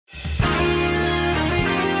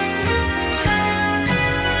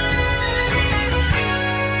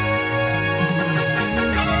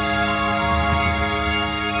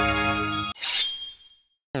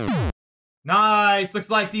Nice.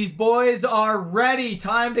 Looks like these boys are ready.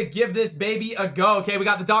 Time to give this baby a go. Okay, we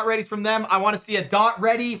got the dot readies from them. I want to see a dot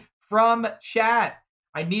ready from chat.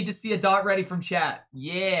 I need to see a dot ready from chat.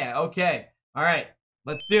 Yeah, okay. All right,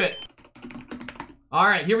 let's do it. All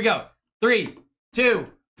right, here we go. 3, 2,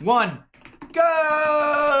 1, go!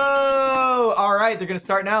 All right, they're going to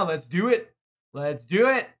start now. Let's do it. Let's do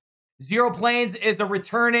it. Xeroplanes is a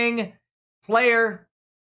returning player.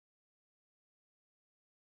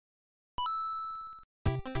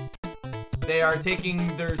 They are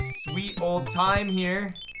taking their sweet old time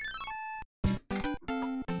here.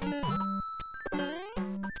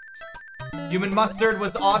 HUmanMustard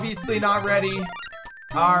was obviously not ready.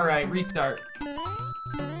 All right, restart.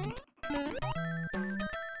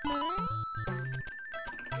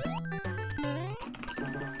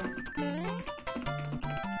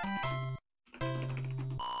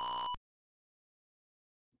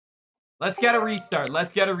 Let's get a restart.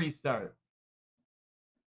 Let's get a restart.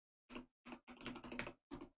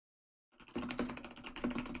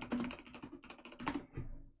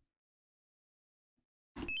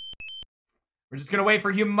 We're just gonna wait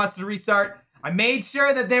for HUmanMustard to restart. I made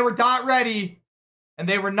sure that they were dot ready, and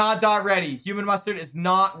they were not dot ready. HUmanMustard is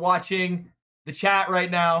not watching the chat right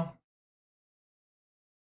now.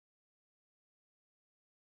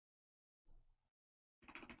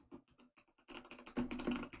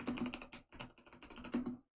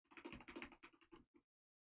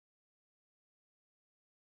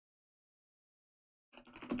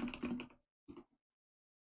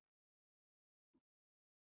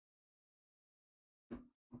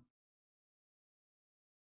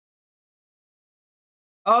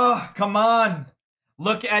 Oh, come on.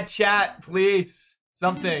 Look at chat, please.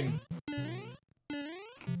 Something.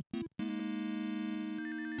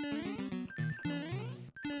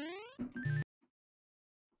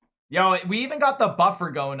 Yo, we even got the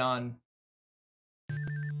buffer going on.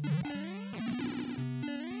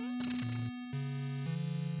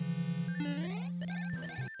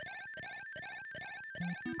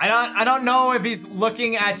 I don't know if he's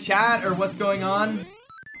looking at chat or what's going on.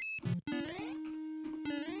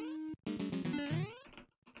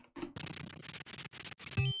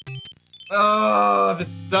 Oh, this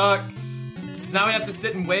sucks. Now we have to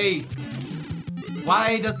sit and wait.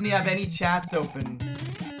 Why doesn't he have any chats open?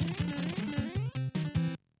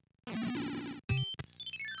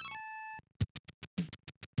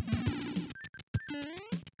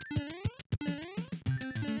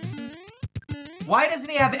 Why doesn't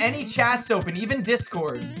he have any chats open, even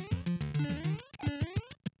Discord?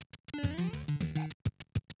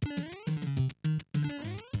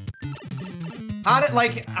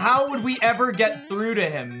 How would we ever get through to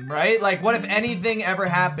him, right? Like, what if anything ever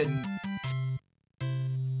happened?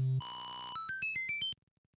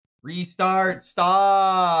 Restart,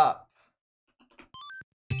 stop.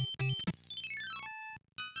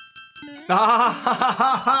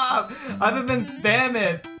 Stop! Other than spam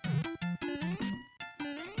it.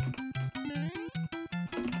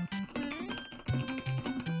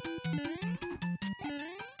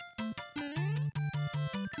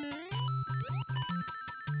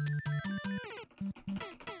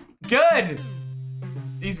 Good!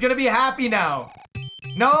 He's gonna be happy now.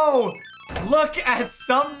 No! Look at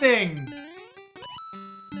something!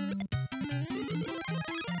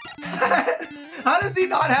 How does he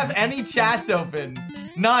not have any chats open?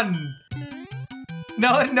 None.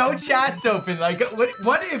 No chats open. Like,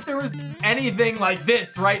 what if there was anything like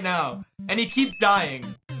this right now? And he keeps dying.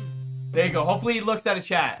 There you go. Hopefully he looks at a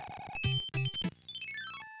chat.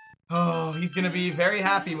 Oh, he's gonna be very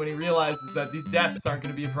happy when he realizes that these deaths aren't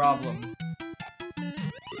gonna be a problem.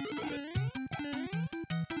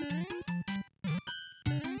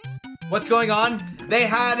 What's going on? They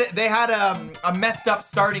had a messed up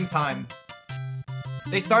starting time.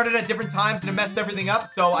 They started at different times and it messed everything up,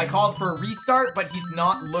 so I called for a restart, but he's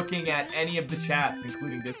not looking at any of the chats,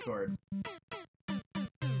 including Discord.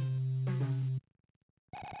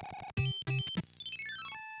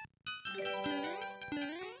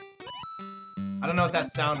 I don't know what that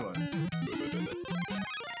sound was.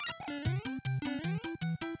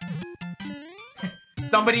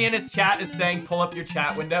 Somebody in his chat is saying pull up your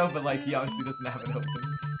chat window, but like he obviously doesn't have it open.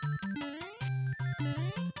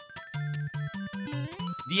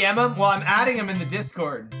 DM him? Well, I'm adding him in the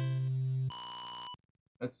Discord.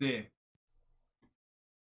 Let's see.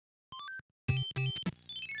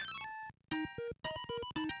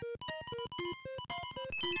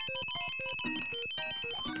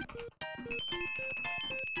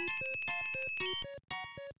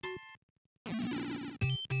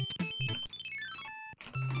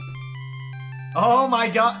 Oh my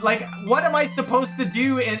god. Like, what am I supposed to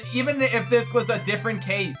do even if this was a different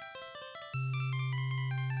case?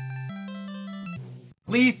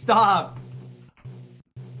 Please stop.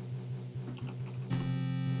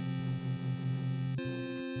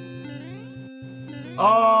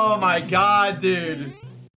 Oh my god, dude.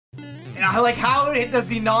 Like, how does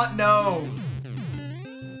he not know?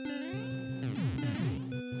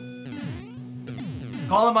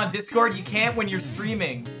 Call him on Discord? You can't when you're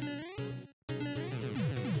streaming.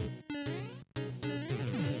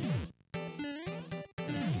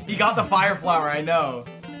 He got the fire flower, I know.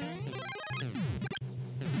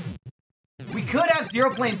 We could have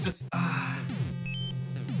Xeroplanes just...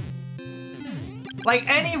 like,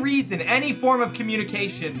 any reason, any form of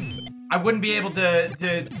communication, I wouldn't be able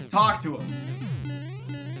to talk to him.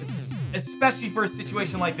 Especially for a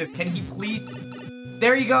situation like this. Can he please...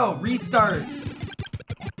 There you go, restart.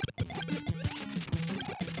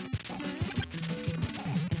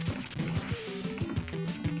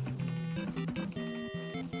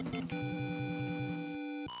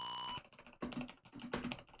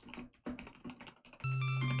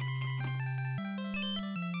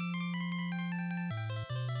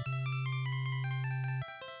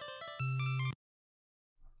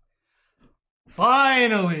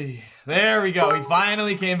 Finally! There we go. He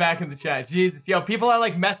finally came back in the chat. Jesus, yo, people are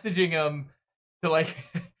like messaging him to like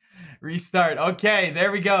restart. Okay,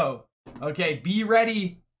 there we go. Okay, be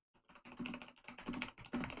ready.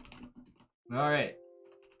 All right.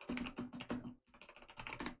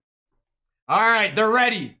 All right, they're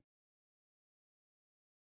ready.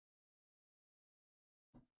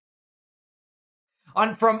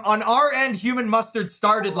 On our end, HUmanMustard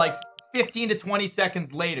started like 15 to 20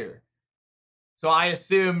 seconds later. So I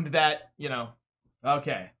assumed that, you know,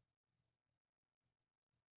 okay.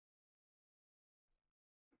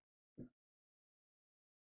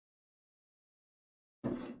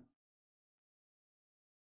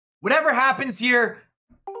 Whatever happens here,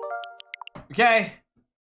 okay?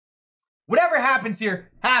 Whatever happens here,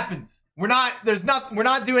 happens. We're not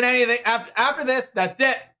doing anything after this, that's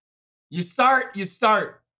it. You start.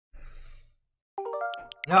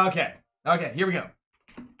 Okay, here we go.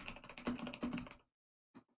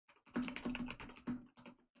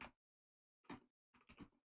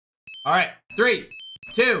 All right, 3,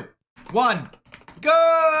 2, 1,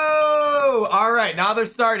 go! All right, now they're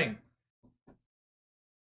starting.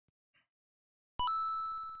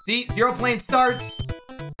 See, Xeroplane starts.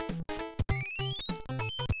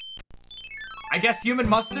 I guess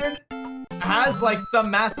HUmanMustard has like some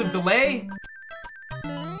massive delay.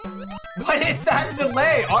 What is that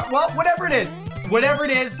delay? Well, whatever it is,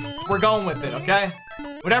 we're going with it, okay?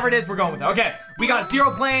 Whatever it is, we're going with it. Okay, we got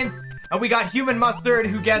Xeroplanes, and we got HUmanMustard,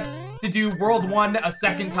 who gets to do World 1 a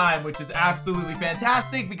second time, which is absolutely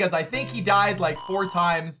fantastic because I think he died like 4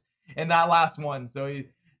 times in that last one. So he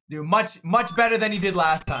do much better than he did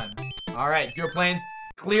last time. All right, Xeroplanes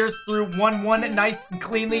clears through 1-1 nice and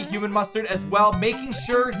cleanly. HUmanMustard as well, making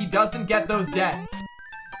sure he doesn't get those deaths.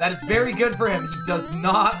 That is very good for him. He does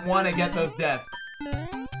not want to get those deaths.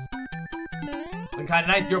 Looking kind of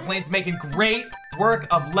nice. Xeroplanes making great work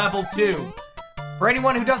of level 2. For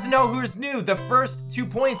anyone who doesn't know who's new, the first 2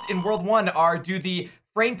 points in World 1 are do the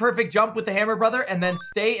frame perfect jump with the Hammer Brother and then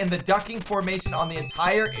stay in the ducking formation on the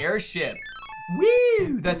entire airship.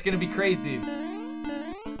 Woo! That's gonna be crazy.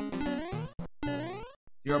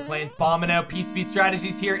 Xeroplanes bombing out P-Speed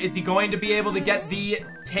strategies here. Is he going to be able to get the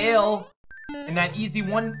tail in that easy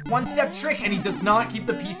one-step trick? And he does not keep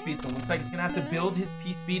the P-Speed, so it looks like he's gonna have to build his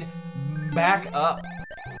P-Speed back up.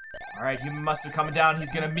 All right, HUmanMustard coming down.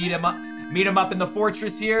 He's gonna meet him up in the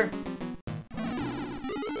fortress here.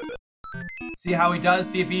 See how he does.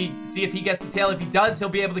 See if he gets the tail. If he does, he'll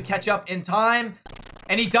be able to catch up in time.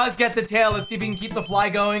 And he does get the tail. Let's see if he can keep the fly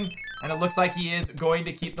going. And it looks like he is going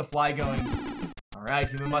to keep the fly going. All right,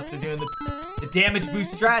 HUmanMustard doing the damage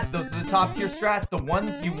boost strats. Those are the top tier strats, the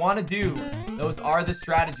ones you want to do. Those are the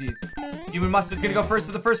strategies. HUmanMustard's gonna go first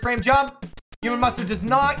to the first frame jump. HUmanMustard does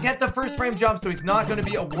not get the first frame jump, so he's not going to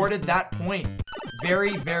be awarded that point.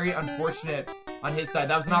 Very, very unfortunate on his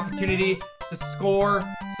side. That was an opportunity to score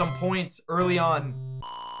some points early on.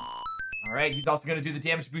 All right, he's also going to do the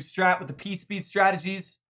damage boost strat with the P-Speed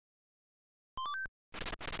strategies.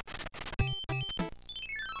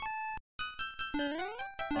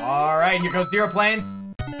 All right, here goes Xeroplanes.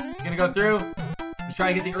 He's going to go through. He's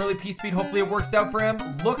trying to get the early P-Speed. Hopefully it works out for him.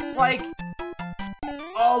 Looks like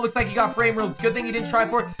he got frame rules. Good thing he didn't try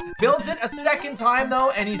for it. Builds it a second time,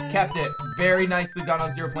 though, and he's kept it. Very nicely done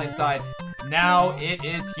on Xeroplane's side. Now it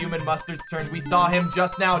is HUmanMustard's turn. We saw him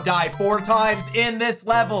just now die 4 times in this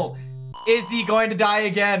level. Is he going to die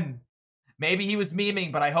again? Maybe he was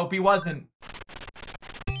memeing, but I hope he wasn't.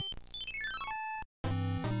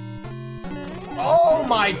 Oh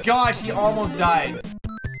my gosh, he almost died.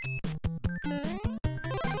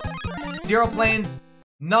 Xeroplanes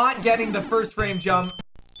not getting the first frame jump,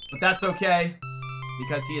 but that's okay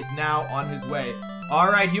because he is now on his way. All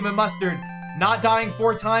right, HUmanMustard not dying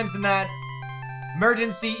 4 times in that.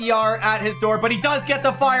 Emergency ER at his door, but he does get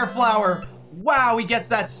the fire flower. Wow, he gets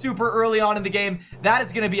that super early on in the game. That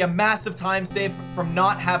is going to be a massive time save from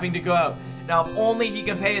not having to go out. Now, if only he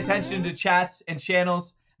can pay attention to chats and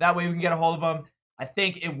channels, that way we can get a hold of him. I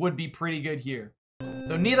think it would be pretty good here.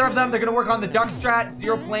 So neither of them, they're going to work on the duck strat.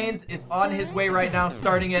 Xeroplanes is on his way right now,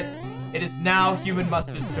 starting it. It is now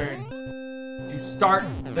HUmanMustard's turn to start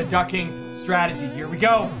the ducking strategy. Here we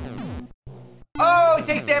go. Oh, he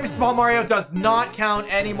takes damage. Small Mario does not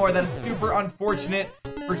count anymore. That is super unfortunate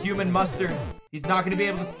for HUmanMustard. He's not going to be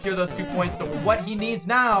able to secure those 2 points. So what he needs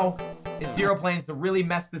now is Xeroplanes to really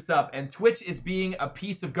mess this up. And Twitch is being a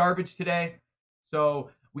piece of garbage today. So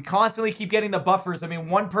we constantly keep getting the buffers. I mean,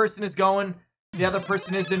 one person is going, the other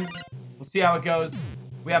person isn't. We'll see how it goes.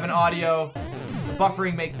 We have an audio. The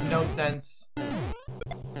buffering makes no sense.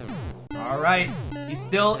 All right. He's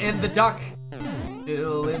still in the duck.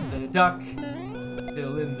 Still in the duck.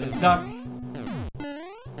 Still in the duck.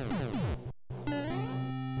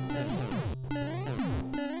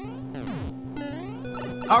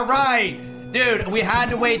 All right. Dude, we had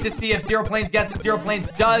to wait to see if Xeroplanes gets it.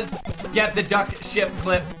 Xeroplanes does get the duck ship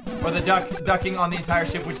clip, or the ducking on the entire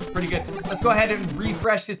ship, which is pretty good. Let's go ahead and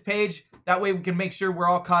refresh his page. That way we can make sure we're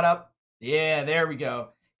all caught up. Yeah, there we go.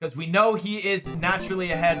 Because we know he is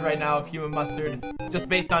naturally ahead right now of HUmanMustard, just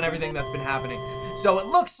based on everything that's been happening. So it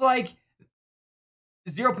looks like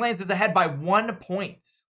Xeroplanes is ahead by 1 point.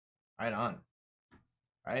 Right on.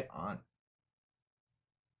 Right on.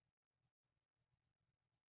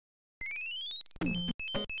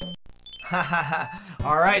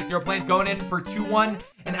 All right, Xeroplanes going in for 2-1.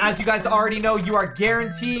 And as you guys already know, you are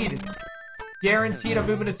guaranteed a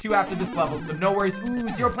movement of 2 after this level. So no worries. Ooh,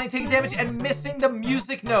 Xeroplane taking damage and missing the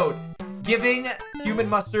music note, giving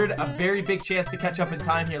HUmanMustard a very big chance to catch up in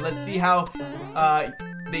time here. Let's see how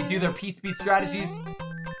they do their P-speed strategies.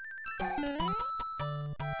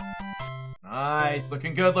 Nice,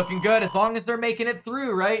 looking good, looking good. As long as they're making it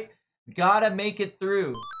through, right? Gotta make it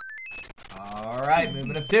through. All right,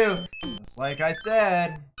 movement of 2. Just like I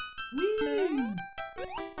said. Whee!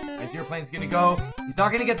 Xeroplane's gonna go. He's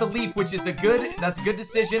not gonna get the leaf, which is that's a good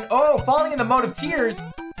decision. Oh, falling in the mode of tears.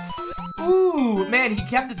 Ooh, man, he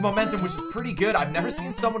kept his momentum, which is pretty good. I've never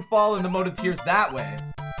seen someone fall in the mode of tears that way.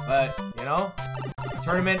 But, you know,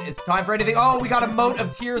 tournament is time for anything. Oh, we got a mode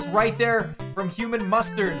of tears right there from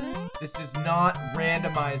HUmanMustard. This is not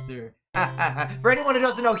randomizer. For anyone who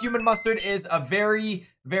doesn't know, HUmanMustard is a very,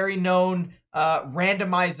 very known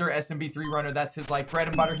randomizer SMB3 runner. That's his like bread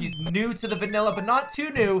and butter. He's new to the vanilla, but not too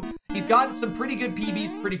new. He's gotten some pretty good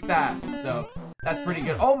PBs pretty fast, so that's pretty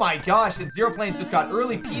good. Oh my gosh, and Xeroplanes just got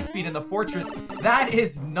early P-speed in the fortress. That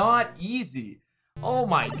is not easy. Oh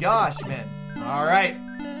my gosh, man. All right,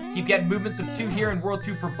 keep getting movements of 2 here in World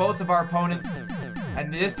 2 for both of our opponents.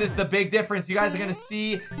 And this is the big difference. You guys are going to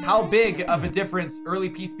see how big of a difference early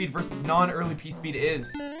P-speed versus non-early P-speed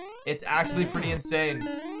is. It's actually pretty insane.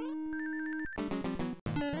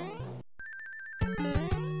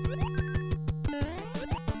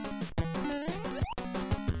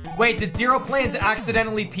 Wait, did Xeroplanes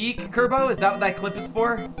accidentally peek, Kerbo? Is that what that clip is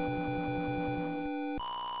for?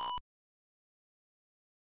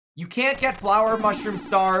 You can't get Flower Mushroom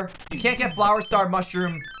Star. You can't get Flower Star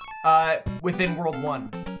Mushroom within World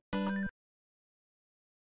 1.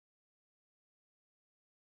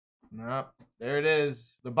 Nope. There it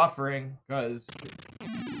is. The buffering, because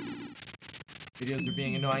videos are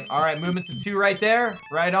being annoying. All right, movements of 2 right there.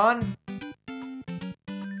 Right on.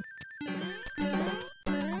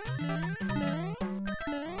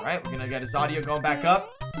 All right, we're going to get his audio going back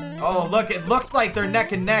up. Oh, look, it looks like they're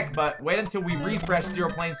neck and neck, but wait until we refresh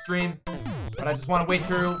Xeroplane's stream. But I just want to wait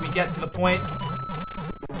till we get to the point.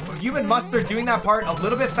 HUmanMustard doing that part a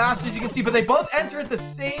little bit faster, as you can see, but they both enter at the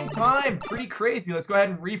same time. Pretty crazy. Let's go ahead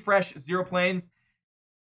and refresh Xeroplanes.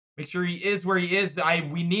 Make sure he is where he is.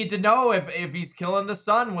 We need to know if he's killing the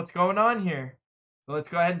sun. What's going on here? So let's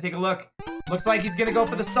go ahead and take a look. Looks like he's going to go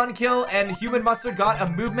for the sun kill, and HUmanMustard got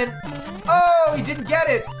a movement. Oh, he didn't get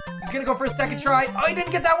it. He's going to go for a second try. Oh, he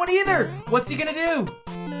didn't get that one either. What's he going to do?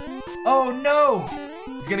 Oh, no.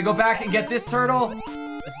 He's going to go back and get this turtle.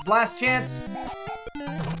 This is last chance.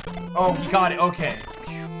 Oh, he got it. Okay.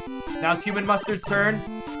 Now it's HUmanMustard's turn.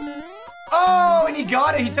 Oh, and he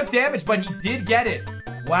got it. He took damage, but he did get it.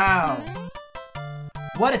 Wow.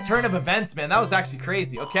 What a turn of events, man. That was actually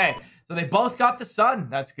crazy. Okay, so they both got the sun.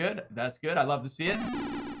 That's good. That's good. I love to see it.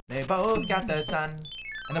 They both got the sun.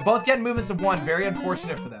 And they're both getting movements of 1. Very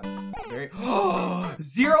unfortunate for them. Very...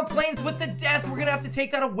 Xeroplanes with the death. We're going to have to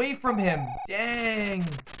take that away from him. Dang.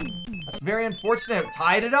 That's very unfortunate.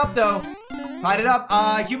 Tied it up, though. Tied it up.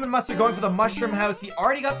 HUmanMustard going for the mushroom house. He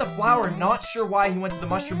already got the flower. Not sure why he went to the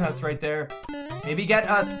mushroom house right there. Maybe get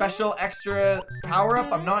a special extra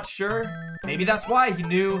power-up. I'm not sure. Maybe that's why he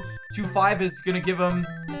knew 2-5 is going to give him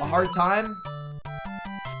a hard time.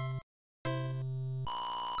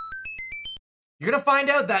 You're going to find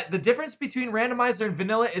out that the difference between randomizer and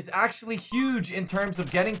vanilla is actually huge in terms of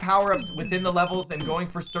getting power-ups within the levels and going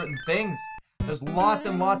for certain things. There's lots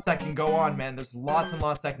and lots that can go on, man. There's lots and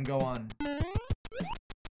lots that can go on.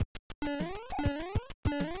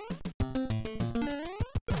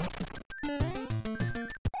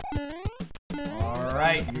 All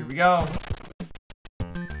right, here we go.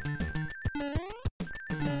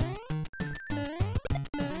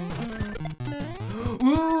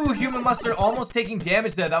 Ooh, HUmanMustard almost taking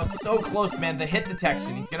damage there. That was so close, man. The hit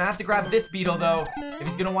detection. He's gonna have to grab this beetle, though, if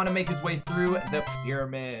he's gonna want to make his way through the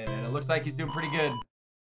pyramid. And it looks like he's doing pretty good.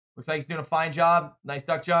 Looks like he's doing a fine job. Nice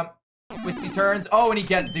duck jump. Twisty turns. Oh, and he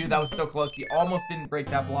gets... Dude, that was so close. He almost didn't break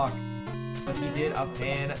that block. But he did a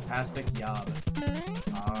fantastic job.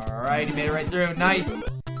 Alright, he made it right through. Nice.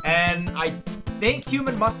 And I think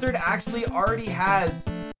HUmanMustard actually already has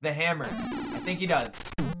the hammer. I think he does.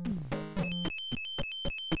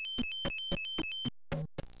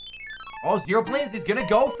 Oh, Xeroplanes is gonna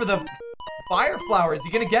go for the fire flower. Is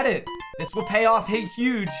he gonna get it? This will pay off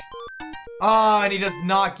huge. Oh, and he does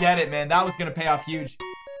not get it, man. That was gonna pay off huge.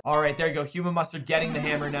 All right, there you go. HUmanMustard getting the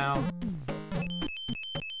hammer now.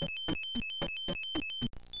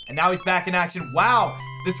 And now he's back in action. Wow,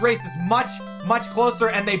 this race is much, much closer,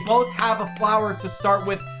 and they both have a flower to start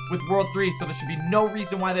with World 3, so there should be no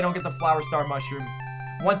reason why they don't get the Flower Star Mushroom.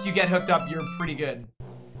 Once you get hooked up, you're pretty good.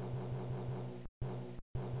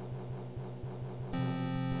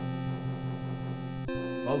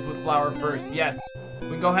 Both with flower first, yes. We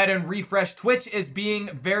can go ahead and refresh. Twitch is being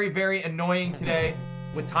very, very annoying today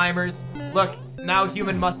with timers. Look, now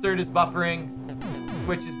HUmanMustard is buffering.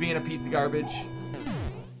 Twitch is being a piece of garbage.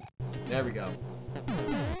 There we go.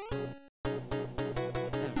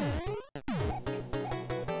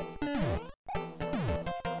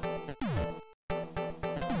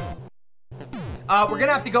 We're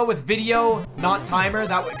gonna have to go with video, not timer.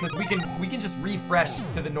 That way, because we can just refresh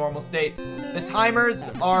to the normal state. The timers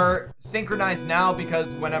are synchronized now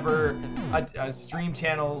because whenever a stream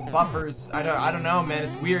channel buffers, I don't know, man.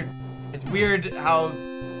 It's weird. It's weird how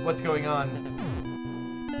what's going on.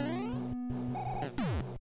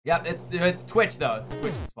 Yep, it's Twitch though. It's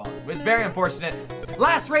Twitch's fault, which is very unfortunate.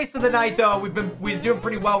 Last race of the night though. We're doing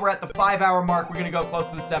pretty well. We're at the 5-hour mark. We're gonna go close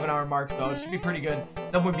to the 7-hour mark, so it should be pretty good.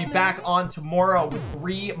 Then we'll be back on tomorrow with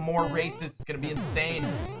 3 more races. It's gonna be insane.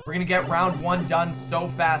 We're gonna get round 1 done so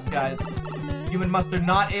fast, guys. HUmanMustard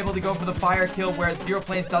not able to go for the fire kill, whereas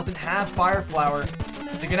Xeroplanes doesn't have fire flower.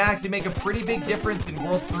 So gonna actually make a pretty big difference in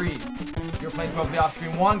World 3. Xeroplanes go for the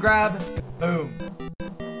off-screen wand grab. Boom.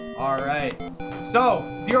 All right. So,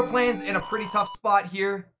 Xeroplanes in a pretty tough spot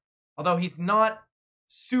here. Although he's not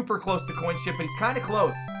super close to coin ship, but he's kind of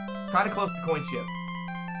close. Kind of close to coin ship.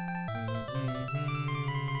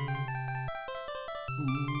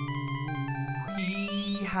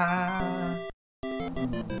 Ooh-hee-ha.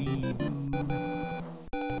 Ooh-hee-hoo.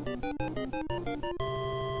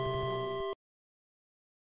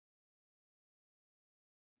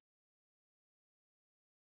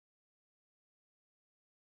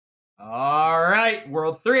 All right,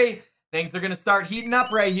 World 3. Things are going to start heating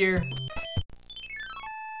up right here.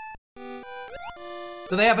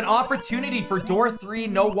 So they have an opportunity for door 3,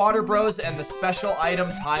 no water bros, and the special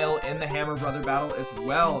item tile in the Hammer Brother battle as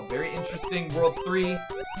well. Very interesting World 3.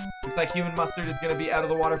 Looks like HUmanMustard is going to be out of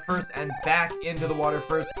the water first and back into the water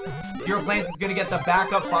first. Xeroplanes is going to get the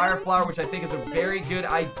backup Fire Flower, which I think is a very good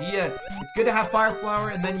idea. It's good to have Fire Flower,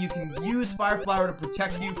 and then you can use Fire Flower to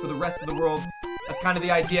protect you for the rest of the world. That's kind of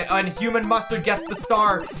the idea. And HUmanMustard gets the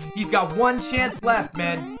star. He's got 1 chance left,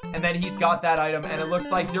 man. And then he's got that item. And it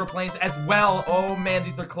looks like Xeroplanes as well. Oh, man,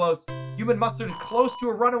 these are close. HUmanMustard is close to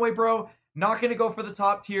a runaway, bro. Not going to go for the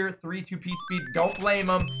top tier. 3 2-piece speed. Don't blame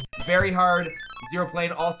him. Very hard.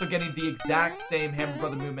 Xeroplane also getting the exact same Hammer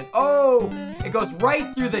Brother movement. Oh, it goes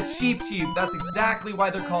right through the Cheep Cheep. That's exactly why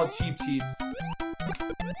they're called Cheep Cheeps.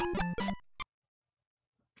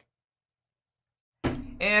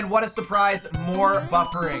 And what a surprise, more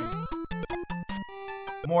buffering.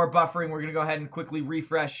 More buffering. We're going to go ahead and quickly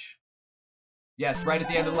refresh. Yes, right at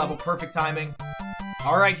the end of the level. Perfect timing.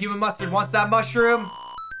 All right, HUmanMustard wants that mushroom.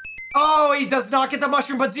 Oh, he does not get the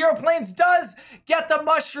mushroom, but Xeroplanes does get the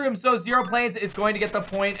mushroom. So Xeroplanes is going to get the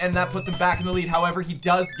point, and that puts him back in the lead. However, he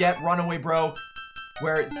does get Runaway Bro,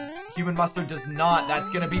 whereas HUmanMustard does not. That's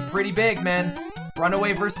going to be pretty big, man.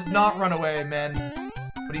 Runaway versus not Runaway, man.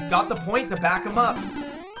 But he's got the point to back him up.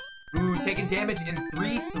 Ooh, taking damage in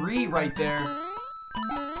 3-3 right there.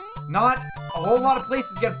 Not a whole lot of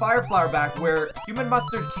places get Fire Flower back, where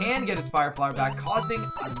HUmanMustard can get his Fire Flower back, causing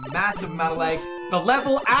a massive amount of lag. The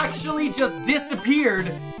level actually just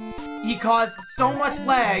disappeared. He caused so much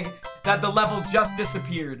lag that the level just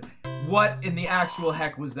disappeared. What in the actual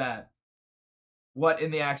heck was that? What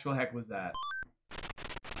in the actual heck was that?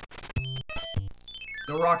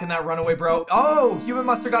 Still rocking that Runaway Bro. Oh,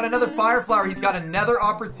 HUmanMustard got another Fire Flower. He's got another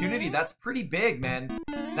opportunity. That's pretty big, man.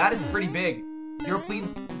 That is pretty big.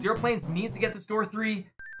 Xeroplanes needs to get this door 3.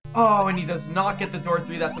 Oh, and he does not get the door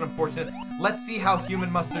 3. That's unfortunate. Let's see how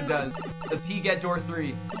HUmanMustard does. Does he get door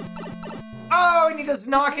 3? Oh, and he does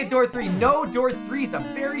not get door 3. No door 3s. A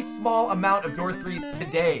very small amount of door 3s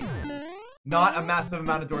today. Not a massive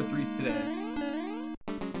amount of door 3s today.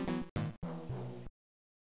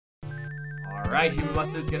 Alright,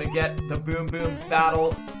 HUmanMustard is going to get the Boom Boom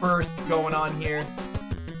battle first going on here.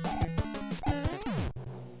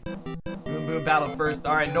 Boom Boom battle first.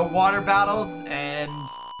 Alright, no water battles and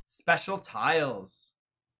special tiles.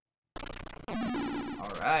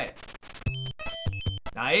 Alright.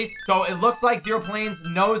 Nice. So it looks like Xeroplanes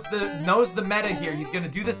knows the meta here. He's going to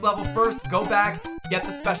do this level first, go back, get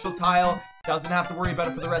the special tile. Doesn't have to worry about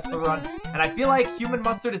it for the rest of the run. And I feel like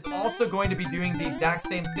HUmanMustard is also going to be doing the exact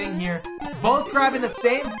same thing here. Both grabbing the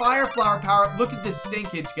same Fire Flower power. Look at this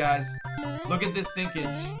sinkage, guys. Look at this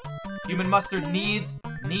sinkage. HUmanMustard needs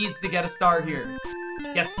to get a star here.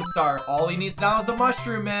 Gets the star. All he needs now is a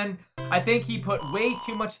mushroom, man. I think he put way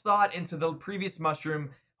too much thought into the previous mushroom.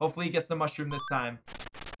 Hopefully he gets the mushroom this time.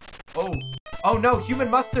 Oh. Oh no,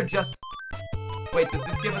 HUmanMustard just... Wait, does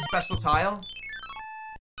this give a special tile?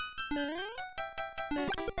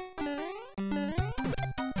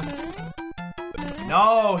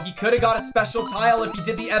 No, he could have got a special tile if he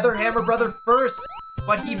did the other Hammer Brother first,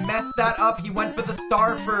 but he messed that up. He went for the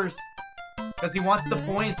star first because he wants the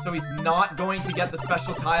points, so he's not going to get the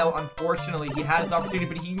special tile, unfortunately. He had his opportunity,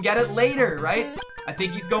 but he can get it later, right? I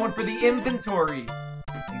think he's going for the inventory.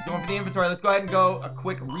 He's going for the inventory. Let's go ahead and go a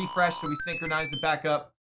quick refresh so we synchronize it back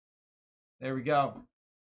up. There we go.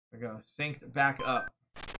 There we go. Synced back up.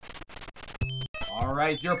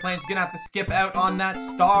 Alright, Xeroplanes gonna have to skip out on that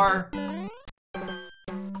star.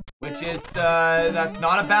 Which is, that's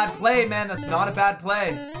not a bad play, man. That's not a bad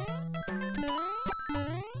play.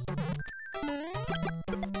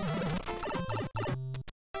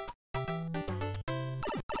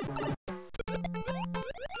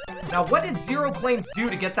 Now, what did Xeroplanes do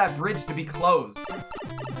to get that bridge to be closed?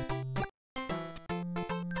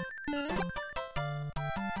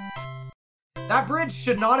 That bridge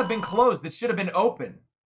should not have been closed. It should have been open.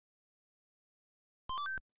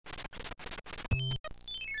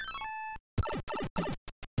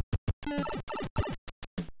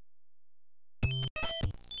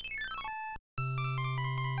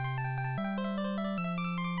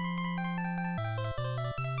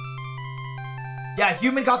 Yeah,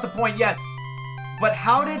 Human got the point, yes. But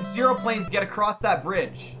how did Xeroplanes get across that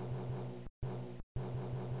bridge?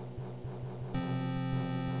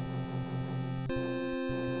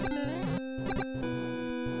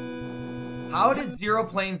 How did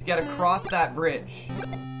Xeroplanes get across that bridge?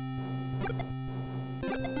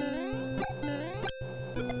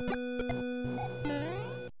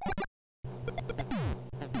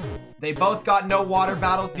 They both got no water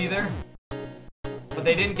battles either. But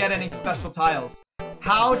they didn't get any special tiles.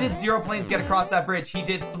 How did Xeroplanes get across that bridge? He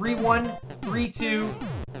did 3-1, 3-2,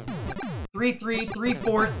 3-3,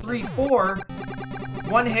 3-4, 3-4.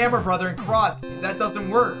 One Hammer Brother and crossed. That doesn't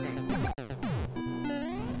work.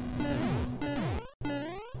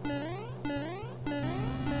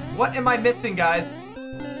 What am I missing, guys?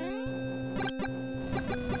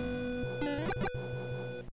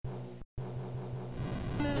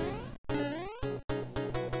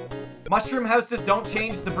 Mushroom houses don't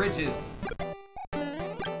change the bridges.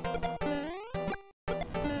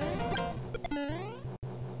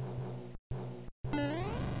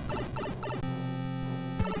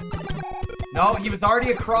 No, he was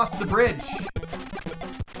already across the bridge.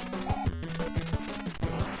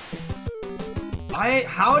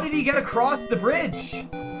 How did he get across the bridge?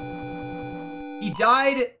 He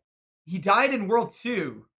died in World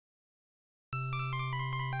 2.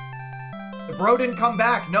 The bro didn't come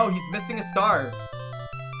back. No, he's missing a star.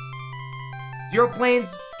 Xeroplanes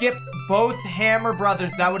skipped both Hammer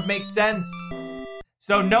Brothers. That would make sense.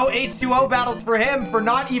 So no H2O battles for him for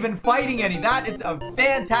not even fighting any. That is a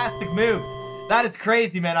fantastic move. That is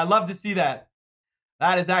crazy, man. I love to see that.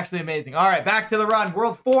 That is actually amazing. All right, back to the run.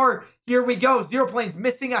 World 4, here we go. Xeroplanes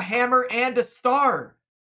missing a hammer and a star.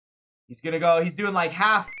 He's gonna go, he's doing like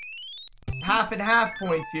half and half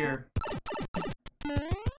points here.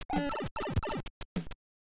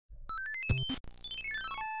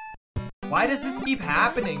 Why does this keep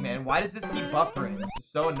happening, man? Why does this keep buffering? This is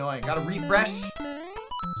so annoying. Gotta refresh.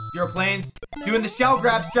 Xeroplanes doing the shell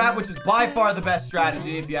grab strat, which is by far the best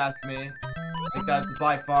strategy, if you ask me. I think that's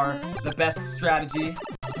by far the best strategy.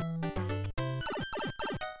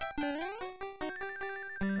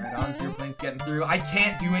 Right on, Xeroplanes getting through. I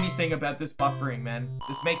can't do anything about this buffering, man.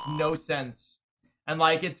 This makes no sense. And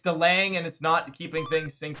like, it's delaying and it's not keeping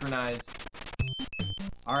things synchronized.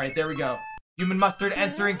 All right, there we go. HUmanMustard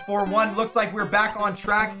entering 4-1. Looks like we're back on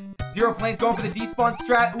track. Xeroplanes going for the despawn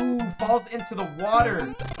strat. Ooh, falls into the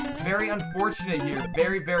water. Very unfortunate here.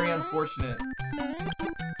 Very, very unfortunate.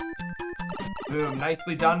 Boom,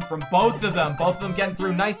 nicely done from both of them. Both of them getting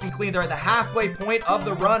through nice and clean. They're at the halfway point of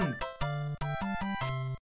the run.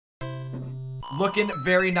 Looking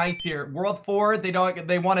very nice here. World 4, they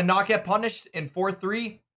want to not get punished in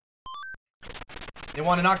 4-3. They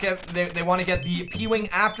want to not get they want to get the P-Wing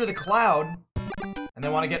after the cloud. And they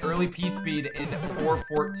want to get early P-Speed in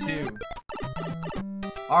 4-4-2.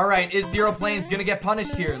 Alright, is Xeroplanes gonna get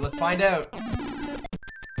punished here? Let's find out.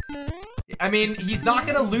 I mean, he's not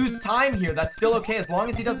gonna lose time here. That's still okay as long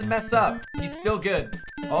as he doesn't mess up. He's still good.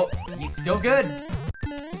 Oh, he's still good.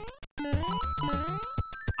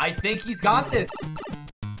 I think he's got this.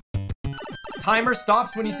 Timer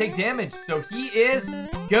stops when you take damage, so he is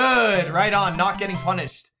good. Right on, not getting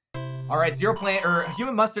punished. All right,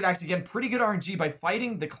 HUmanMustard actually getting pretty good RNG by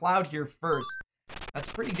fighting the cloud here first.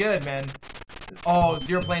 That's pretty good, man. Oh,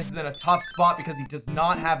 Xeroplanes is in a tough spot because he does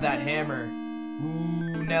not have that hammer.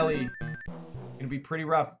 Ooh, Nelly. Gonna be pretty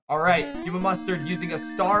rough. All right, HUmanMustard using a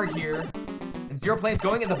star here. And Xeroplanes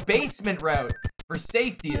going in the basement route for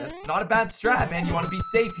safety. That's not a bad strat, man. You want to be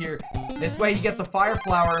safe here. This way he gets a fire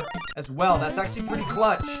flower as well. That's actually pretty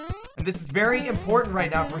clutch. And this is very important right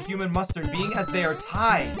now for HUmanMustard, being as they are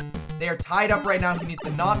tied. They are tied up right now. He needs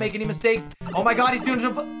to not make any mistakes. Oh my god, he's doing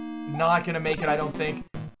not gonna make it, I don't think.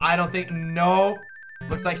 No.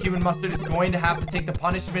 Looks like HUmanMustard is going to have to take the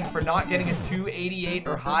punishment for not getting a 288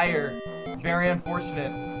 or higher. Very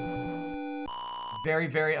unfortunate. Very,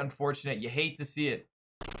 very unfortunate. You hate to see it.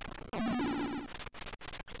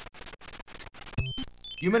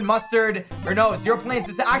 HUmanMustard, or no, Xeroplanes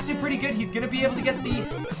is actually pretty good. He's gonna be able to get the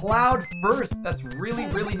cloud first. That's really,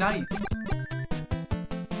 really nice.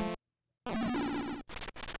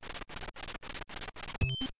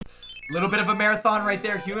 Little bit of a marathon right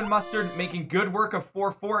there. HUmanMustard making good work of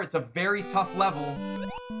 4-4. It's a very tough level.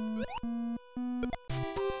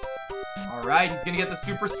 All right, he's gonna get the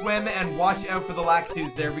super swim and watch out for the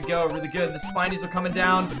lactus. There we go, really good. The spinies are coming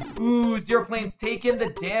down. Ooh, Xeroplanes taking the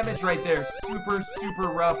damage right there. Super, super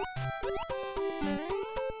rough.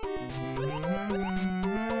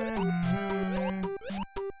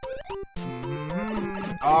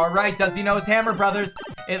 All right, does he know his Hammer Brothers?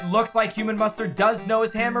 It looks like HUmanMustard does know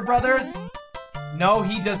his Hammer Brothers. No,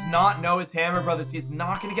 he does not know his Hammer Brothers. He's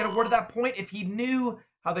not going to get awarded that point. If he knew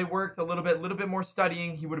how they worked a little bit more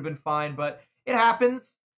studying, he would have been fine. But it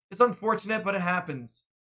happens. It's unfortunate, but it happens.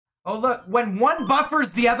 Oh, look. When one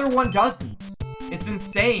buffers, the other one doesn't. It's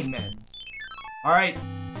insane, man. All right.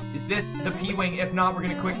 Is this the P-Wing? If not, we're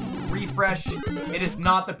going to quick refresh. It is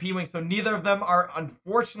not the P-Wing. So neither of them are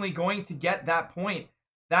unfortunately going to get that point.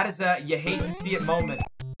 That is a you hate to see it moment.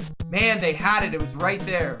 Man, they had it. It was right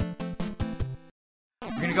there.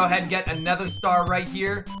 We're going to go ahead and get another star right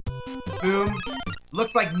here. Boom.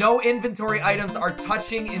 Looks like no inventory items are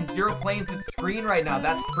touching in Xeroplanes' screen right now.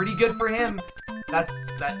 That's pretty good for him.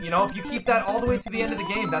 You know, if you keep that all the way to the end of the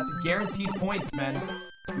game, that's guaranteed points, man.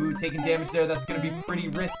 Ooh, taking damage there. That's going to be pretty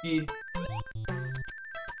risky.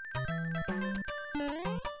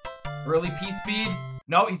 Early P-Speed.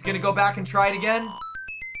 No, he's going to go back and try it again.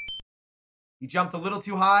 He jumped a little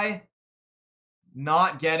too high.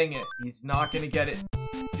 Not getting it. He's not going to get it.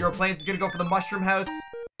 Xeroplanes is going to go for the Mushroom House.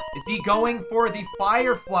 Is he going for the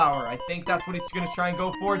Fire Flower? I think that's what he's going to try and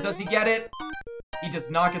go for. Does he get it? He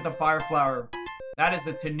does not get the Fire Flower. That is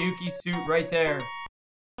a Tanuki suit right there.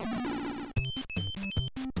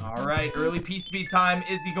 Alright, early P-Speed time.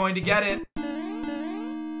 Is he going to get it?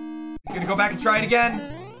 He's going to go back and try it again.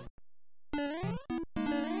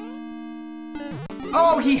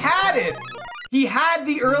 Oh, he had it! He had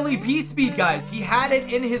the early P-Speed, guys. He had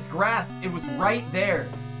it in his grasp. It was right there.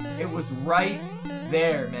 It was right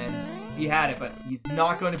there, man. He had it, but he's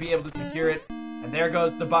not going to be able to secure it. And there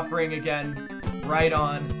goes the buffering again. Right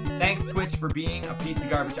on. Thanks, Twitch, for being a piece of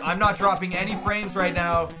garbage. I'm not dropping any frames right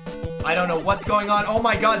now. I don't know what's going on. Oh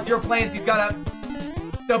my god, Xeroplanes. He's got a...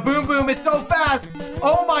 The boom boom is so fast.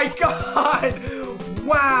 Oh my god.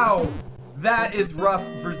 Wow. That is rough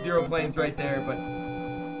for Xeroplanes right there, but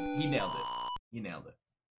he nailed it. He nailed it.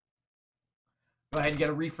 Go ahead and get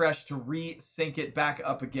a refresh to re-sync it back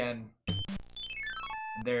up again. And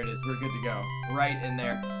there it is. We're good to go. Right in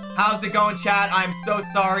there. How's it going, chat? I'm so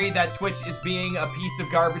sorry that Twitch is being a piece of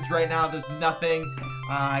garbage right now. There's nothing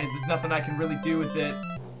I can really do with it.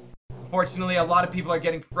 Unfortunately, a lot of people are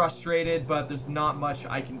getting frustrated, but there's not much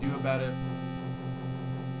I can do about it.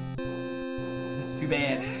 It's too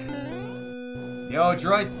bad. Yo,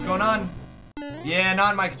 Joyce, what's going on? Yeah,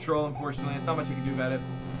 not in my control, unfortunately. There's not much I can do about it.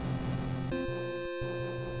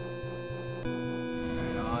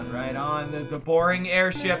 Right on. There's a boring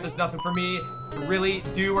airship. There's nothing for me to really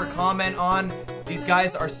do or comment on. These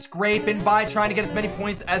guys are scraping by, trying to get as many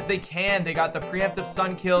points as they can. They got the preemptive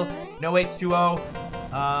sun kill. No H2O.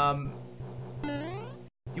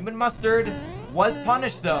 HUmanMustard was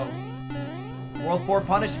punished, though. World 4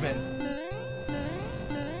 punishment.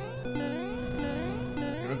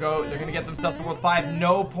 They're gonna get themselves to World 5.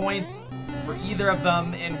 No points for either of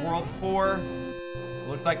them in World 4.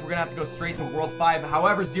 Looks like we're gonna have to go straight to World 5.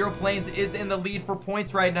 However, Xeroplanes is in the lead for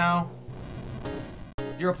points right now.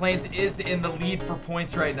 Xeroplanes is in the lead for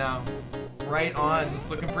points right now. Right on. It's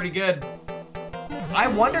looking pretty good. I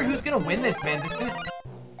wonder who's gonna win this, man. This is...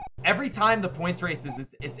 Every time the points race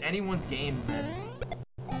is, it's anyone's game, man.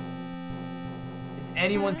 It's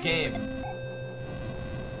anyone's game.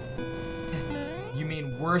 You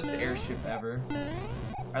mean worst airship ever.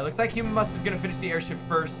 Alright, looks like HUmanMustard's gonna finish the airship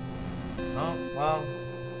first. Oh, well.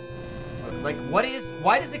 Like,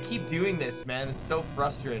 why does it keep doing this, man? It's so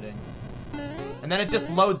frustrating. And then it just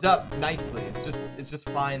loads up nicely. It's just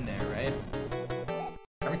fine there, right?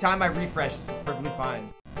 Every time I refresh, it's just perfectly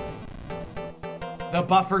fine. The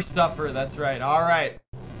buffer suffer, that's right. All right.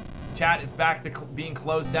 Chat is back to being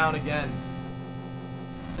closed down again.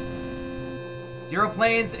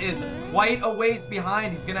 Xeroplanes is quite a ways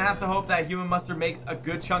behind. He's gonna have to hope that HUmanMustard makes a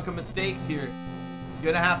good chunk of mistakes here. He's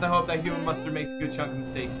gonna have to hope that HUmanMustard makes a good chunk of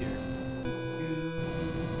mistakes here.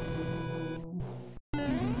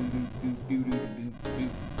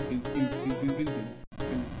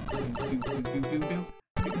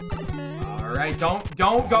 Alright,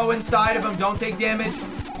 don't go inside of him. Don't take damage.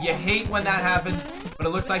 You hate when that happens, but it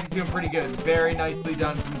looks like he's doing pretty good. Very nicely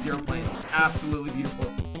done from Xeroplanes. Absolutely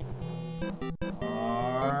beautiful.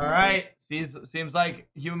 Alright, seems like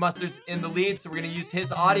HUmanMustard's in the lead, so we're gonna use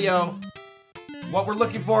his audio. What we're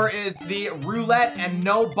looking for is the roulette and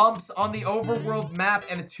no bumps on the overworld map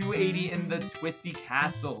and a 280 in the twisty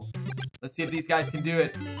castle. Let's see if these guys can do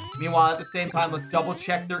it. Meanwhile, at the same time, let's double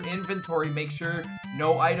check their inventory. Make sure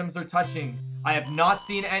no items are touching. I have not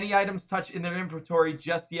seen any items touch in their inventory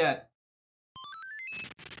just yet.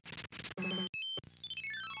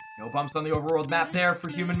 No bumps on the overworld map there for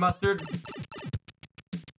HUmanMustard.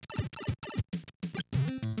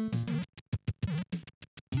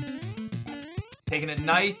 Taking it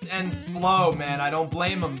nice and slow, man. I don't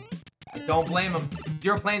blame him. I don't blame him.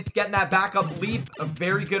 Xeroplanes getting that backup leaf, a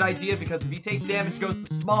very good idea, because if he takes damage, goes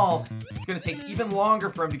to small, it's going to take even longer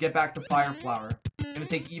for him to get back to Fire Flower. It's going to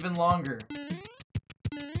take even longer.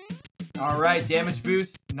 Alright, damage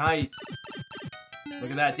boost. Nice. Look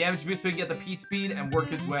at that. Damage boost so he can get the P-Speed and work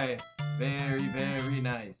his way. Very, very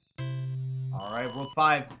nice. Alright, World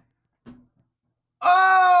 5.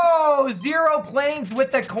 Oh! Xeroplanes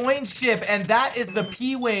with the coin ship, and that is the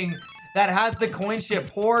P-Wing that has the coin ship.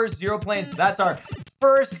 Poor Xeroplanes. That's our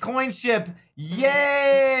first coin ship.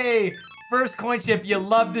 Yay! First coin ship. You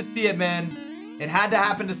love to see it, man. It had to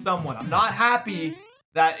happen to someone. I'm not happy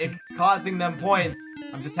that it's causing them points.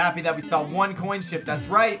 I'm just happy that we saw one coin ship. That's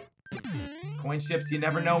right. Coin ships, you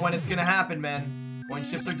never know when it's gonna happen, man. Coin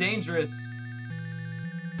ships are dangerous.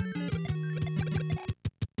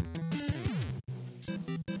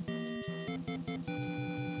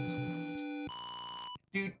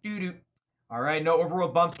 Alright, no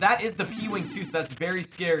overworld bumps. That is the P-Wing too, so that's very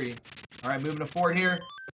scary. Alright, moving to forward here.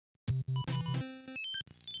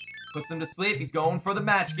 Puts him to sleep. He's going for the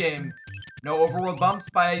match game. No overworld bumps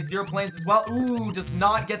by Xeroplanes as well. Ooh, does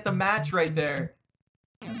not get the match right there.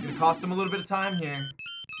 It's going to cost him a little bit of time here.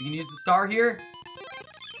 He can use the star here.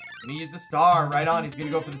 He's going to use the star. Right on. He's going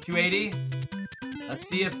to go for the 280. Let's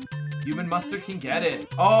see if Human Mustard can get it.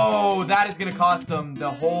 Oh, that is going to cost them the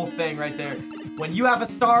whole thing right there. When you have a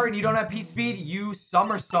star and you don't have P-Speed, you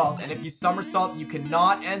somersault. And if you somersault, you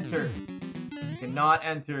cannot enter. You cannot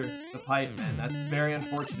enter the pipe, man. That's very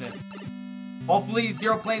unfortunate. Hopefully,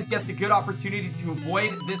 Xeroplanes gets a good opportunity to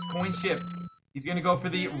avoid this coin ship. He's going to go for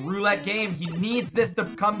the roulette game. He needs this to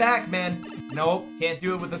come back, man. Nope, can't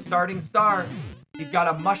do it with a starting star. He's got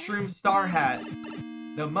a mushroom star hat.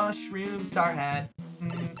 The mushroom star hat.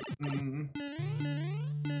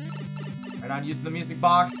 Right on, using the music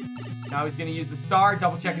box. Now he's going to use the star,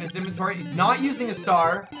 double checking his inventory. He's not using a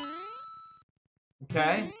star.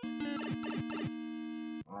 Okay.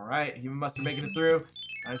 All right, Human Mustard making it through.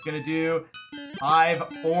 Now he's going to do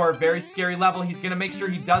 5, 4, very scary level. He's going to make sure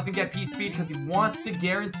he doesn't get P-Speed because he wants to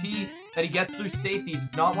guarantee that he gets through safety. He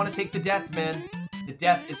does not want to take the death, man. The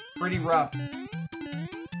death is pretty rough.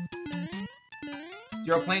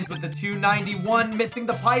 Xeroplanes with the 291, missing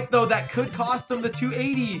the pipe though. That could cost him the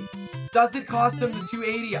 280. Does it cost him the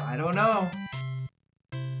 280? I don't know.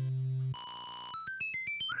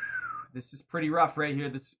 This is pretty rough right here.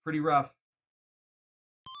 This is pretty rough.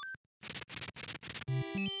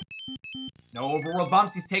 No overworld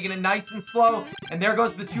bumps. He's taking it nice and slow. And there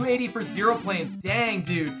goes the 280 for Xeroplanes. Dang,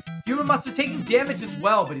 dude. Human Mustard taking damage as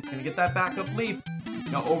well, but he's going to get that backup leaf.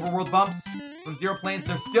 No overworld bumps from Xeroplanes.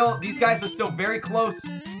 These guys are still very close.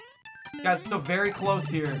 These guys are still very close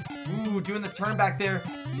here. Ooh, doing the turn back there.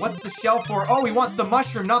 What's the shell for? Oh, he wants the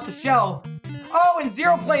mushroom, not the shell. Oh, and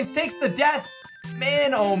Xeroplanes takes the death.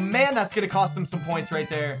 Man, oh man, that's going to cost him some points right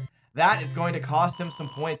there. That is going to cost him some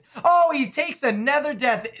points. Oh, he takes another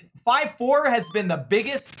death. 5-4 has been the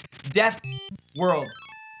biggest death world.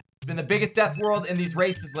 It's been the biggest death world in these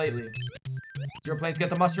races lately. Xeroplanes get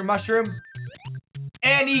the mushroom.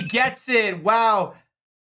 And he gets it. Wow.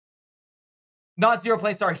 Not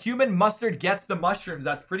Xeroplanes, sorry. Human Mustard gets the mushrooms.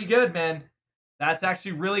 That's pretty good, man. That's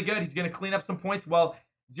actually really good. He's going to clean up some points while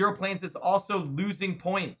Xeroplanes is also losing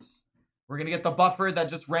points. We're going to get the buffer that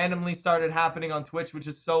just randomly started happening on Twitch, which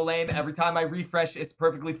is so lame. Every time I refresh, it's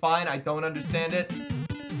perfectly fine. I don't understand it.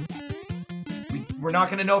 We're not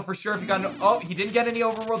going to know for sure if he got oh, he didn't get any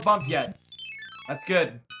overworld bump yet. That's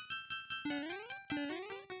good.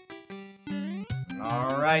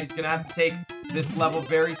 All right, he's going to have to take this level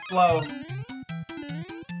very slow.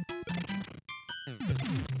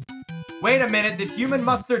 Wait a minute, did Human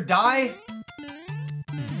Mustard die?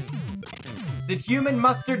 Did Human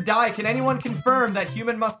Mustard die? Can anyone confirm that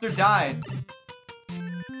Human Mustard died?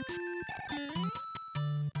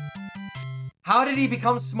 How did he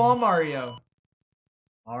become Small Mario?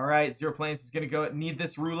 Alright, Xeroplanes is gonna go need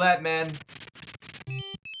this roulette, man.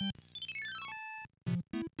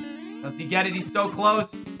 Does he get it? He's so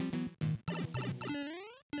close.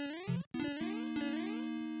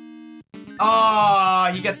 Ah,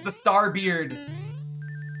 oh, he gets the star beard.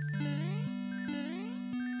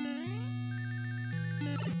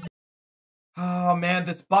 Oh man,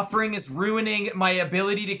 this buffering is ruining my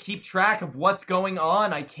ability to keep track of what's going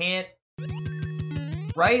on. I can't...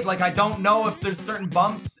 Right? Like, I don't know if there's certain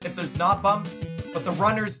bumps, if there's not bumps, but the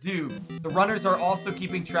runners do. The runners are also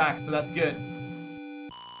keeping track, so that's good.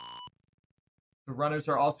 The runners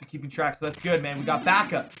are also keeping track, so that's good, man. We got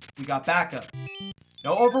backup. We got backup.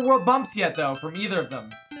 No overworld bumps yet, though, from either of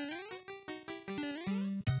them.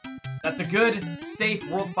 That's a good, safe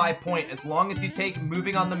World 5 point, as long as you take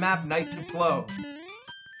moving on the map nice and slow.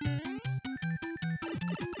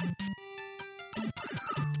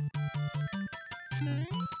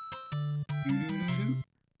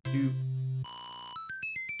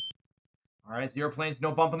 Alright, Xeroplanes,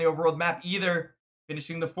 no bump on the overworld map either.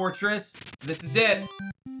 Finishing the fortress. This is it.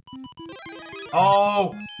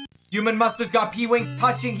 Oh! Human Mustard's got P-Wings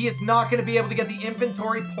touching. He is not going to be able to get the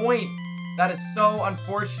inventory point. That is so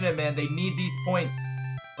unfortunate, man. They need these points.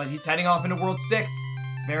 But he's heading off into World 6.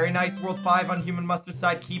 Very nice World 5 on Human Mustard's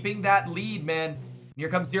side. Keeping that lead, man. And here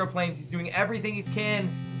comes Xeroplanes. He's doing everything he can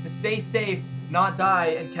to stay safe, not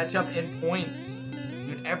die, and catch up in points.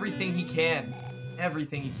 Doing everything he can.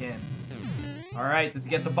 Everything he can. Alright, does he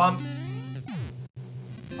get the bumps?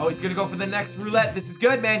 Oh, he's going to go for the next roulette. This is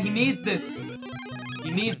good, man. He needs this. He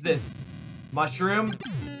needs this. Mushroom.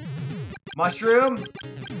 Mushroom.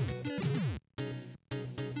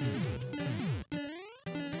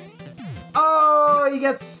 Oh, he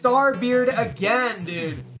gets Starbeard again,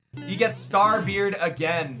 dude. He gets Starbeard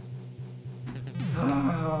again.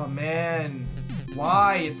 Oh, man.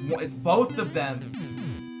 Why? It's both of them.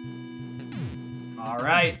 All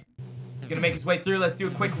right. He's going to make his way through. Let's do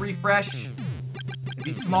a quick refresh. If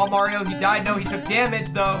he's Small Mario, he died. No, he took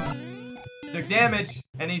damage, though. Took damage,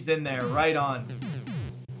 and he's in there. Right on.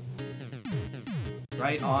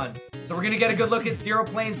 Right on. So we're going to get a good look at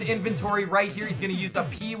Xeroplanes' inventory right here. He's going to use a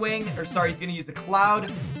P-Wing, or sorry, he's going to use a Cloud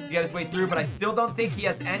to get his way through, but I still don't think he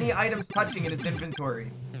has any items touching in his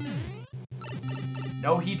inventory.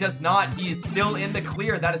 No, he does not. He is still in the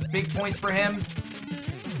clear. That is big points for him.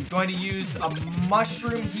 He's going to use a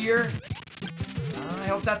Mushroom here. I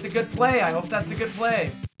hope that's a good play. I hope that's a good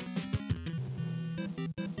play.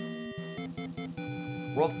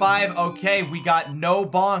 World 5, okay, we got no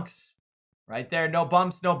bonks. Right there, no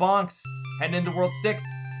bumps, no bonks. Heading into World 6,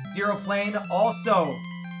 Xeroplane also.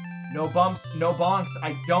 No bumps, no bonks.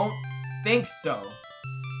 I don't think so.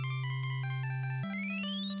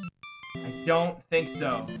 I don't think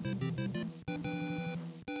so.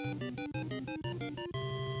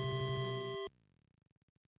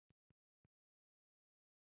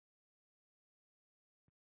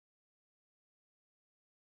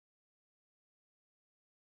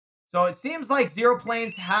 So it seems like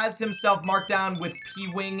Xeroplanes has himself marked down with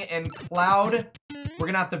P-Wing and Cloud. We're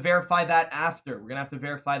going to have to verify that after.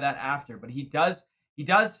 But he does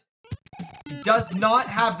not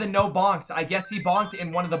have the no bonks. I guess he bonked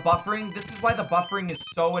in one of the buffering. This is why the buffering is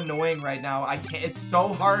so annoying right now. It's so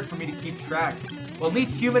hard for me to keep track. Well, at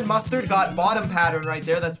least HUmanMustard got bottom pattern right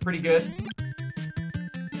there. That's pretty good.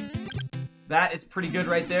 That is pretty good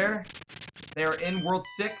right there. They are in World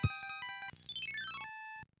 6.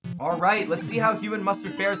 Alright, let's see how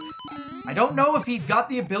HUmanMustard fares. I don't know if he's got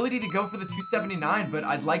the ability to go for the 279, but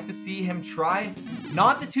I'd like to see him try.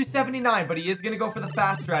 Not the 279, but he is going to go for the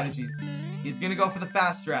fast strategies. He's going to go for the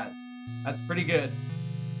fast strats. That's pretty good.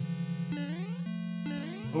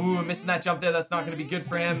 Ooh, missing that jump there. That's not going to be good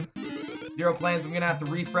for him. Xeroplanes, I'm going to have to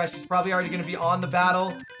refresh. He's probably already going to be on the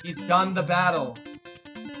battle. He's done the battle.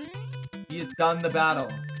 He has done the battle.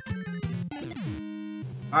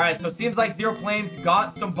 Alright, so it seems like Xeroplanes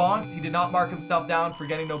got some bonks. He did not mark himself down for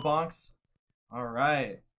getting no bonks.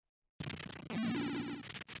 Alright.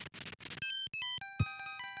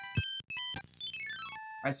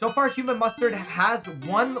 Alright, so far HUmanMustard has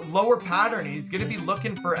one lower pattern. He's going to be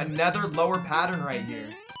looking for another lower pattern right here.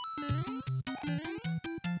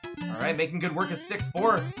 Alright, making good work of 6-4.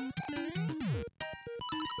 What's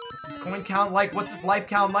his coin count like? What's his life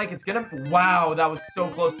count like? It's going to... Wow, that was so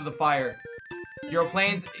close to the fire.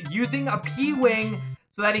 Xeroplanes using a P-Wing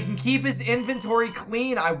so that he can keep his inventory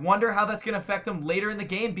clean. I wonder how that's going to affect him later in the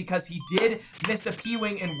game because he did miss a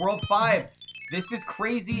P-Wing in World 5. This is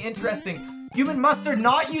crazy interesting. HUmanMustard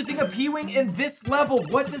not using a P-Wing in this level.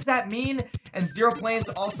 What does that mean? And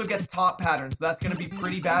Xeroplanes also gets top pattern, so that's going to be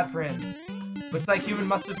pretty bad for him. Looks like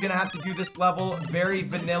HUmanMustard's going to have to do this level very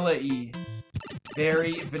vanilla-y.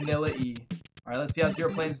 Very vanilla-y. All right, let's see how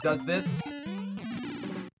Xeroplanes does this.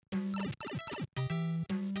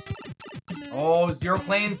 Oh,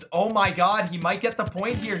 Xeroplanes. Oh my god, he might get the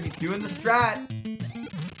point here. He's doing the strat.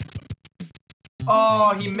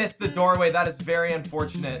 Oh, he missed the doorway. That is very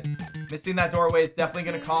unfortunate. Missing that doorway is definitely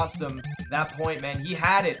going to cost him that point, man. He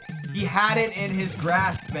had it. He had it in his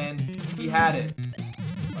grasp, man. He had it.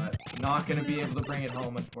 But not going to be able to bring it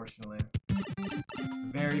home, unfortunately.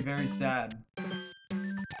 Very, very sad.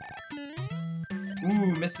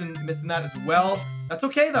 Ooh, missing that as well. That's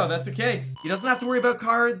okay, though. That's okay. He doesn't have to worry about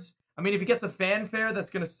cards. I mean, if he gets a fanfare, that's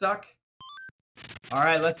going to suck.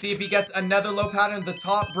 Alright, let's see if he gets another low pattern. The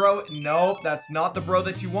top bro. Nope, that's not the bro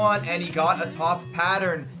that you want. And he got a top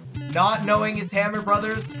pattern. Not knowing his Hammer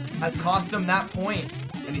Brothers has cost him that point.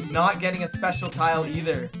 And he's not getting a special tile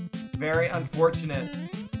either. Very unfortunate.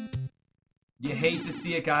 You hate to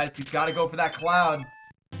see it, guys. He's got to go for that Cloud.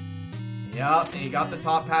 Yep, and he got the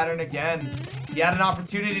top pattern again. He had an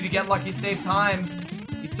opportunity to get lucky, save time.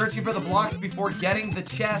 He's searching for the blocks before getting the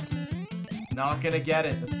chest. He's not going to get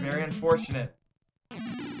it. That's very unfortunate.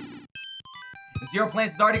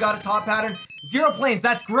 Xeroplanes has already got a top pattern. Xeroplanes,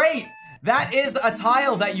 that's great. That is a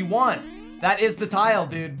tile that you want. That is the tile,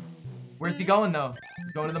 dude. Where's he going, though?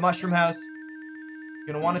 He's going to the Mushroom House. He's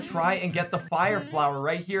going to want to try and get the Fire Flower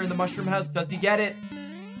right here in the Mushroom House. Does he get it?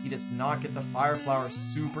 He does not get the Fire Flower.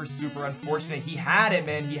 Super, super unfortunate. He had it,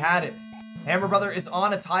 man. He had it. Hammer Brother is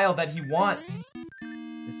on a tile that he wants.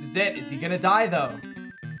 This is it. Is he going to die, though?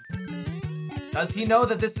 Does he know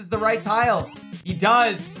that this is the right tile? He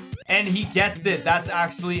does. And he gets it. That's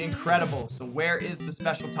actually incredible. So where is the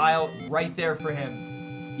special tile? Right there for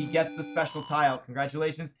him. He gets the special tile.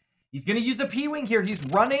 Congratulations. He's going to use a P-Wing here. He's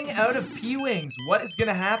running out of P-Wings. What is going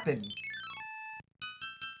to happen?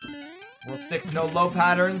 World 6, no low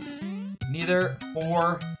patterns. Neither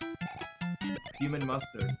for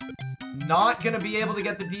HUmanMustard. He's not going to be able to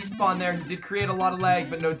get the despawn there. He did create a lot of lag,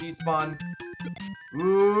 but no despawn.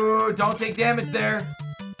 Ooh, don't take damage there.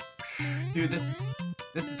 Dude, this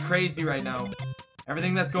is crazy right now.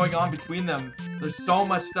 Everything that's going on between them. There's so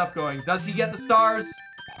much stuff going. Does he get the stars?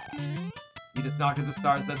 He does not get the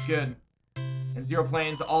stars. That's good. And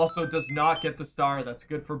Xeroplanes also does not get the star. That's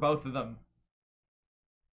good for both of them.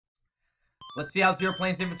 Let's see how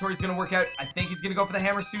Xeroplanes' inventory is going to work out. I think he's going to go for the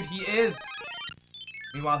hammer suit. He is.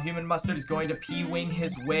 Meanwhile, HUmanMustard is going to P-wing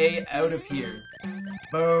his way out of here.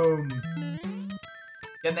 Boom.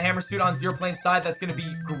 Getting the hammer suit on Xeroplanes' side. That's going to be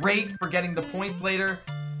great for getting the points later.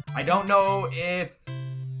 I don't know if...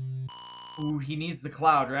 Ooh, he needs the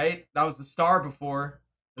cloud, right? That was the star before.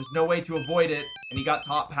 There's no way to avoid it. And he got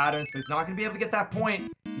top pattern, so he's not going to be able to get that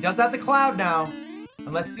point. He does have the cloud now.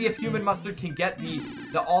 And let's see if HUmanMustard can get the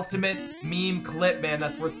ultimate meme clip, man.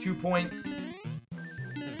 That's worth 2 points.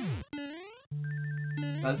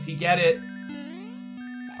 Does he get it?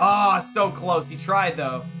 Ah, oh, so close. He tried,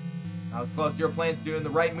 though. That was close. Xeroplanes doing the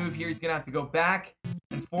right move here. He's going to have to go back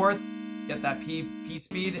and forth. Get that P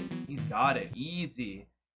speed. He's got it. Easy.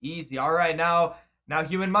 Easy. All right, now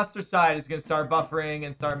HUmanMustard's side is going to start buffering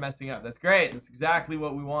and start messing up. That's great. That's exactly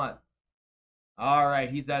what we want. All right,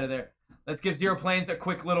 he's out of there. Let's give Xeroplanes a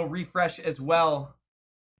quick little refresh as well.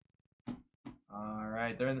 All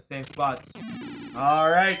right, they're in the same spots. All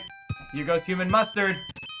right, here goes HUmanMustard.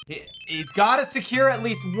 He's got to secure at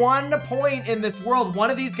least 1 point in this world. One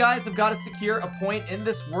of these guys have got to secure a point in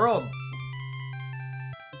this world.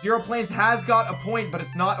 Xeroplanes has got a point, but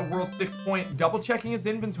it's not a World 6 point. Double checking his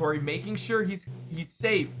inventory, making sure he's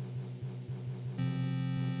safe.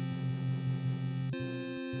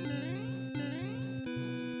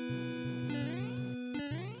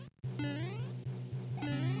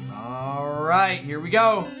 All right, here we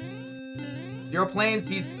go. Xeroplanes,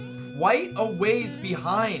 he's quite a ways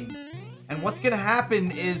behind. And what's going to happen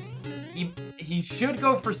is he should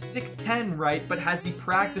go for 610, right? But has he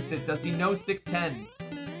practiced it? Does he know 610?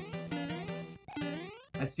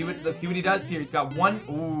 Let's see what he does here. He's got 1.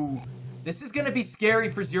 Ooh. This is going to be scary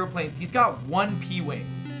for Xeroplanes. He's got 1 P-wing.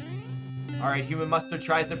 All right, HUmanMustard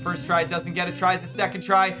tries it first try. Doesn't get it. Tries it second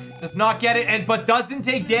try. Does not get it. But doesn't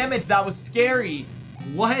take damage. That was scary.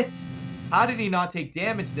 What? How did he not take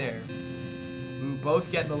damage there? Ooh,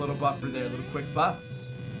 both getting a little buffer there. Little quick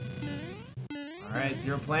buffs. All right,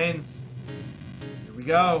 Xeroplanes. Here we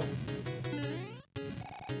go.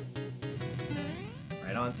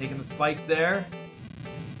 Right on, taking the spikes there.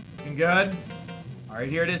 Looking good. All right,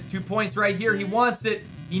 here it is. 2 points right here. He wants it.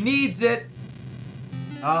 He needs it.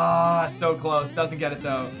 Ah, so close. Doesn't get it,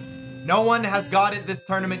 though. No one has got it this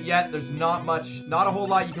tournament yet. There's not a whole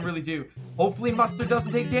lot you can really do. Hopefully, Mustard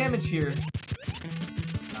doesn't take damage here.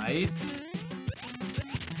 Nice.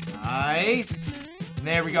 Nice. And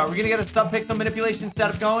there we go. We're going to get a sub-pixel manipulation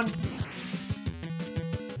setup going.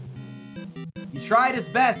 He tried his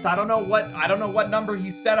best. I don't know what number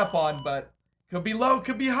he's set up on, but could be low,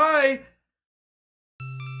 could be high.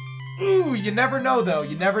 Ooh, you never know, though.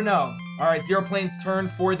 You never know. All right, Xeroplanes' turn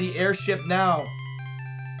for the airship now.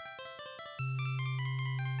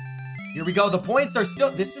 Here we go. The points are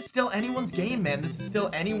still... This is still anyone's game, man. This is still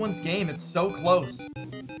anyone's game. It's so close.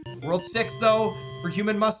 World 6, though, for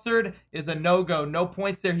HUmanMustard is a no-go. No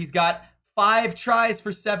points there. He's got 5 tries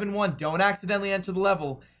for 7-1. Don't accidentally enter the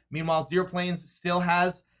level. Meanwhile, Xeroplanes still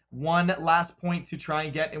has 1 last point to try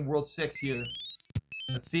and get in World 6 here.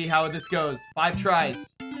 Let's see how this goes. 5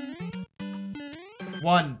 tries.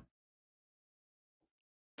 1.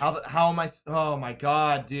 How am I... Oh, my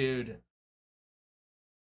God, dude.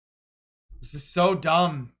 This is so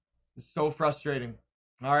dumb. It's so frustrating.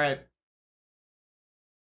 All right.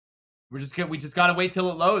 We just gotta wait till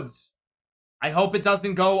it loads. I hope it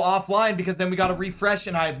doesn't go offline because then we gotta refresh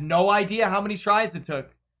and I have no idea how many tries it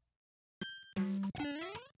took.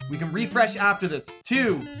 We can refresh after this.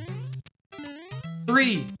 2,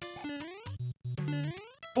 3,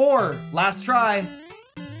 4. Last try.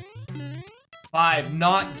 5.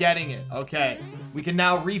 Not getting it. Okay. We can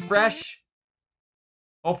now refresh.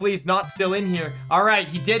 Hopefully he's not still in here. All right,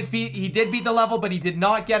 he did beat the level, but he did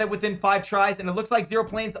not get it within 5 tries. And it looks like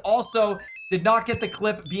Xeroplanes also did not get the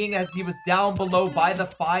clip, being as he was down below by the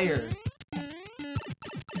fire.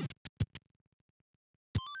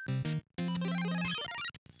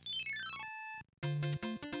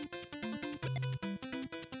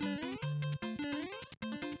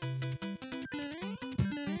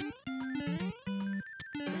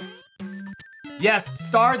 Yes,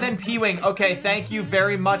 star then P-wing. Okay, thank you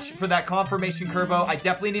very much for that confirmation, Curvo. I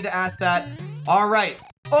definitely need to ask that. All right.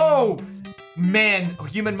 Oh, man.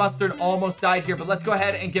 HUmanMustard almost died here, but let's go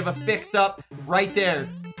ahead and give a fix up right there.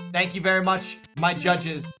 Thank you very much, my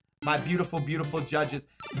judges. My beautiful, beautiful judges.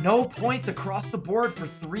 No points across the board for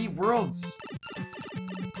 3 worlds.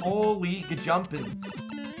 Holy gajumpins.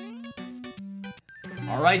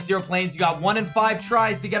 All right, Xeroplanes, you got 1 in 5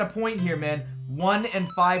 tries to get a point here, man. 1 in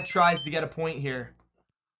 5 tries to get a point here.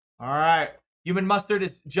 All right. HUmanMustard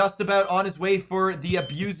is just about on his way for the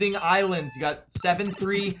abusing islands. You got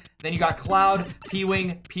 7-3. Then you got Cloud,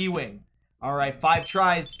 P-Wing, P-Wing. All right, 5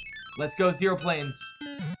 tries. Let's go, Xeroplanes.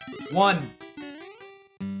 1,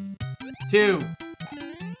 2,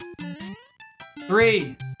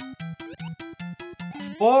 3,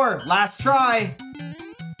 4. Last try.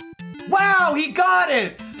 Wow, he got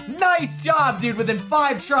it! Nice job, dude, within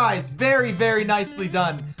 5 tries. Very, very nicely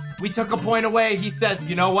done. We took a point away. He says,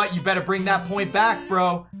 you know what? You better bring that point back,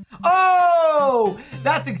 bro. Oh!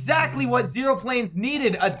 That's exactly what Xeroplanes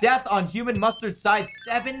needed. A death on HUmanMustard's side.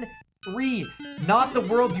 7-3. Not the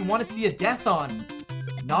world you want to see a death on.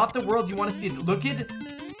 Not the world you want to see. Look at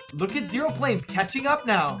Xeroplanes catching up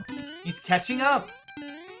now. He's catching up.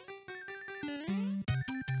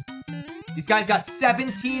 These guys got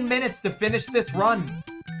 17 minutes to finish this run.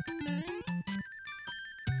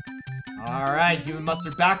 All right,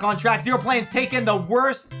 HUmanMustard back on track. Xeroplanes taking the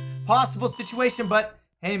worst possible situation, but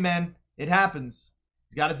hey, man, it happens.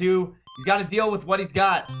 He's got to deal with what he's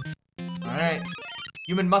got. All right,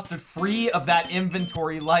 HUmanMustard free of that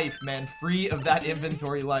inventory life, man. Free of that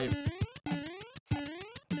inventory life.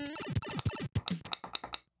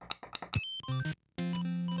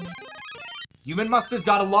 HUmanMustard's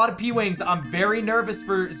got a lot of P-Wings. I'm very nervous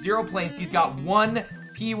for Xeroplanes. He's got 1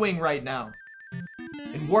 P-Wing right now.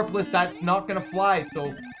 In Warpless, that's not going to fly,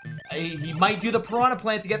 so he might do the Piranha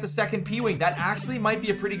Plant to get the 2nd P-Wing. That actually might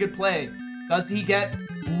be a pretty good play. Does he get...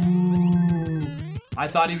 Ooh. I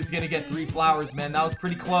thought he was going to get 3 flowers, man. That was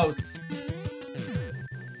pretty close.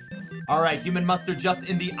 All right, HUmanMustard just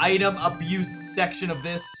in the item abuse section of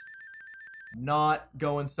this. Not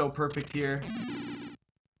going so perfect here.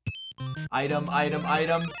 Item, item,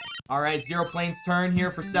 item. All right, Xeroplanes' turn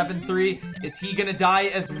here for 7-3. Is he gonna die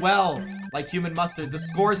as well, like HUmanMustard? The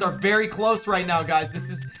scores are very close right now, guys. This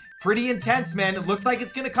is pretty intense, man. It looks like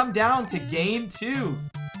it's gonna come down to game 2.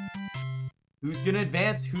 Who's gonna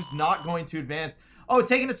advance? Who's not going to advance? Oh,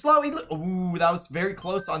 taking it slow. Ooh, that was very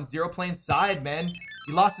close on Xeroplanes' side, man.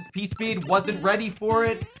 He lost his P-Speed, wasn't ready for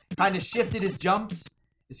it. Kind of shifted his jumps.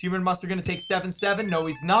 Is HUmanMustard gonna take 7-7? No,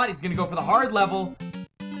 he's not. He's gonna go for the hard level.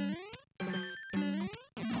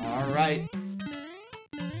 Right.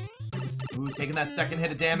 Ooh, taking that 2nd hit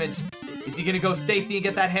of damage. Is he gonna go safety and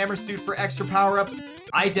get that hammer suit for extra power-ups?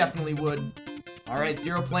 I definitely would. All right,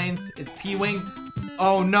 Xeroplanes is P-Wing.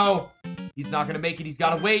 Oh, no. He's not gonna make it. He's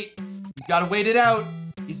gotta wait. He's gotta wait it out.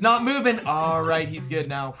 He's not moving. All right, he's good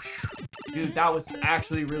now. Dude, that was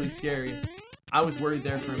actually really scary. I was worried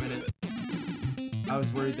there for a minute.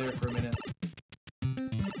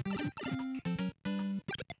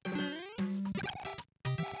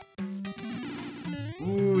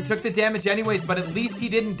 Ooh, took the damage anyways, but at least he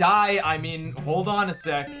didn't die. I mean, hold on a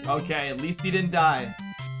sec. Okay, at least he didn't die.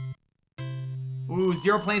 Ooh,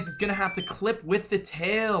 Xeroplanes is gonna have to clip with the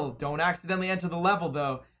tail. Don't accidentally enter the level,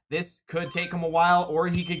 though. This could take him a while, or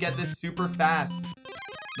he could get this super fast.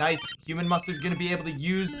 Nice. HUmanMustard's gonna be able to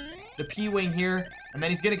use the P-Wing here, and then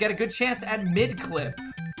he's gonna get a good chance at mid-clip.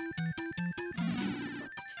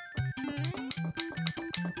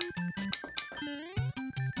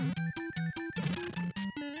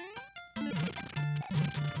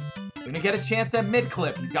 Gonna get a chance at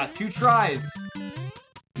mid-clip. He's got 2 tries.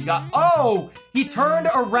 Oh! He turned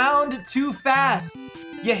around too fast.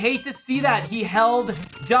 You hate to see that. He held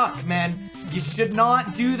duck, man. You should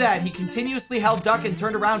not do that. He continuously held duck and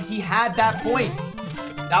turned around. He had that point.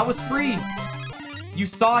 That was free. You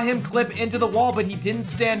saw him clip into the wall, but he didn't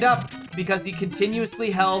stand up because he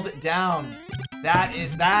continuously held down.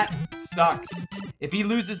 That sucks. If he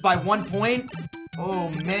loses by 1 point, oh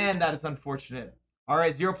man, that is unfortunate. All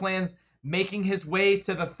right, Xeroplanes making his way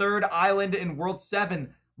to the 3rd island in World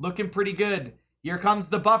 7. Looking pretty good. Here comes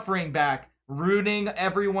the buffering back. Ruining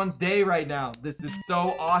everyone's day right now. This is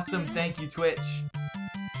so awesome. Thank you, Twitch.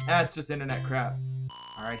 That's just internet crap.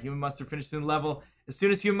 All right, HUmanMustard finishes the level. As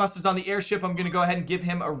soon as HUmanMustard's on the airship, I'm going to go ahead and give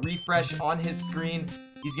him a refresh on his screen.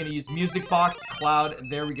 He's going to use Music Box, Cloud.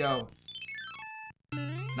 There we go.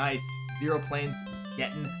 Nice. Xeroplanes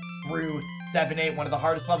getting through 7-8, one of the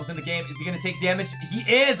hardest levels in the game. Is he going to take damage? He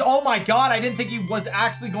is! Oh my god, I didn't think he was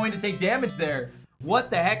actually going to take damage there.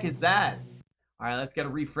 What the heck is that? All right, let's get a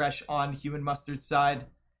refresh on HUmanMustard's side.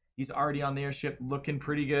 He's already on the airship, looking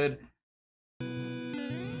pretty good.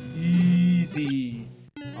 Easy.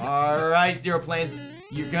 All right, Xeroplanes,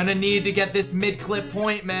 you're gonna need to get this mid-clip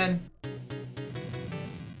point, man.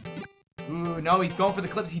 Ooh, no, he's going for the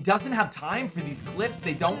clips. He doesn't have time for these clips.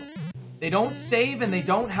 They don't save and they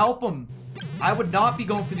don't help him. I would not be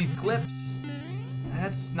going for these clips.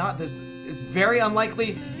 That's not this. It's very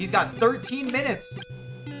unlikely. He's got 13 minutes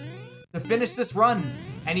to finish this run.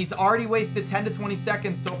 And he's already wasted 10 to 20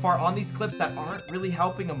 seconds so far on these clips that aren't really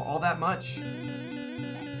helping him all that much.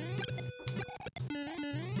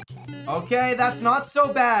 Okay, that's not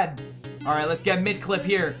so bad. All right, let's get mid-clip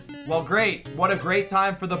here. Well, great. What a great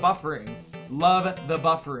time for the buffering. Love the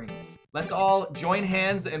buffering. Let's all join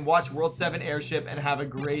hands and watch World 7 Airship and have a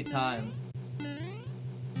great time.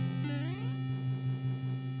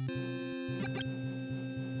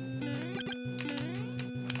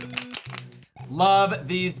 Love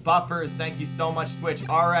these buffers. Thank you so much, Twitch.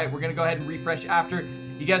 All right, we're going to go ahead and refresh after.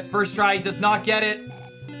 He gets first try. He does not get it.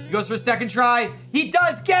 He goes for second try. He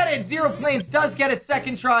does get it. Xeroplanes does get it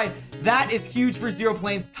second try. That is huge for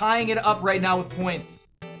Xeroplanes, tying it up right now with points.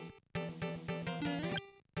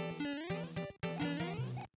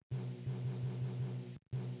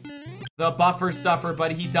 The buffers suffer,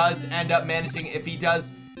 but he does end up managing. If he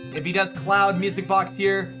does cloud music box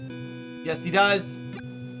here. Yes, he does.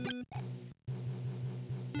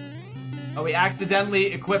 Oh, we accidentally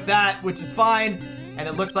equipped that, which is fine. And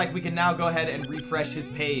it looks like we can now go ahead and refresh his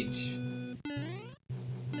page.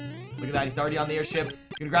 Look at that. He's already on the airship.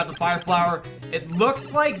 Gonna grab the fire flower. It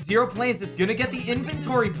looks like Xeroplanes is gonna get the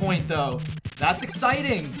inventory point, though. That's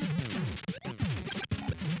exciting.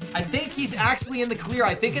 I think he's actually in the clear.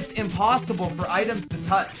 I think it's impossible for items to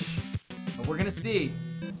touch. But we're gonna see.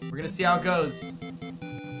 We're gonna see how it goes.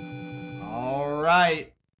 All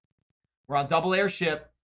right. We're on double airship.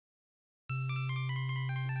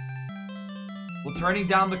 Will turning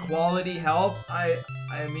down the quality help? I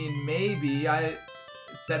mean, maybe. I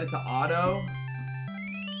set it to auto.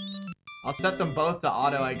 I'll set them both to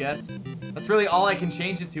auto, I guess. That's really all I can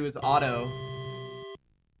change it to is auto.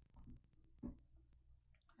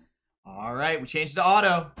 All right, we changed to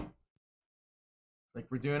auto. Looks like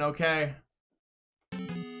we're doing okay.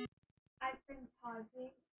 I've been pausing.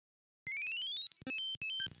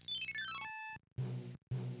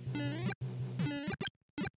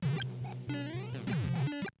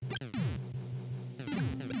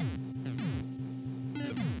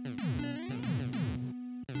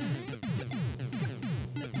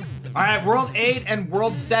 All right, World 8 and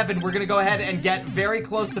World 7. We're going to go ahead and get very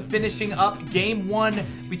close to finishing up Game 1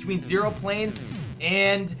 between Xeroplanes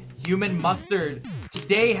and HUmanMustard.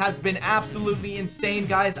 Today has been absolutely insane,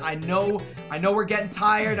 guys. I know we're getting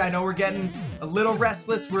tired. I know we're getting a little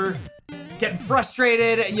restless. We're getting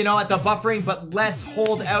frustrated, you know, at the buffering, but let's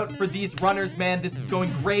hold out for these runners, man. This is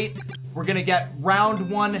going great. We're going to get round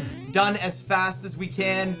 1 done as fast as we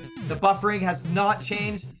can. The buffering has not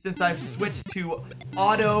changed since I've switched to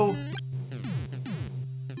auto.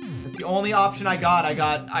 That's the only option I got.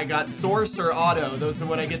 I got source or auto. Those are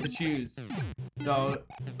what I get to choose. So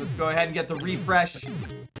let's go ahead and get the refresh.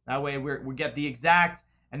 That way we get the exact.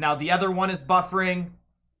 And now the other one is buffering.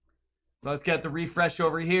 So let's get the refresh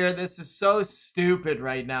over here. This is so stupid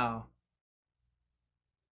right now.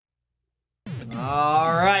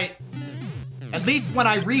 All right. At least when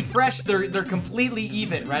I refresh, they're completely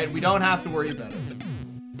even, right? We don't have to worry about it.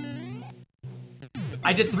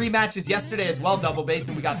 I did 3 matches yesterday as well, double base,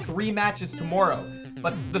 and we got 3 matches tomorrow.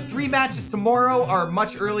 But the 3 matches tomorrow are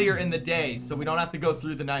much earlier in the day, so we don't have to go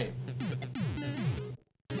through the night.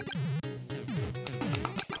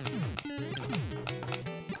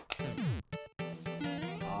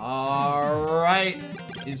 All right.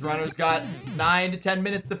 These runners got 9 to 10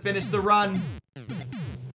 minutes to finish the run.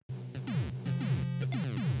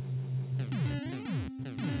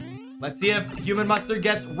 Let's see if HUmanMustard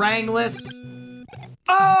gets Rangless.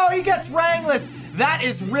 Oh, he gets Rangless. That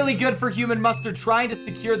is really good for HUmanMustard trying to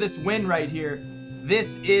secure this win right here.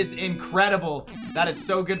 This is incredible. That is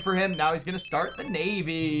so good for him. Now he's going to start the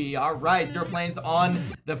Navy. All right, Xeroplanes on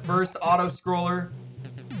the first auto scroller.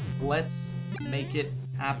 Let's make it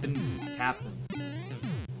happen, Captain.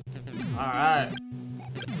 All right.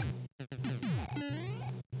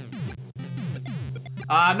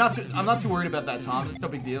 I'm not too worried about that, Tom. It's no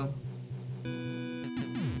big deal.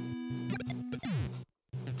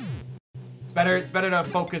 It's better to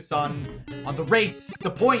focus on the race,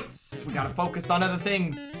 the points. We gotta focus on other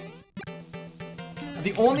things.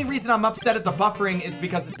 The only reason I'm upset at the buffering is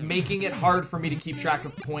because it's making it hard for me to keep track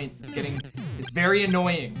of points. It's very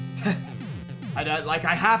annoying.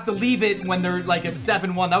 I have to leave it when they're like at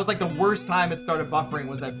 7-1. That was like the worst time it started buffering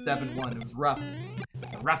was at 7-1. It was rough.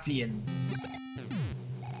 The ruffians.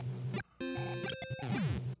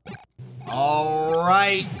 All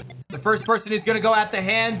right. The first person who's going to go at the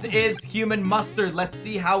hands is HUmanMustard. Let's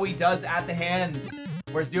see how he does at the hands.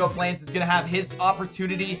 Where Xeroplanes is going to have his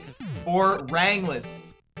opportunity for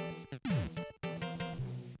Rangless.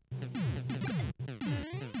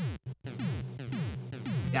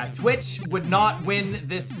 Yeah, Twitch would not win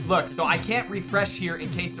this. Look, so I can't refresh here in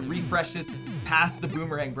case it refreshes past the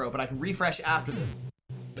boomerang, bro. But I can refresh after this.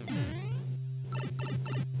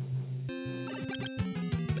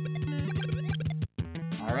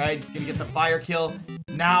 All right, he's gonna get the fire kill.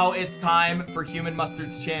 Now it's time for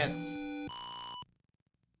HUmanMustard's chance.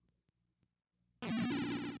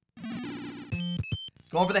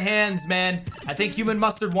 Going for the hands, man. I think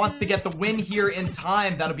HUmanMustard wants to get the win here in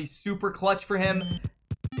time. That'll be super clutch for him.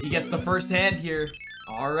 He gets the first hand here.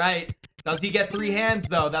 All right. Does he get 3 hands,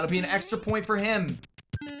 though? That'll be an extra point for him.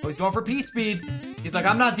 Oh, he's going for P-Speed. He's like,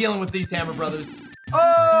 I'm not dealing with these Hammer Brothers.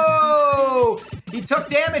 Oh! He took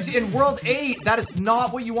damage in World 8. That is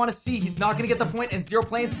not what you want to see. He's not going to get the point, and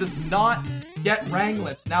Xeroplanes does not get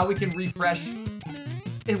rangless. Now we can refresh.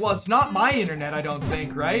 Well, it's not my internet, I don't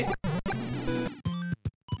think, right?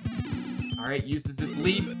 All right, uses this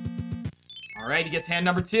leaf. All right, he gets hand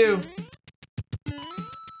number 2.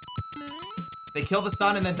 They kill the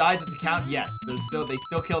sun and then die. Does it count? Yes. They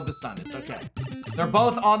still killed the sun. It's okay. They're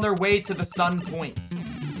both on their way to the sun points.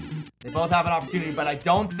 They both have an opportunity, but I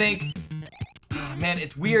don't think... Oh, man,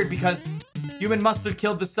 it's weird because HUmanMustard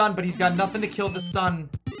killed the sun, but he's got nothing to kill the sun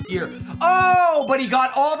here. Oh, but he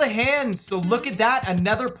got all the hands. So look at that.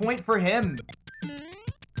 Another point for him.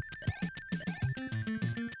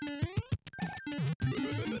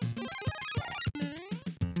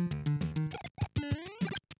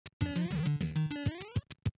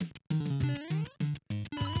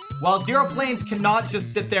 While Xeroplanes cannot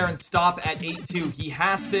just sit there and stop at 8-2, he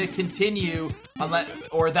has to continue,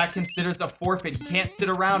 or that considers a forfeit. He can't sit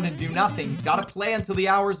around and do nothing. He's got to play until the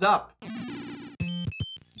hour's up.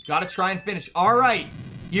 He's got to try and finish. All right,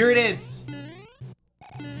 here it is.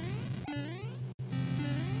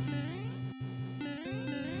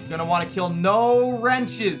 He's going to want to kill no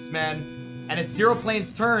wrenches, man. And it's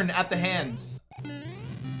Xeroplanes' turn at the hands.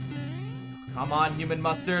 Come on,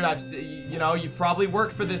 HUmanMustard. You know, you've probably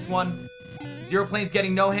worked for this one. Xeroplanes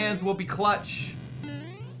getting no hands will be clutch.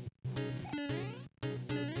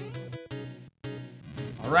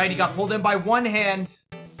 Alright, he got pulled in by 1 hand.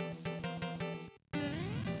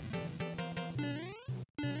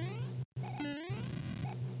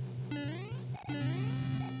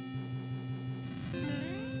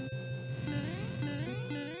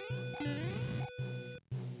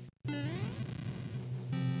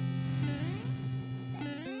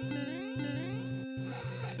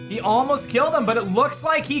 He almost killed him, but it looks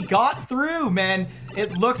like he got through, man.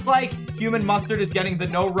 It looks like HUmanMustard is getting the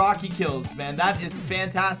no Rocky kills, man. That is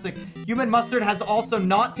fantastic. HUmanMustard has also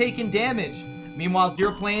not taken damage. Meanwhile,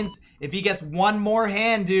 Xeroplanes, if he gets 1 more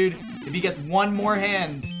hand, dude, if he gets 1 more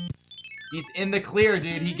hand, he's in the clear,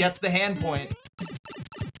 dude. He gets the hand point.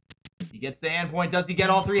 He gets the hand point. Does he get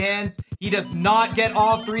all 3 hands? He does not get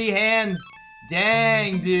all 3 hands.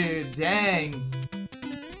 Dang, dude. Dang.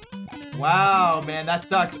 Wow, man, that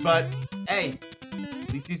sucks, but hey,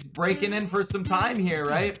 at least he's breaking in for some time here,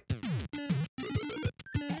 right?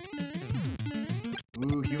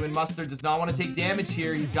 Ooh, HUmanMustard does not want to take damage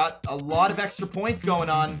here. He's got a lot of extra points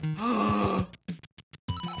going on.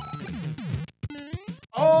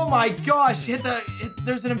 Oh my gosh,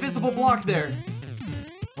 there's an invisible block there.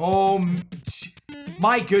 Oh,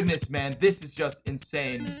 my goodness, man, this is just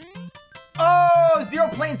insane. Oh,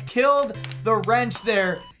 Xeroplanes killed the wrench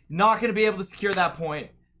there. Not going to be able to secure that point.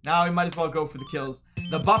 Now we might as well go for the kills.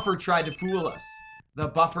 The buffer tried to fool us. The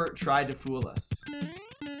buffer tried to fool us.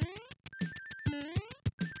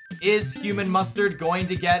 Is HUmanMustard going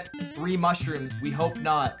to get 3 mushrooms? We hope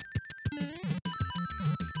not.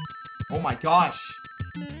 Oh my gosh.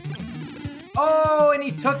 Oh, and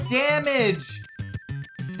he took damage.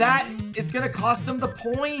 That is going to cost him the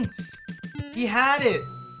points. He had it.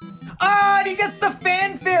 Ah, and he gets the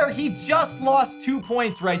fanfare. He just lost 2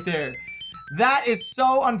 points right there. That is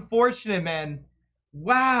so unfortunate, man.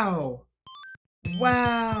 Wow.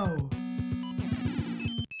 Wow.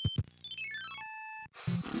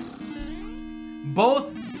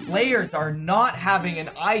 Both players are not having an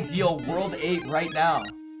ideal World 8 right now.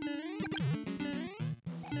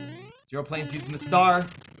 Xeroplanes using the star.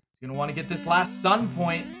 He's going to want to get this last sun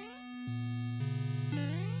point.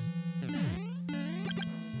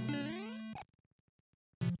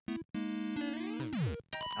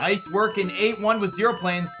 Nice work in 8-1 with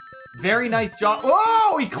Xeroplanes. Very nice job.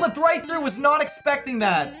 Oh, he clipped right through. Was not expecting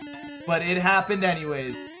that. But it happened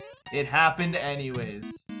anyways. It happened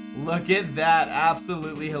anyways. Look at that.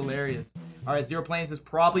 Absolutely hilarious. All right, Xeroplanes is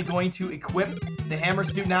probably going to equip the hammer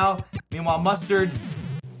suit now. Meanwhile, Mustard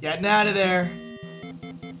getting out of there.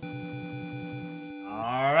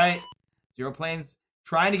 All right. Xeroplanes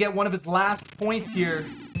trying to get one of his last points here.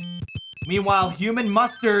 Meanwhile,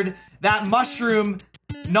 HUmanMustard, that mushroom,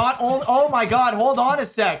 not only... Oh my god, hold on a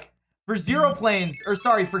sec. For Xeroplanes, or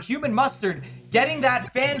sorry, for HUmanMustard, getting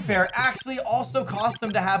that fanfare actually also cost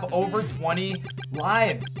them to have over 20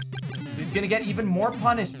 lives. He's gonna get even more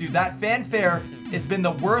punished, dude. That fanfare has been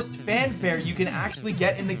the worst fanfare you can actually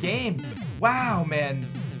get in the game. Wow, man.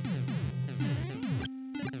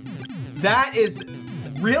 That is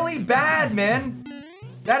really bad, man.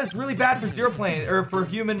 That is really bad for Xeroplanes, or for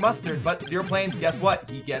HUmanMustard. But Xeroplanes, guess what?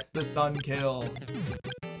 He gets the sun kill.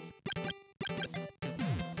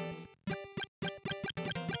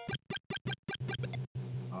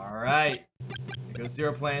 Alright. Here goes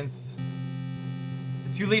Xeroplanes.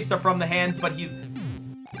 The 2 leaps are from the hands, but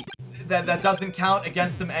that doesn't count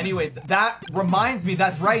against them anyways. That reminds me,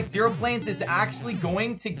 that's right. Xeroplanes is actually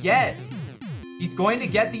going to get... He's going to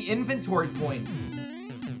get the inventory points.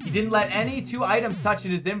 He didn't let any 2 items touch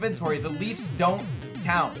in his inventory. The leaves don't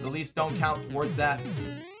count. The leaves don't count towards that.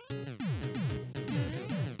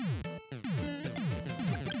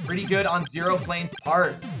 Pretty good on Xeroplanes'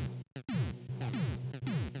 part.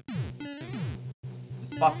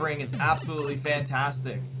 This buffering is absolutely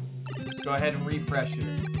fantastic. Just go ahead and refresh it.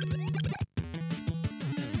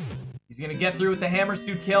 He's gonna get through with the hammer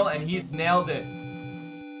suit kill, and he's nailed it.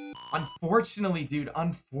 Unfortunately, dude,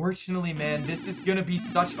 unfortunately, man, this is gonna be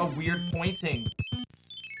such a weird pointing.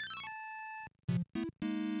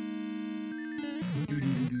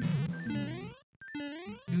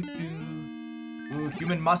 Ooh,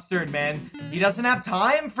 HUmanMustard, man. He doesn't have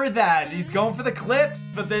time for that. He's going for the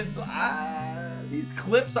clips, but these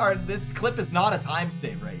clips are... This clip is not a time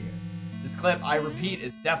save right here. This clip, I repeat,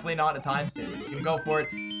 is definitely not a time save. He's gonna go for it.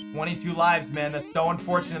 22 lives, man. That's so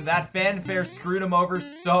unfortunate. That fanfare screwed him over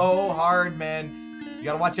so hard, man. You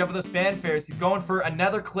gotta watch out for those fanfares. He's going for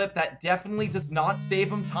another clip that definitely does not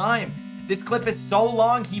save him time. This clip is so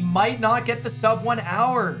long, he might not get the sub 1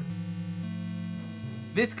 hour.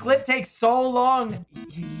 This clip takes so long.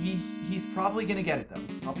 He's probably gonna get it, though.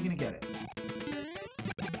 Probably gonna get it.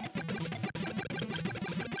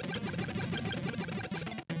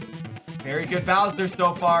 Very good Bowser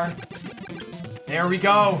so far. There we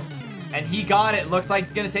go. And he got it. Looks like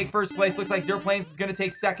he's going to take first place. Looks like Xeroplanes is going to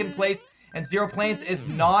take second place. And Xeroplanes is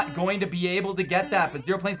not going to be able to get that. But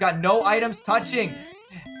Xeroplanes got no items touching.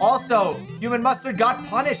 Also, HUmanMustard got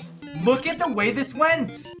punished. Look at the way this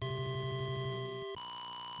went.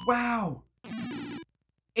 Wow.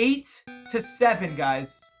 8-7,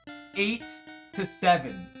 guys.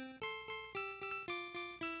 8-7.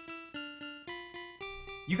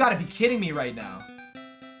 You got to be kidding me right now.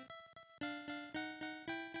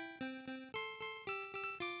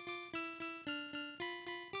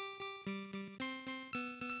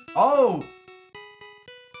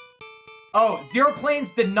 Oh,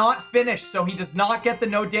 Xeroplanes did not finish, so he does not get the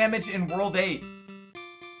no damage in World 8.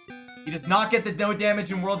 He does not get the no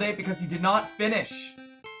damage in World 8 because he did not finish.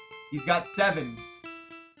 He's got 7.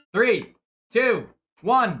 3, 2,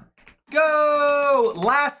 1, go!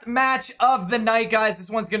 Last match of the night, guys. This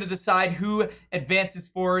one's going to decide who advances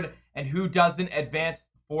forward and who doesn't advance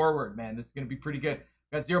forward, man. This is going to be pretty good.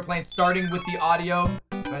 Got Xeroplanes starting with the audio.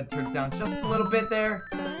 Go ahead and turn it down just a little bit there.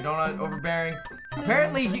 You don't want it overbearing.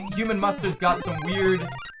 Apparently, HUmanMustard's got some weird...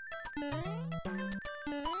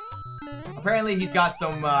 Apparently, he's got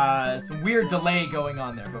some weird delay going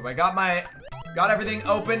on there. But I got everything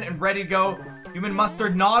open and ready to go.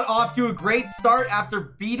 HUmanMustard not off to a great start after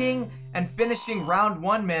beating and finishing round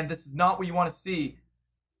 1, man. This is not what you want to see.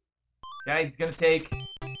 Okay, he's gonna take...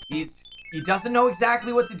 He doesn't know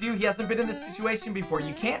exactly what to do. He hasn't been in this situation before.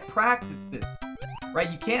 You can't practice this, right?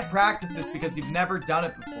 You can't practice this because you've never done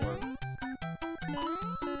it before.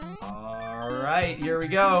 All right, here we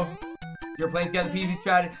go. Xeroplanes got the PvP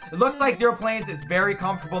strategy. It looks like Xeroplanes is very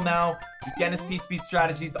comfortable now. He's getting his PvP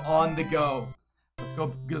strategies on the go.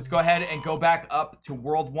 Let's go ahead and go back up to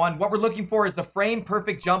World 1. What we're looking for is a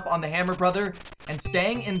frame-perfect jump on the Hammer Brother and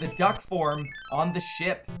staying in the duck form on the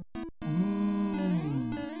ship.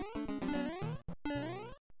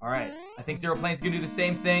 Alright, I think Xeroplanes gonna do the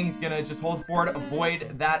same thing. He's gonna just hold forward,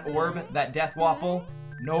 avoid that orb, that death waffle.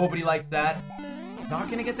 Nobody likes that. Not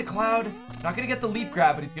gonna get the cloud, not gonna get the leap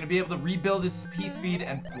grab, but he's gonna be able to rebuild his P-speed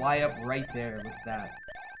and fly up right there with that.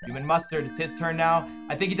 HUmanMustard, it's his turn now.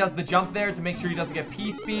 I think he does the jump there to make sure he doesn't get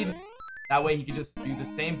P-speed. That way he can just do the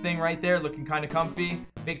same thing right there, looking kind of comfy.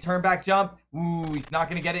 Big turn back jump. Ooh, he's not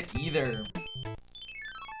gonna get it either.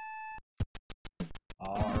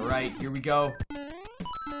 Alright, here we go.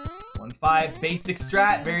 1-5, basic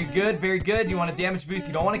strat. Very good, very good. You want a damage boost.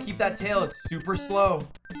 You don't want to keep that tail. It's super slow.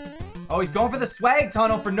 Oh, he's going for the swag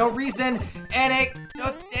tunnel for no reason. And it...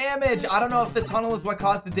 took damage. I don't know if the tunnel is what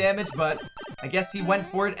caused the damage, but I guess he went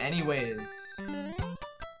for it anyways.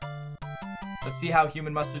 Let's see how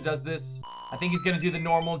HUmanMustard does this. I think he's going to do the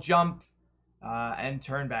normal jump and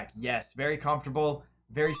turn back. Yes, very comfortable.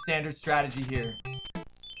 Very standard strategy here.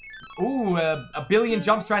 Ooh, a billion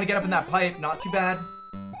jumps trying to get up in that pipe. Not too bad.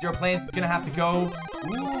 Xeroplanes is going to have to go.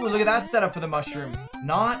 Ooh, look at that setup for the mushroom.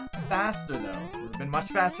 Not faster, though. It would have been much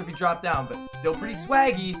faster if he dropped down, but still pretty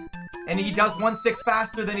swaggy. And he does 1/6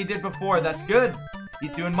 faster than he did before. That's good.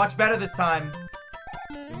 He's doing much better this time.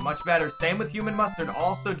 Doing much better. Same with HUmanMustard.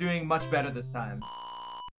 Also doing much better this time.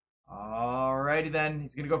 Alrighty then.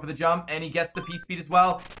 He's going to go for the jump, and he gets the P-speed as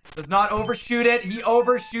well. Does not overshoot it. He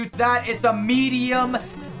overshoots that. It's a medium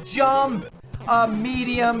jump. A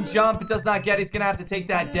medium jump. It does not get it. He's going to have to take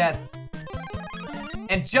that death.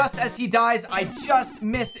 And just as he dies, I just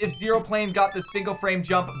missed if Xeroplane got the single frame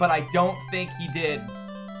jump, but I don't think he did.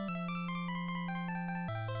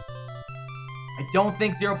 I don't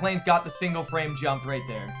think Xeroplane's got the single frame jump right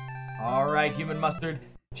there. Alright, HUmanMustard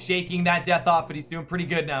shaking that death off, but he's doing pretty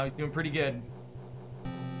good now. He's doing pretty good.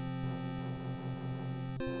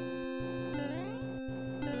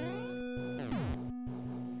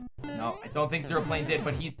 No, I don't think Xeroplane did,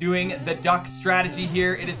 but he's doing the duck strategy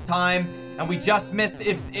here. It is time, and we just missed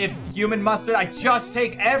if HUmanMustard, I just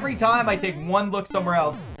take, every time I take one look somewhere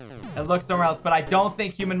else. And look somewhere else, but I don't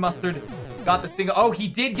think HUmanMustard got the single. Oh, he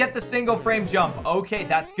did get the single frame jump. Okay,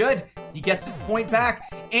 that's good. He gets his point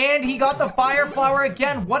back, and he got the fire flower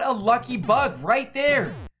again. What a lucky bug right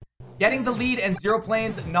there. Getting the lead and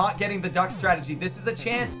Xeroplanes not getting the duck strategy. This is a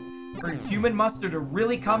chance for HUmanMustard to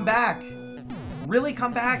really come back. Really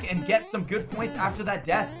come back and get some good points after that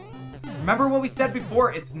death. Remember what we said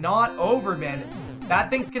before, it's not over, man. Bad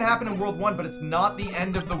things can happen in World 1, but it's not the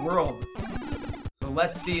end of the world. So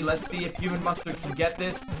let's see if HUmanMustard can get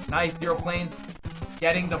this. Nice, Xeroplanes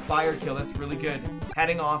getting the fire kill. That's really good.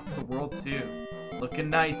 Heading off to World 2. Looking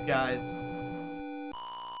nice, guys.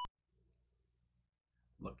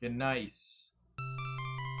 Looking nice.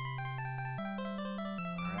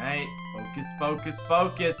 Alright, focus, focus,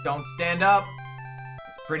 focus. Don't stand up.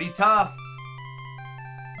 It's pretty tough.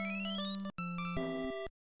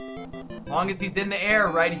 As long as he's in the air,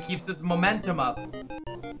 right, he keeps his momentum up.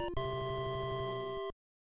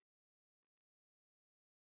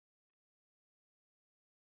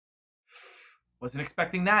 Wasn't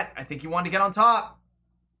expecting that. I think he wanted to get on top.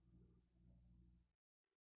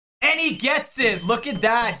 And he gets it. Look at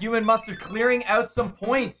that. HUmanMustard clearing out some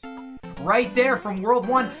points right there from World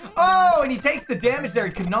 1. Oh, and he takes the damage there.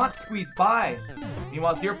 He could not squeeze by.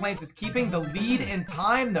 Meanwhile, Xeroplanes is keeping the lead in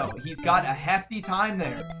time, though. He's got a hefty time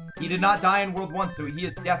there. He did not die in World 1, so he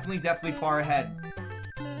is definitely far ahead.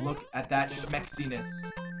 Look at that schmexiness.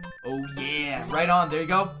 Oh, yeah. Right on. There you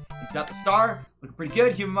go. He's got the star. Looking pretty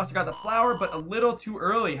good. HUmanMustard got the flower, but a little too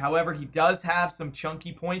early. However, he does have some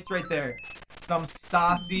chunky points right there. Some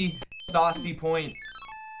saucy points.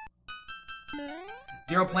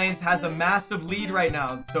 Xeroplanes has a massive lead right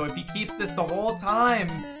now. So if he keeps this the whole time,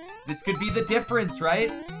 this could be the difference,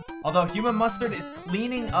 right? Although HUmanMustard is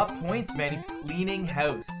cleaning up points, man. He's cleaning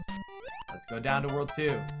house. Let's go down to World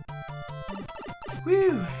 2.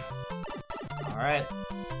 Whew. Alright.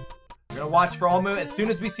 We're gonna watch for all movement. As soon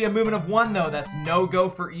as we see a movement of 1, though, that's no-go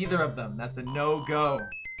for either of them. That's a no-go.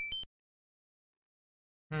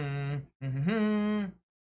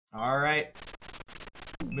 Alright.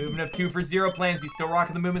 Movement of 2 for Xeroplanes. He's still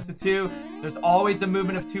rocking the movements of 2. There's always a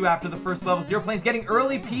movement of 2 after the first level. Xeroplanes getting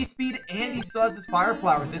early P-speed, and he still has his fire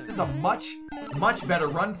flower. This is a much better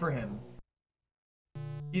run for him.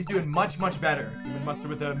 He's doing much better. HUmanMustard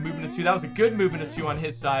with a movement of 2. That was a good movement of 2 on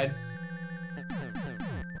his side.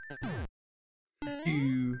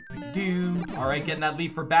 Alright, getting that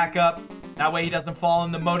leaf for backup. That way he doesn't fall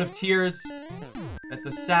in the mode of tears. That's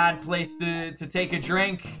a sad place to take a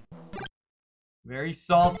drink. Very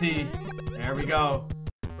salty. There we go.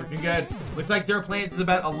 Working good. Looks like Xeroplanes is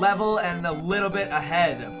about a level and a little bit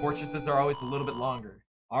ahead. Fortresses are always a little bit longer.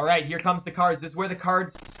 Alright, here comes the cards. This is where the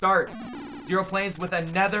cards start. Xeroplanes with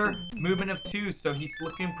another movement of 2, so he's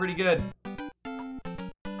looking pretty good.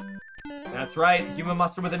 That's right.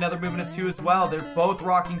 HUmanMustard with another movement of 2 as well. They're both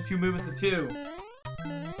rocking 2 movements of 2.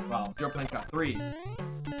 Well, Xeroplanes got 3.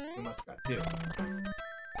 HUmanMustard got 2.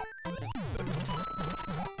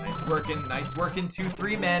 Nice working.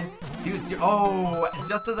 2-3, man. Dude, oh,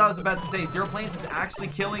 just as I was about to say, Xeroplanes is actually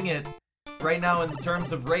killing it right now in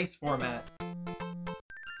terms of race format.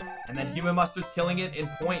 And then HUmanMustard's killing it in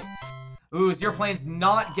points. Ooh, Xeroplanes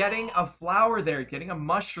not getting a flower there, getting a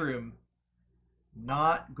mushroom.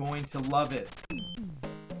 Not going to love it.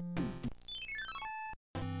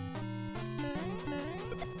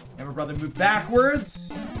 Hammer Brother move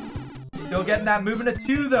backwards. Still getting that movement of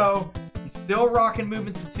 2, though. He's still rocking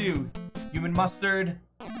movements of 2. HUmanMustard.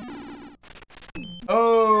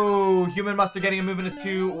 Oh, HUmanMustard getting a movement of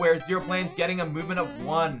 2, where Xeroplanes getting a movement of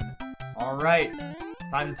 1. All right. It's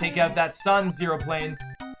time to take out that sun, Xeroplanes.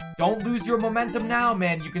 Don't lose your momentum now,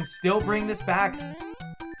 man. You can still bring this back.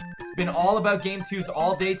 It's been all about game 2s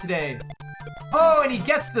all day today. Oh, and he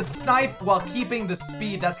gets the snipe while keeping the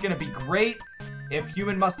speed. That's going to be great if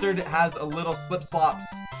HUmanMustard has a little slip-slops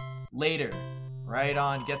later. Right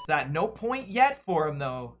on. Gets that. No point yet for him,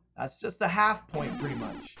 though. That's just a half point, pretty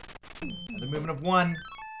much. Another movement of 1.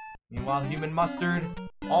 Meanwhile, HUmanMustard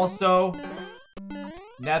also.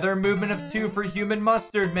 Another movement of 2 for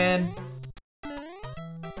HUmanMustard, man.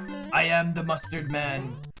 I am the mustard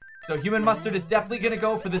man. So HUmanMustard is definitely going to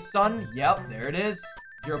go for the sun. Yep, there it is.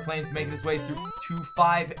 Xeroplanes making his way through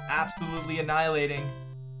 2-5. Absolutely annihilating.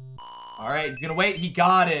 Alright, he's going to wait. He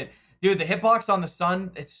got it. Dude, the hitbox on the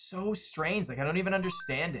sun, it's so strange. Like, I don't even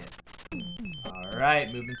understand it.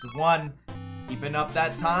 Alright, movements of 1. Keeping up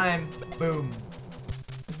that time. Boom.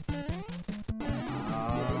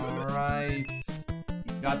 Alright.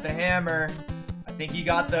 He's got the hammer. I think he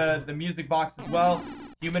got the music box as well.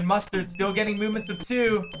 HUmanMustard still getting movements of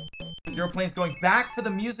 2. Xeroplanes going back for the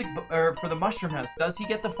music, or for the mushroom house. Does he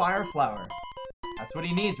get the fire flower? That's what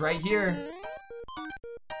he needs right here.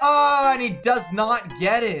 Oh, and he does not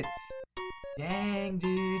get it. Dang,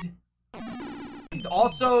 dude. He's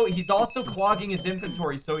also clogging his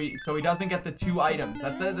inventory, so he doesn't get the 2 items.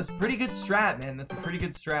 That's a pretty good strat, man. That's a pretty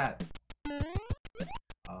good strat.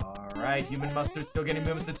 All right, HUmanMustard's still getting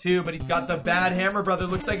movements of 2, but he's got the bad hammer, brother.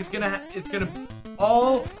 Looks like it's gonna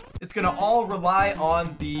all rely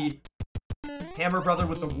on the hammer brother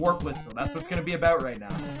with the Warpless. So that's what's gonna be about right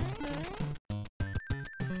now.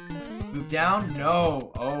 Move down?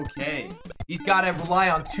 No. Okay. He's got to rely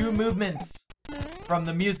on 2 movements from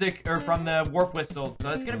the music, or from the warp whistle. So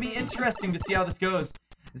it's going to be interesting to see how this goes.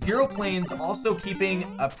 Xeroplanes also keeping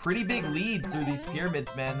a pretty big lead through these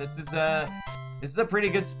pyramids, man. This is a pretty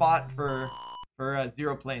good spot for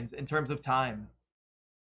Xeroplanes in terms of time.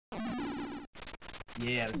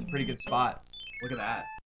 Yeah, this is a pretty good spot. Look at that.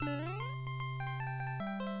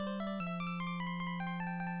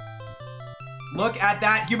 Look at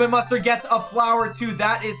that. HUmanMustard gets a flower too.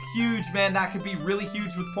 That is huge, man. That could be really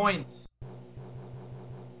huge with points.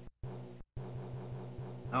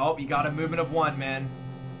 Oh, he got a movement of 1, man.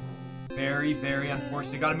 Very, very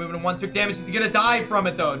unfortunate. Got a movement of 1. Took damage. Is he going to die from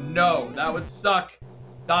it, though? No. That would suck.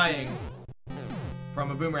 Dying from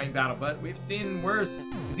a boomerang battle. But we've seen worse.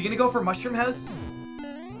 Is he going to go for Mushroom House?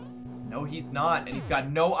 No, he's not. And he's got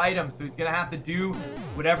no items. So he's going to have to do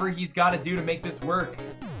whatever he's got to do to make this work.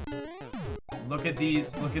 Look at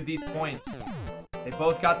these points. They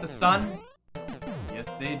both got the sun.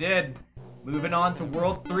 Yes, they did. Moving on to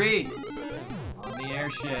World 3 on the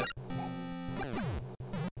airship.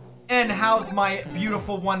 And how's my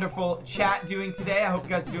beautiful, wonderful chat doing today? I hope you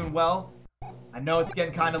guys are doing well. I know it's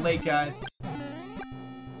getting kind of late, guys.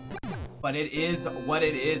 But it is what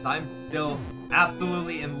it is. I'm still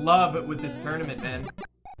absolutely in love with this tournament, man.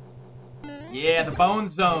 Yeah, the Bone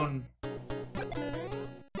Zone.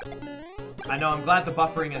 I know, I'm glad the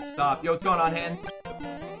buffering has stopped. Yo, what's going on, Hands?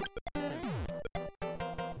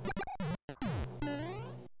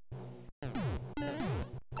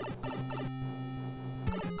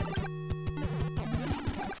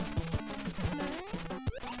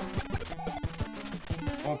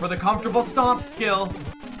 Going for the comfortable stomp skill.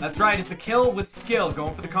 That's right, it's a kill with skill.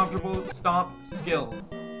 Going for the comfortable stomp skill.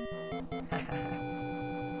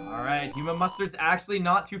 Alright, HUmanMustard's actually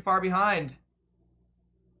not too far behind.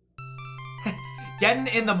 Getting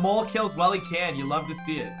in the mole kills while he can. You love to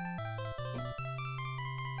see it.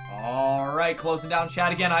 Alright, closing down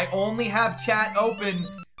chat again. I only have chat open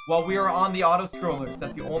while we are on the auto scrollers.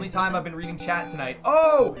 That's the only time I've been reading chat tonight.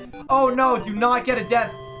 Oh! Oh no, do not get a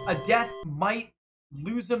death. A death might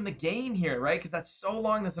lose him the game here, right? Because that's so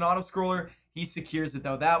long. There's an auto scroller. He secures it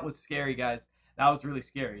though. That was scary, guys. That was really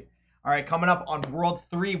scary. Alright, coming up on World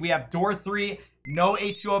 3, we have Door 3, no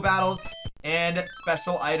H2O battles, and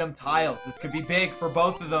special item tiles. This could be big for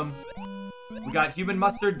both of them. We got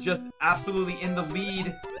HUmanMustard just absolutely in the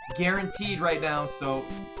lead, guaranteed right now. So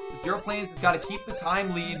Xeroplanes has got to keep the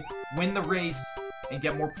time lead, win the race, and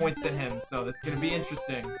get more points than him. So this is going to be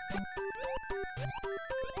interesting.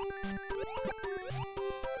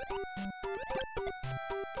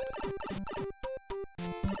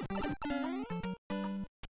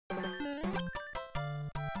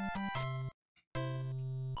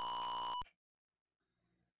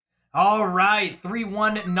 All right,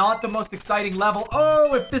 3-1, not the most exciting level.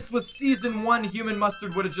 Oh, if this was Season 1,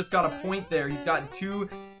 HUmanMustard would have just got a point there. He's gotten 2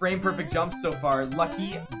 frame-perfect jumps so far.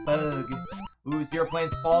 Lucky bug. Ooh,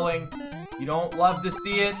 Xeroplanes falling. You don't love to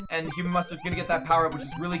see it, and HUmanMustard's going to get that power-up, which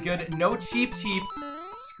is really good. No cheap cheeps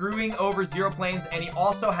screwing over Xeroplanes, and he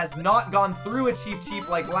also has not gone through a cheap cheap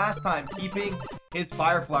like last time, keeping his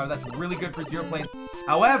Fire Flower. That's really good for Xeroplanes.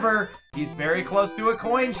 However, he's very close to a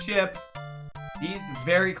coin ship. He's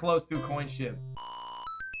very close to a coin ship.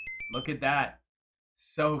 Look at that.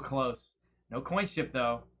 So close. No coin ship,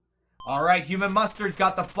 though. All right, HUmanMustard's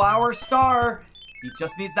got the flower star. He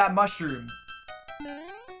just needs that mushroom.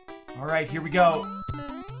 All right, here we go.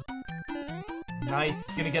 Nice.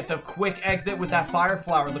 He's gonna get the quick exit with that fire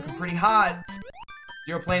flower. Looking pretty hot.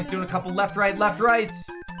 Xeroplanes doing a couple left, rights.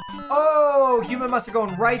 Oh, HUmanMustard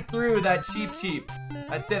going right through that cheap.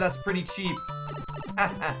 I'd say that's pretty cheap.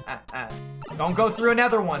 Don't go through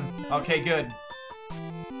another one. Okay, good.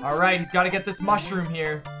 All right, he's got to get this mushroom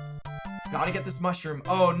here. He's got to get this mushroom.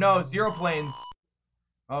 Oh, no, Xeroplanes.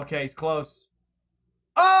 Okay, he's close.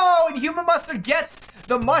 Oh, and HUmanMustard gets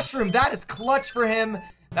the mushroom. That is clutch for him.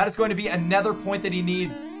 That is going to be another point that he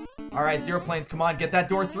needs. All right, Xeroplanes, come on. Get that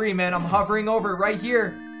door 3, man. I'm hovering over it right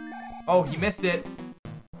here. Oh, he missed it.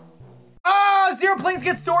 Oh, Xeroplanes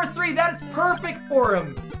gets door 3. That is perfect for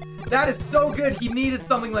him. That is so good. He needed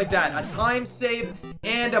something like that. A time save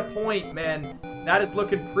and a point, man. That is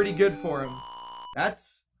looking pretty good for him.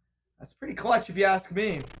 That's pretty clutch if you ask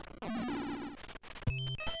me.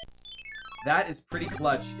 That is pretty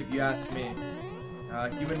clutch if you ask me.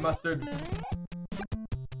 HUmanMustard.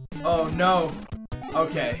 Oh, no.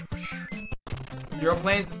 Okay.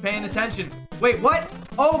 Xeroplanes is paying attention. Wait, what?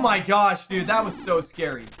 Oh my gosh, dude. That was so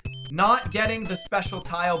scary. Not getting the special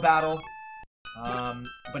tile battle.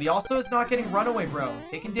 But he also is not getting runaway, bro.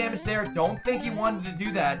 Taking damage there. Don't think he wanted to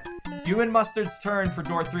do that. HUmanMustard's turn for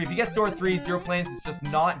door 3. If he gets door 3, Xeroplanes is just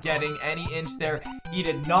not getting any inch there. He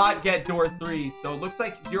did not get door 3. So it looks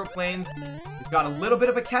like Xeroplanes has got a little bit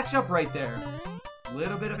of a catch-up right there. A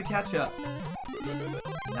little bit of a catch-up.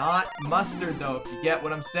 Not Mustard, though, if you get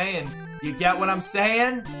what I'm saying. You get what I'm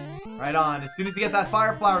saying? Right on. As soon as you get that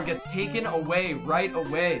fire flower, it gets taken away right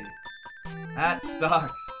away. That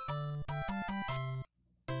sucks.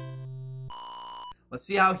 Let's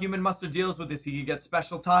see how HUmanMustard deals with this. He can get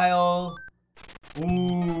special tile.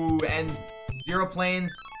 Ooh, and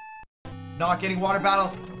Xeroplanes not getting water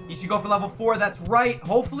battle. He should go for level 4. That's right.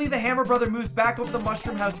 Hopefully the Hammer Brother moves back over the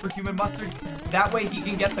Mushroom House for HUmanMustard. That way he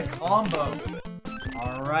can get the combo.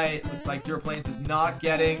 All right. Looks like Xeroplanes is not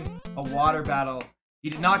getting a water battle. He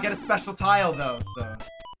did not get a special tile, though, so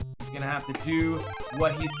he's going to have to do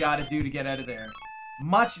what he's got to do to get out of there.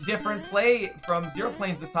 Much different play from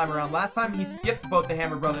Xeroplanes this time around. Last time he skipped both the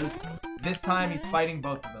Hammer Brothers. This time he's fighting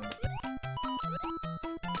both of them.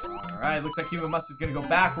 Alright, looks like HUmanMustard's gonna go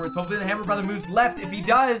backwards. Hopefully the Hammer Brother moves left. If he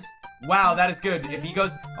does, wow, that is good. If he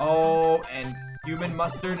goes, oh, and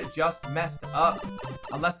HUmanMustard just messed up.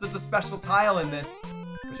 Unless there's a special tile in this,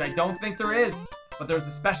 which I don't think there is. But there's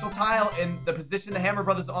a special tile in the position the Hammer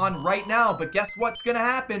Brother's on right now. But guess what's gonna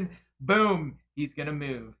happen? Boom, he's gonna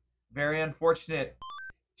move. Very unfortunate.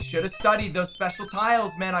 Should have studied those special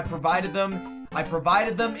tiles, man. I provided them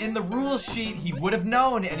in the rules sheet. He would have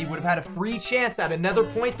known, and he would have had a free chance at another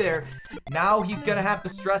point there. Now he's gonna have to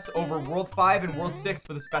stress over World 5 and World 6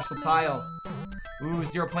 for the special tile. Ooh,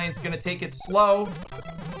 Xeroplane's gonna take it slow.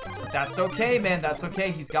 But that's okay, man. That's okay.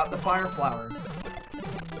 He's got the fire flower.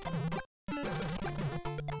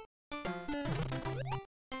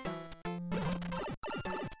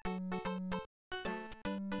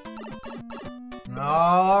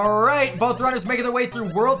 All right, both runners making their way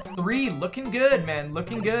through World 3. Looking good, man.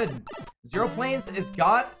 Looking good. Xeroplanes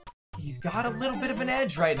he's got a little bit of an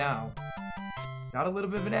edge right now. Got a little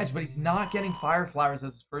bit of an edge, but he's not getting fire flowers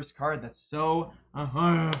as his first card. That's so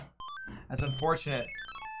that's unfortunate.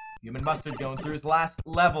 HUmanMustard going through his last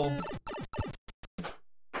level.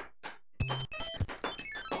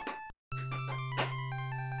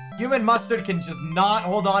 HUmanMustard can just not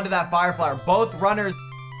hold on to that fire flower. Both runners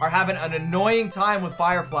are having an annoying time with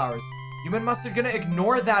fire flowers. HUmanMustard gonna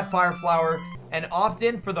ignore that fire flower and opt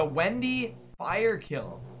in for the Wendy fire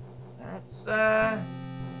kill.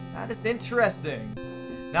 That is interesting.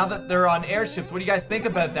 Now that they're on airships, what do you guys think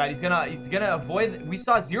about that? He's gonna avoid. We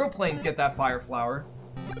saw Xeroplanes get that fire flower.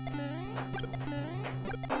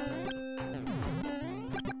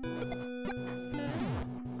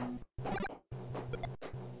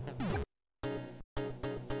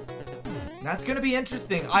 That's gonna be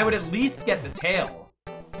interesting. I would at least get the tail.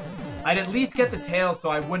 I'd at least get the tail so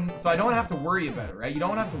I don't have to worry about it, right? You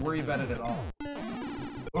don't have to worry about it at all.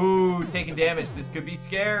 Ooh, taking damage. This could be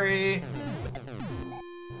scary.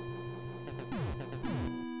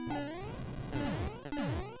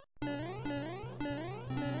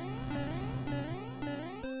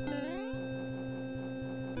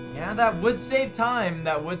 Yeah, that would save time.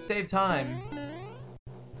 That would save time.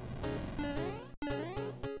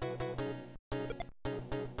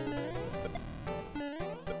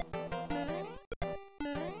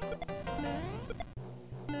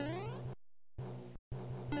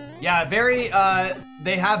 Yeah,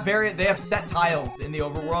 they have set tiles in the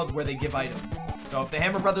overworld where they give items. So if the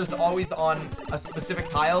Hammer Brother's always on a specific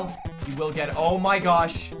tile, he will get, oh my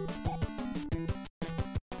gosh.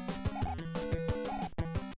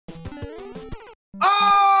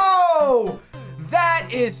 Oh! That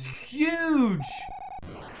is huge!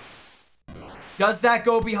 Does that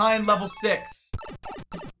go behind level 6?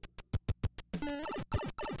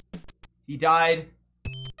 He died.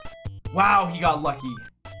 Wow, he got lucky.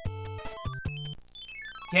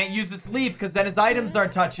 Can't use this leaf because then his items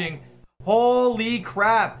aren't touching. Holy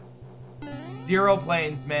crap.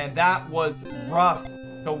 Xeroplanes, man. That was rough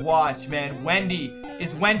to watch, man. Wendy.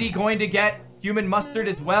 Is Wendy going to get HUmanMustard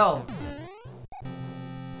as well?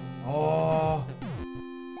 Oh.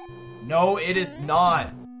 No, it is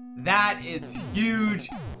not. That is huge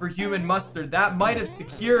for HUmanMustard. That might have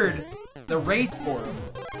secured the race for him.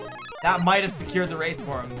 That might have secured the race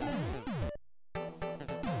for him.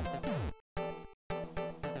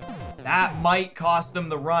 That might cost them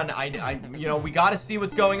the run. You know, we got to see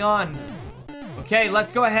what's going on. Okay,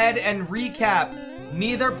 let's go ahead and recap.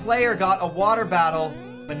 Neither player got a water battle,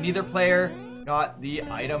 but neither player got the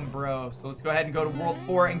item, bro. So let's go ahead and go to World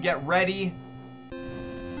 4 and get ready.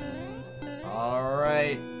 All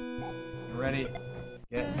right. Ready.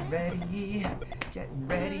 Getting ready. Getting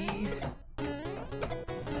ready.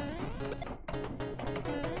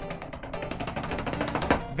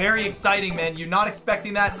 Very exciting, man. You're not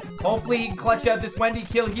expecting that. Hopefully he can clutch out this Wendy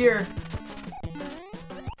kill here.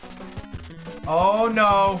 Oh,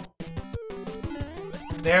 no.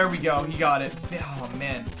 There we go. He got it. Oh,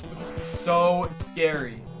 man. So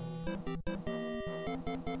scary.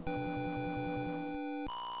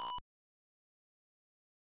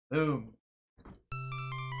 Boom.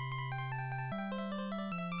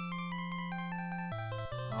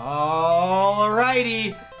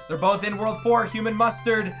 Alrighty. They're both in World 4.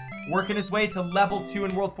 HUmanMustard working his way to level 2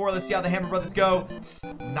 in World 4. Let's see how the Hammer Brothers go.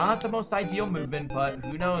 Not the most ideal movement, but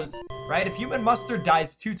who knows, right? If HUmanMustard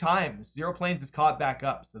dies 2 times, Xeroplanes is caught back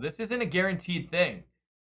up. So this isn't a guaranteed thing.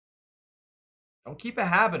 Don't keep a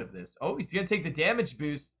habit of this. Oh, he's going to take the damage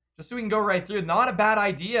boost just so we can go right through. Not a bad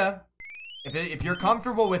idea. If you're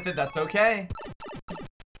comfortable with it, that's okay.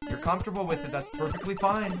 If you're comfortable with it, that's perfectly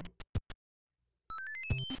fine.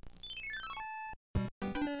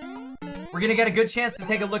 We're going to get a good chance to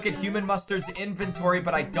take a look at HUmanMustard's inventory,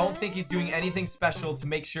 but I don't think he's doing anything special to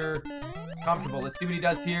make sure it's comfortable. Let's see what he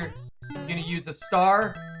does here. He's going to use a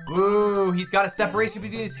star. Ooh, he's got a separation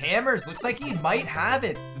between his hammers. Looks like he might have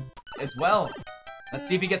it as well. Let's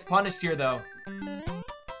see if he gets punished here, though.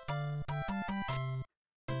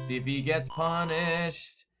 Let's see if he gets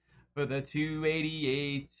punished for the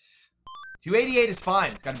 288. 288 is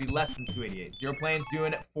fine. It's got to be less than 288. Xeroplanes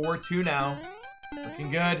doing 4-2 now.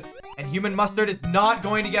 Looking good. And HUmanMustard is not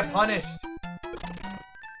going to get punished.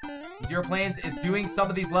 Xeroplanes is doing some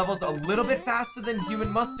of these levels a little bit faster than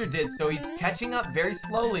HUmanMustard did, so he's catching up very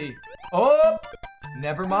slowly. Oh!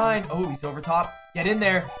 Never mind. Oh, he's over top. Get in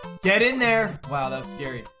there. Get in there. Wow, that was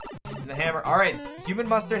scary. Using the hammer. Alright,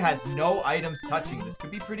 HUmanMustard has no items touching. This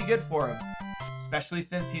could be pretty good for him. Especially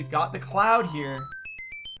since he's got the cloud here.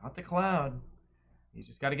 Got the cloud. He's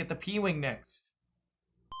just got to get the P-Wing next.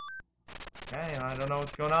 Okay, I don't know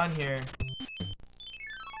what's going on here.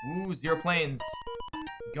 Ooh, Xeroplanes.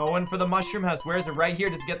 Going for the Mushroom House. Where is it? Right here.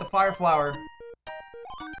 Does he get the Fire Flower?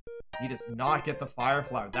 He does not get the Fire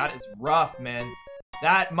Flower. That is rough, man.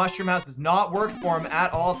 That Mushroom House has not worked for him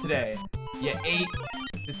at all today. You ate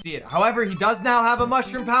to see it. However, he does now have a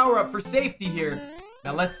Mushroom power-up for safety here.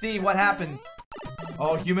 Now, let's see what happens.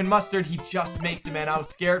 Oh, HUmanMustard, he just makes it, man. I was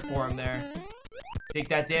scared for him there. Take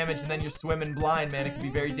that damage, and then you're swimming blind, man. It can be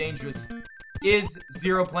very dangerous. Is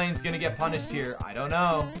Xeroplanes gonna get punished here? I don't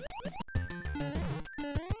know.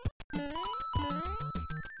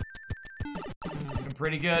 Looking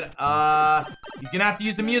pretty good. He's gonna have to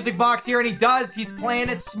use the music box here, and he does. He's playing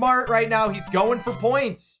it smart right now. He's going for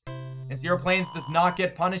points. And Xeroplanes does not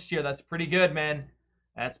get punished here. That's pretty good, man.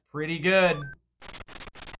 That's pretty good.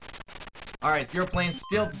 Alright, Xeroplanes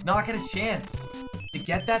still does not get a chance to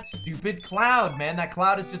get that stupid cloud, man. That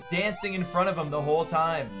cloud is just dancing in front of him the whole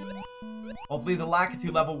time. Hopefully the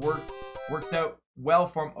Lakitu level Works out well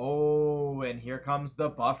for him. Oh, and here comes the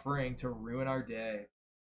buffering to ruin our day.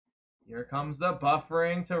 Here comes the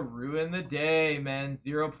buffering to ruin the day, man.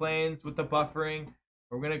 Xeroplanes with the buffering.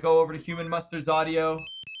 We're going to go over to HUmanMustard's audio.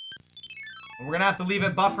 And we're going to have to leave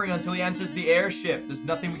it buffering until he enters the airship. There's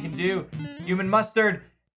nothing we can do. HUmanMustard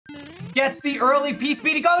gets the early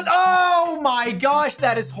P-speed. He goes, oh my gosh,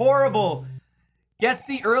 that is horrible. Gets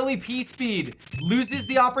the early P-speed. Loses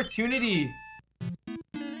the opportunity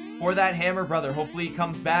for that hammer brother. Hopefully he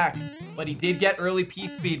comes back. But he did get early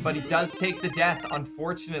P-speed, but he does take the death,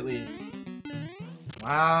 unfortunately.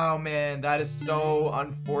 Wow, man, that is so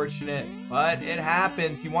unfortunate. But it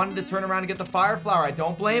happens. He wanted to turn around and get the fire flower. I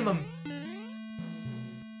don't blame him.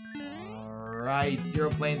 Alright,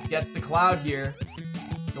 Xeroplanes gets the cloud here.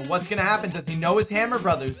 So what's gonna happen? Does he know his hammer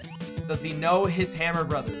brothers? Does he know his hammer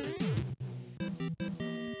brothers?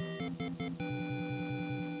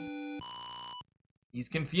 He's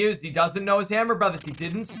confused. He doesn't know his hammer brothers. He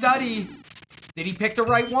didn't study. Did he pick the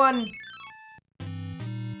right one?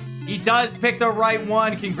 He does pick the right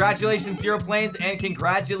one. Congratulations, Xeroplanes, and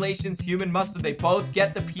congratulations, HUmanMustard. They both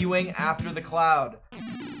get the P-Wing after the cloud.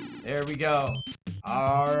 There we go.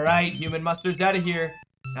 All right, HUmanMustard's out of here.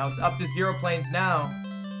 Now it's up to Xeroplanes now.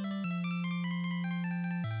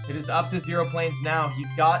 It is up to Xeroplanes now. He's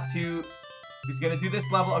got to... He's going to do this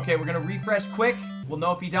level. Okay, we're going to refresh quick. We'll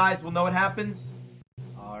know if he dies. We'll know what happens.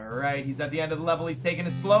 Alright, he's at the end of the level. He's taking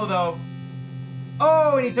it slow, though.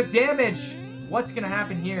 Oh, and he took damage. What's going to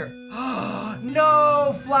happen here?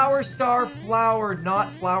 No! Flower Star Flower, not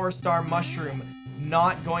Flower Star Mushroom.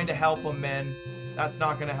 Not going to help him, man. That's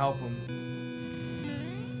not going to help him.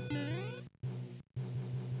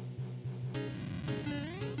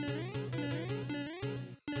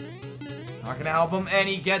 Not going to help him, and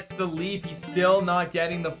he gets the leaf. He's still not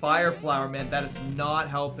getting the fire flower, man. That is not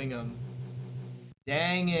helping him.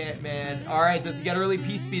 Dang it, man. Alright, does he get early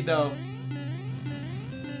P-speed, though?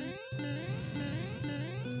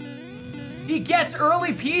 He gets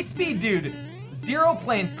early P-speed, dude.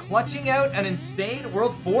 Xeroplanes clutching out an insane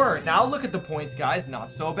World 4. Now look at the points, guys.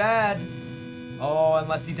 Not so bad. Oh,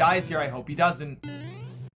 unless he dies here. I hope he doesn't.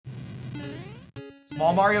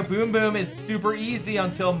 Small Mario Boom Boom is super easy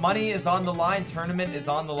until money is on the line. Tournament is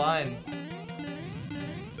on the line.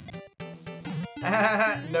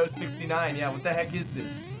 No 69. Yeah, what the heck is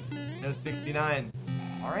this? No 69s.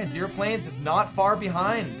 Alright, Xeroplanes is not far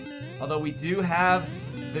behind. Although we do have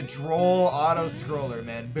the droll auto-scroller,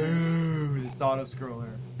 man. Boo, this auto-scroller.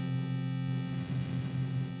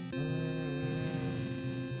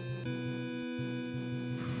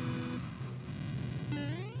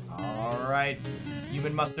 Alright,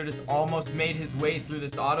 HUmanMustard has almost made his way through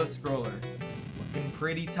this auto-scroller. Looking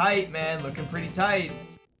pretty tight, man. Looking pretty tight.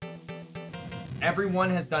 Everyone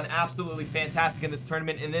has done absolutely fantastic in this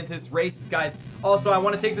tournament and in this race, guys. Also, I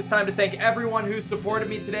want to take this time to thank everyone who supported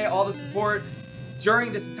me today. All the support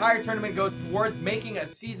during this entire tournament goes towards making a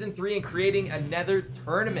Season 3 and creating another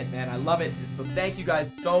tournament, man. I love it. So thank you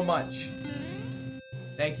guys so much.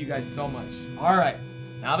 Thank you guys so much. All right,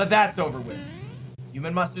 now that that's over with,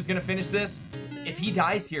 HUmanMustard's going to finish this. If he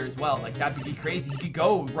dies here as well, like, that would be crazy. He could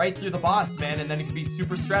go right through the boss, man, and then it could be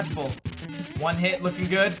super stressful. One hit looking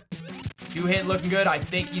good. Two hit looking good. I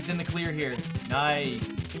think he's in the clear here.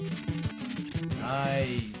 Nice.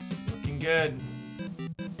 Nice. Looking good.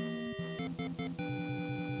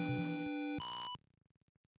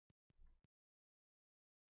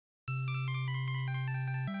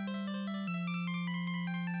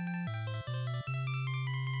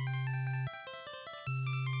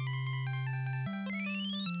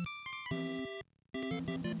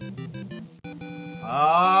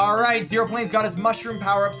 Alright, Xeroplanes got his mushroom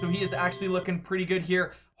power up, so he is actually looking pretty good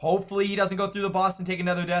here. Hopefully he doesn't go through the boss and take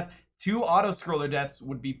another death. 2 auto-scroller deaths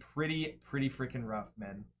would be pretty freaking rough,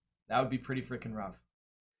 man. That would be pretty freaking rough.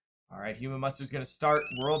 Alright, HUmanMustard's gonna start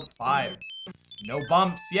World 5. No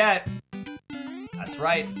bumps yet. That's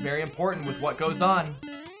right, it's very important with what goes on.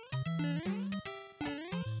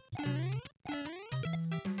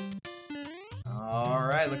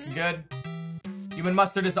 Alright, looking good.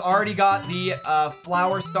 HUmanMustard has already got the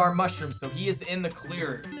Flower Star Mushroom, so he is in the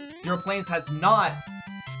clear. Xeroplanes has not.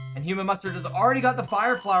 And HUmanMustard has already got the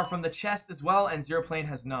Fire Flower from the chest as well, and Xeroplane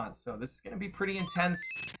has not. So this is going to be pretty intense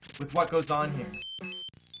with what goes on here.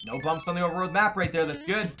 No bumps on the overworld map right there. That's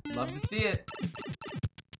good. Love to see it.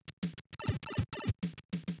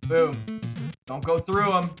 Boom. Don't go through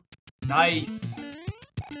them. Nice.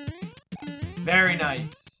 Very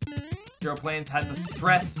nice. Xeroplanes has a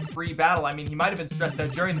stress-free battle. I mean, he might have been stressed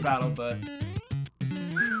out during the battle, but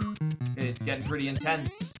it's getting pretty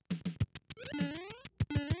intense.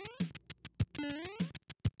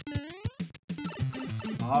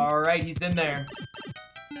 All right, he's in there.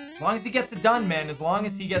 As long as he gets it done, man. As long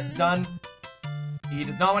as he gets it done. He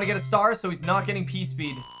does not want to get a star, so he's not getting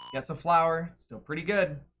P-Speed. Gets a flower. Still pretty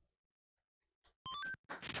good.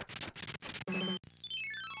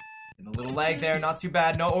 And a little lag there. Not too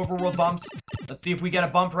bad. No overworld bumps. Let's see if we get a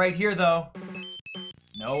bump right here, though.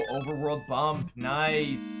 No overworld bump.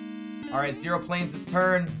 Nice. All right, Xeroplanes'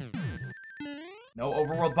 turn. No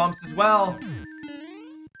overworld bumps as well.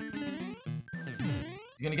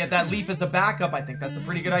 He's gonna get that leaf as a backup. I think that's a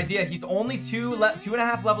pretty good idea. He's only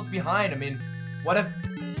 2.5 levels behind. I mean, what if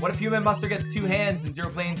HUmanMustard gets 2 hands and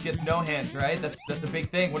Xeroplanes gets no hands, right? That's a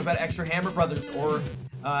big thing. What about extra Hammer Brothers or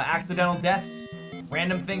accidental deaths?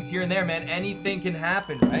 Random things here and there, man. Anything can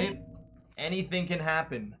happen, right? Anything can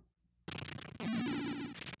happen.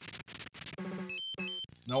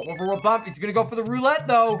 No overworld bump. He's gonna go for the roulette,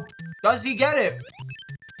 though. Does he get it?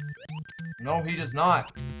 No, he does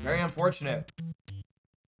not. Very unfortunate.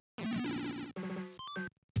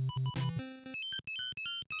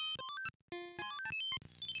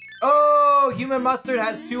 Oh, HUmanMustard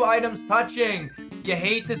has 2 items touching. You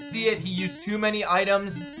hate to see it. He used too many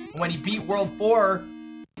items. When he beat World 4,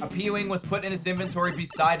 a P-Wing was put in his inventory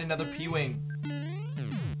beside another P-Wing.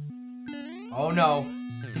 Oh, no.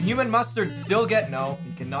 Can HUmanMustard still get... No,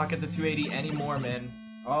 he cannot get the 280 anymore, man.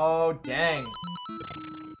 Oh, dang.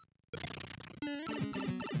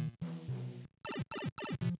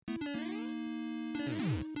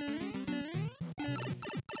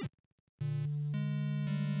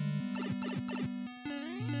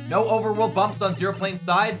 No overworld bumps on Xeroplanes'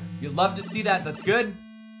 side. You'd love to see that. That's good.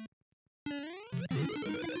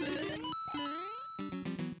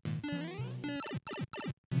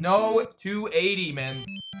 No 280, man.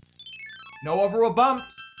 No overworld bump.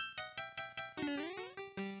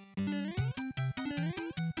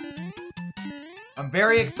 I'm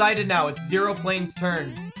very excited now. It's Xeroplanes'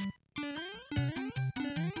 turn.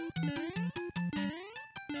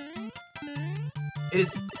 It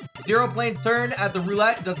is Xeroplanes' turn at the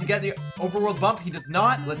roulette. Does he get the overworld bump? He does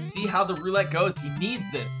not. Let's see how the roulette goes. He needs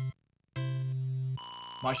this.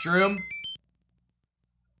 Mushroom.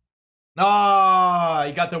 Ah,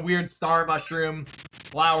 he got the weird star mushroom.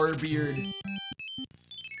 Flower beard.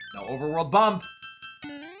 No overworld bump.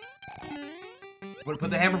 Would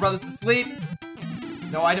put the Hammer Brothers to sleep.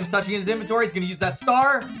 No items touching his inventory. He's going to use that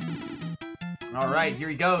star. All right, here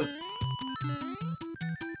he goes.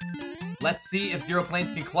 Let's see if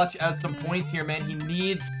Xeroplanes can clutch out some points here, man. He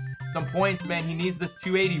needs some points, man. He needs this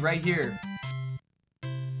 280 right here.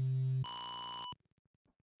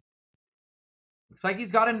 Looks like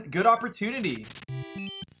he's got a good opportunity.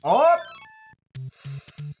 Oh!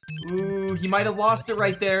 Ooh, he might have lost it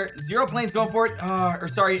right there. Xeroplanes going for it.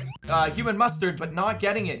 HUmanMustard, but not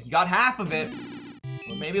getting it. He got half of it.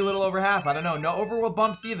 Or maybe a little over half. I don't know. No overworld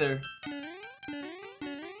bumps either.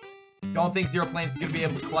 Don't think Xeroplanes is going to be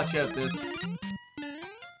able to clutch out this.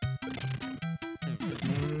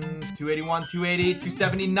 281, 280,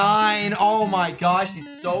 279. Oh my gosh,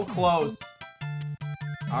 he's so close.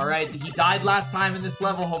 All right, he died last time in this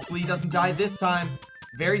level. Hopefully he doesn't die this time.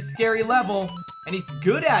 Very scary level, and he's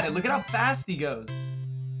good at it. Look at how fast he goes.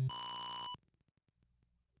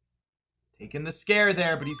 Taking the scare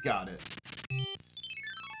there, but he's got it.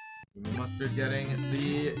 HUmanMustard getting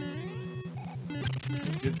the...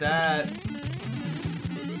 Look at that.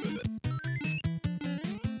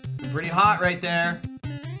 Pretty hot right there.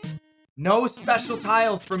 No special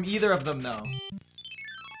tiles from either of them, though.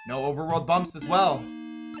 No overworld bumps as well.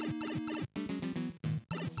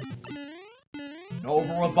 No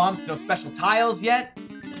overworld bumps, no special tiles yet.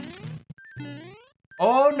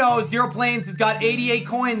 Oh no, Xeroplanes has got 88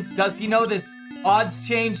 coins. Does he know this? Odds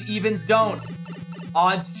change, evens don't.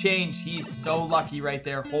 Odds change. He's so lucky right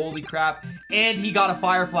there. Holy crap. And he got a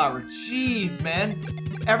fire flower. Jeez, man.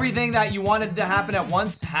 Everything that you wanted to happen at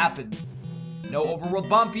once happens. No overworld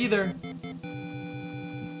bump either.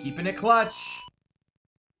 He's keeping it clutch.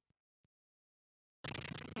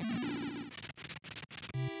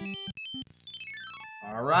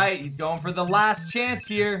 All right, he's going for the last chance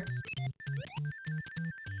here.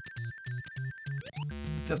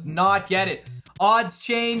 Does not get it. Odds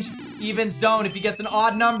change, evens don't. If he gets an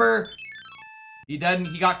odd number, he doesn't.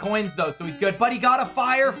 He got coins though, so he's good. But he got a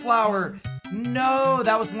fire flower. No,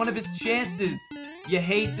 that was one of his chances. You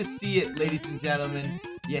hate to see it, ladies and gentlemen.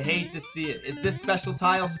 You hate to see it. Is this special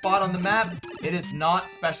tile spot on the map? It is not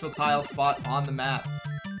special tile spot on the map.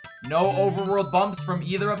 No overworld bumps from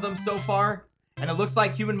either of them so far. And it looks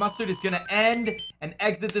like HUmanMustard is going to end and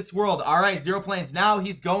exit this world. All right, Xeroplanes. Now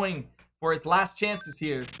he's going for his last chances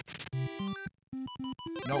here.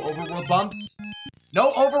 No overworld bumps.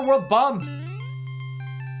 No overworld bumps.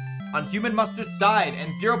 on HUmanMustard's side.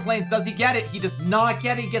 And Xeroplanes, does he get it? He does not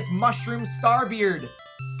get it. He gets Mushroom Starbeard.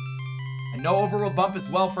 And no overworld bump as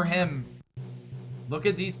well for him. Look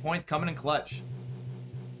at these points coming in clutch.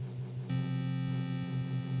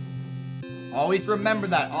 Always remember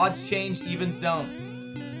that. Odds change, evens don't.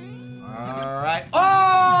 Alright.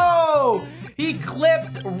 Oh! He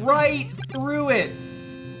clipped right through it.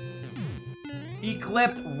 He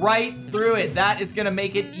clipped right through it. That is going to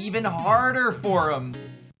make it even harder for him.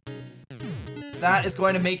 That is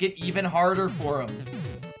going to make it even harder for him.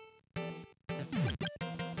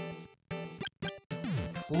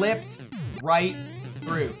 Clipped right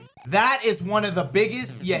through. That is one of the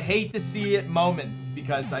biggest you hate to see it moments.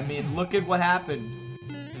 Because, I mean, look at what happened.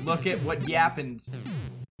 Look at what happened.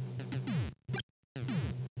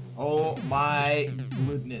 Oh my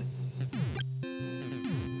goodness.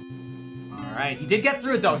 Alright, he did get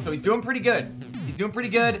through it though, so he's doing pretty good. He's doing pretty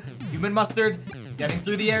good. HUmanMustard getting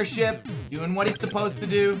through the airship, doing what he's supposed to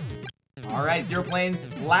do. Alright, Xeroplanes,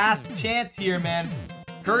 last chance here, man.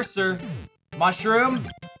 Cursor. Mushroom.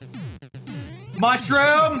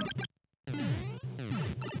 Mushroom!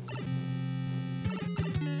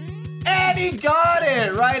 And he got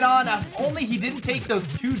it! Right on. If only he didn't take those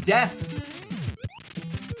 2 deaths.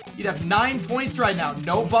 He'd have 9 points right now.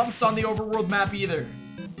 No bumps on the overworld map either.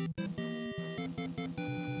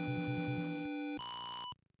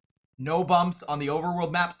 No bumps on the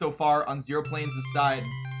overworld map so far on Xeroplanes' side.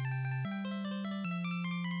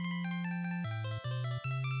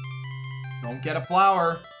 Don't get a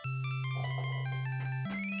flower.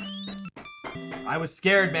 I was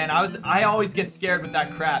scared, man. I always get scared with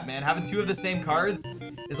that crap, man. Having 2 of the same cards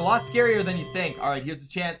is a lot scarier than you think. Alright, here's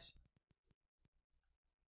the chance.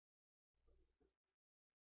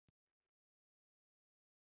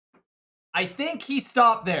 I think he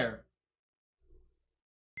stopped there.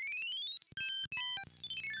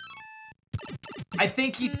 I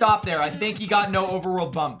think he stopped there. I think he got no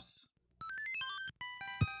overworld bumps.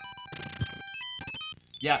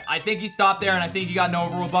 Yeah, I think he stopped there, and I think he got no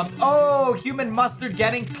overworld bumps. Oh, HUmanMustard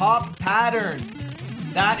getting top pattern.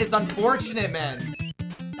 That is unfortunate, man.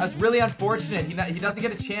 That's really unfortunate. He doesn't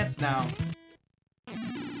get a chance now.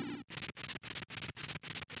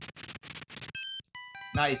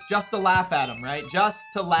 Nice. Just to laugh at him, right? Just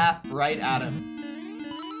to laugh right at him.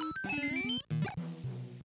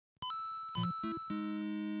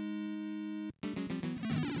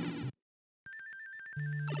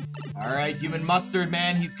 Alright, HUmanMustard,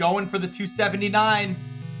 man. He's going for the 279.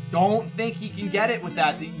 Don't think he can get it with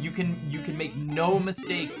that. You can make no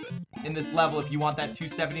mistakes in this level if you want that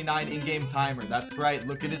 279 in-game timer. That's right.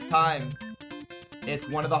 Look at his time. It's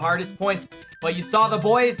one of the hardest points. But you saw the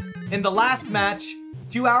boys in the last match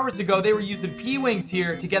 2 hours ago. They were using P-Wings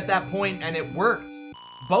here to get that point, and it worked.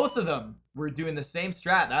 Both of them were doing the same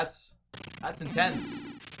strat. That's intense.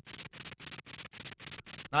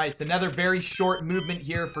 Nice. Another very short movement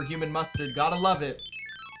here for HUmanMustard. Gotta love it.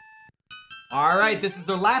 Alright, this is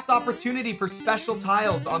their last opportunity for special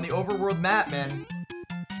tiles on the overworld map, man.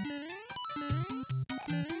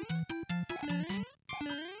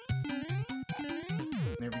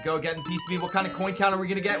 There we go, getting PCB. What kind of coin count are we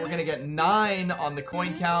gonna get? We're gonna get 9 on the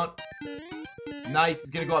coin count. Nice. He's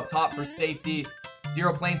gonna go up top for safety.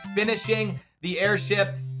 Xeroplanes finishing the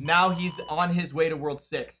airship. Now he's on his way to World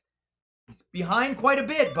 6. He's behind quite a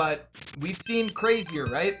bit, but we've seen crazier,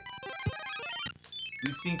 right?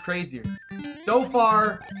 We've seen crazier. So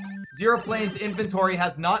far, Xeroplanes' inventory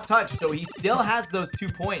has not touched, so he still has those 2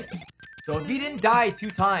 points. So if he didn't die 2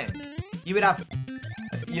 times, he would have,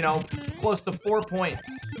 you know, close to 4 points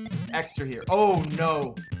extra here. Oh,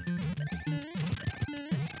 no.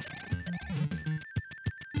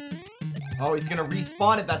 Oh, he's gonna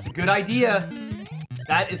respawn it. That's a good idea.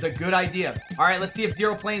 That is a good idea. All right, let's see if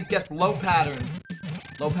Xeroplanes gets low pattern.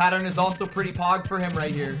 Low pattern is also pretty pog for him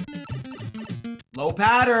right here. Low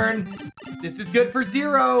pattern. This is good for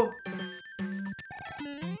Zero.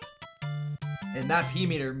 And that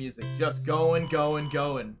P-meter music just going, going,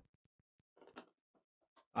 going.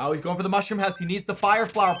 Oh, he's going for the mushroom house. He needs the fire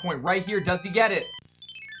flower point right here. Does he get it?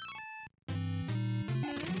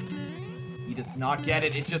 He does not get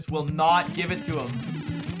it. It just will not give it to him.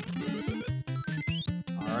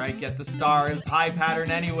 Alright, get the star. It was high pattern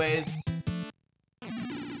anyways.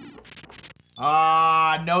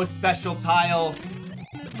 Ah, no special tile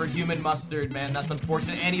for HUmanMustard, man. That's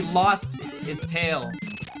unfortunate. And he lost his tail.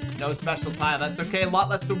 No special tile. That's okay. A lot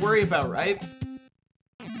less to worry about, right?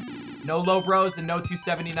 No low bros and no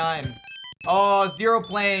 279. Oh,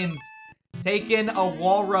 Xeroplanes. Taking a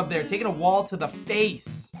wall rub there. Taking a wall to the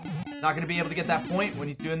face. Not going to be able to get that point when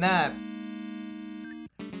he's doing that.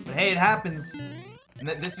 But hey, it happens. And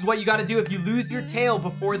this is what you got to do if you lose your tail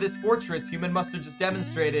before this fortress. HUmanMustard just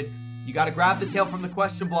demonstrated. You got to grab the tail from the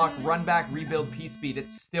question block, run back, rebuild P-speed.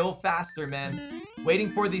 It's still faster, man. Waiting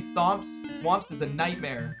for these thwomps is a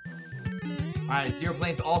nightmare. Alright,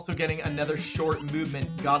 Xeroplanes also getting another short movement.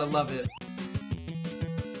 Gotta love it.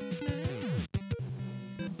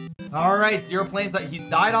 Alright, Xeroplanes, he's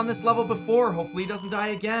died on this level before. Hopefully he doesn't die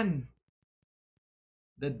again.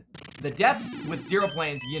 The deaths with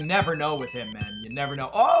Xeroplanes, you never know with him, man. You never know.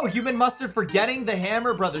 Oh, HUmanMustard forgetting the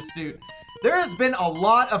Hammer Brothers suit. There has been a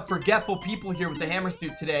lot of forgetful people here with the Hammer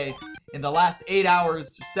suit today. In the last 8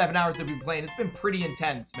 hours, 7 hours that we've been playing. It's been pretty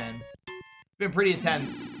intense, man. It's been pretty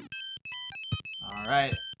intense.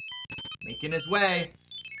 Alright. Making his way.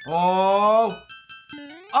 Oh!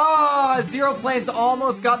 Ah, Xeroplanes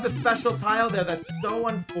almost got the special tile there. That's so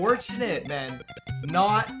unfortunate, man.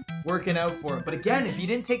 Not working out for him. But again, if he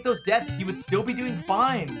didn't take those deaths, he would still be doing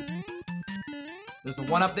fine. There's a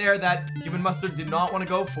one up there that HUmanMustard did not want to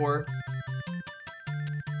go for.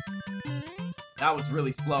 That was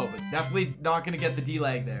really slow, but definitely not going to get the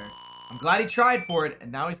D-leg there. I'm glad he tried for it,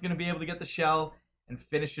 and now he's going to be able to get the shell and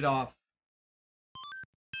finish it off.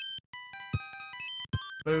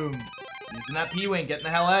 Boom. Using that P-Wing, getting the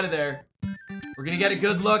hell out of there. We're going to get a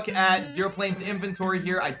good look at Xeroplane's inventory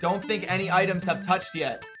here. I don't think any items have touched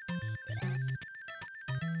yet.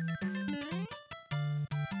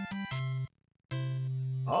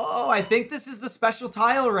 Oh, I think this is the special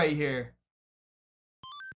tile right here.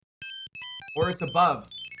 Or it's above.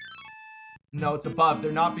 No, it's above.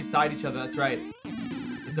 They're not beside each other. That's right.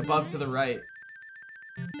 It's above to the right.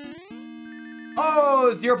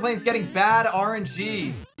 Oh, Xeroplane's getting bad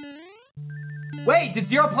RNG. Wait, did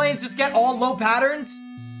Xeroplanes just get all low patterns?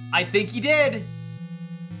 I think he did.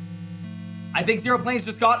 I think Xeroplanes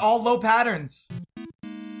just got all low patterns.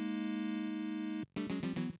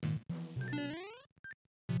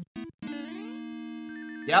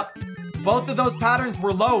 Yep. Both of those patterns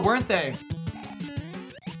were low, weren't they?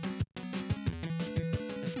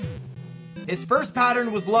 His first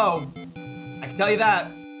pattern was low. I can tell you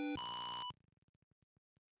that.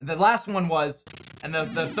 The last one was. And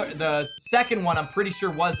the second one, I'm pretty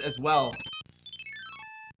sure, was as well.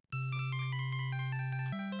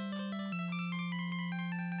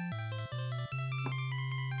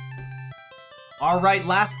 Alright,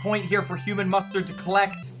 last point here for HUmanMustard to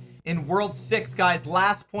collect in World 6, guys.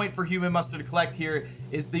 Last point for HUmanMustard to collect here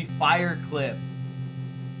is the fire clip.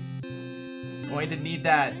 It's going to need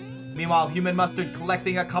that. Meanwhile, HUmanMustard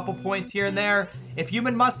collecting a couple points here and there. If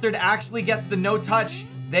HUmanMustard actually gets the no touch,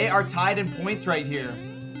 they are tied in points right here.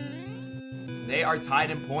 They are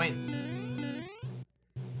tied in points.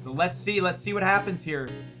 So let's see what happens here.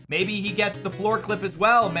 Maybe he gets the floor clip as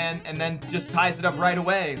well, man, and then just ties it up right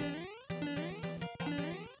away.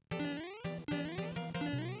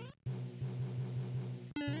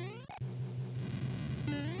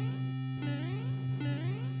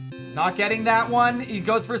 Not getting that one. He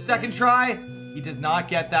goes for a second try. He does not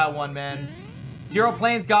get that one, man.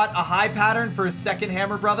 Xeroplanes got a high pattern for his second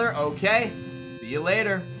Hammer Brother. Okay. See you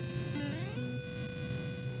later.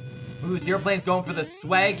 Ooh, Xeroplanes going for the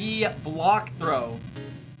swaggy block throw.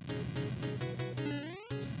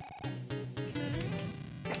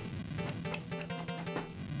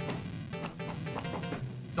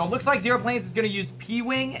 So it looks like Xeroplanes is going to use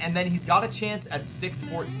P-Wing, and then he's got a chance at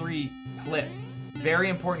 643 clip. Very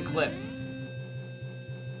important clip.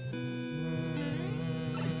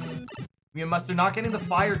 HUmanMustard not getting the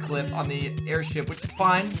fire clip on the airship, which is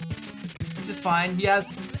fine. Which is fine. He has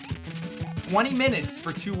 20 minutes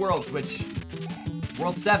for 2 worlds, which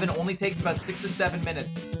World 7 only takes about 6 or 7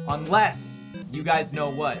 minutes. Unless you guys know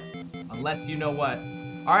what. Unless you know what.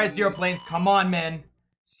 Alright, Xeroplanes, come on, man.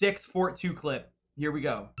 642 clip. Here we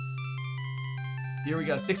go. Here we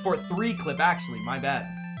go. 643 clip, actually. My bad.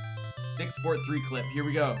 643 clip. Here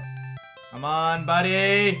we go. Come on,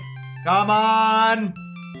 buddy. Come on.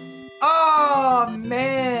 Oh,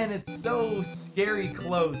 man. It's so scary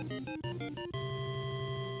close.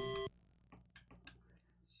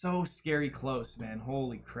 So scary close, man.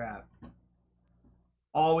 Holy crap.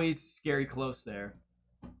 Always scary close there.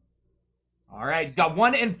 All right. He's got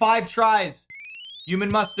 1 in 5 tries.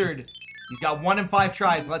 HUmanMustard. He's got 1 in 5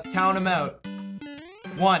 tries. Let's count him out.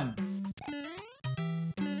 1.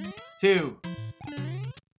 2.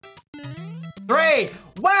 3.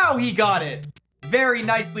 Wow, he got it. Very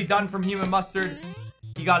nicely done from HUmanMustard.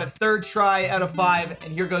 He got it 3rd try out of 5.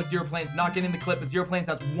 And here goes Xeroplanes. Not getting the clip, but Xeroplanes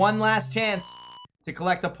has 1 last chance to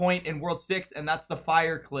collect a point in World 6. And that's the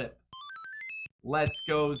fire clip. Let's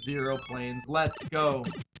go, Xeroplanes. Let's go.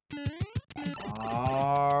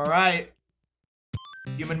 All right.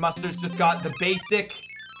 HUmanMustard's just got the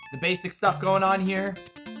basic stuff going on here.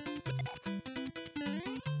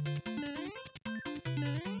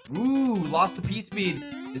 Ooh, lost the P-speed.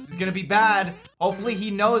 This is gonna be bad. Hopefully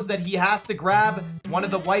he knows that he has to grab one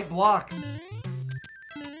of the white blocks.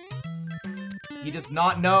 He does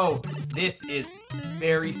not know. This is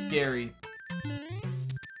very scary.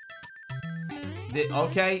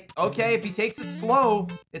 Okay, if he takes it slow,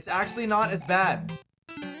 it's actually not as bad.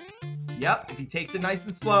 Yep, if he takes it nice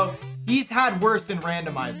and slow. He's had worse in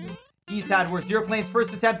randomizer. He's had worse. Xeroplanes'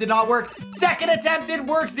 first attempt did not work. Second attempt did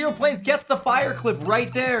work. Xeroplanes gets the fire clip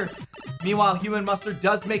right there. Meanwhile, HUmanMustard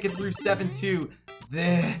does make it through 7-2.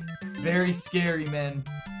 Very scary, man.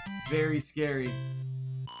 Very scary.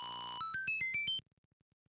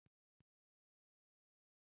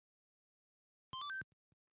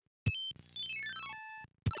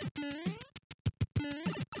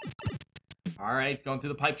 All right, he's going through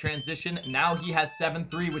the pipe transition. Now he has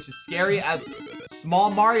 7-3, which is scary as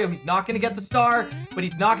small Mario. He's not going to get the star, but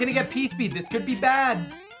he's not going to get P-speed. This could be bad.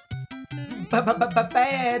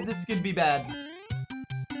 Bad. This could be bad.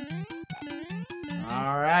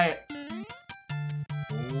 All right.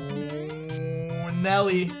 Oh,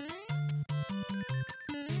 Nelly.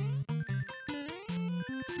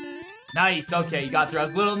 Nice. Okay, you got through. I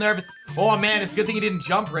was a little nervous. Oh, man, it's a good thing he didn't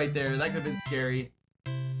jump right there. That could have been scary.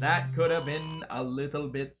 That could have been a little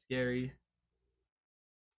bit scary.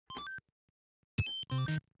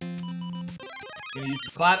 Gonna use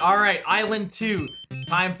his cloud. All right, Island 2.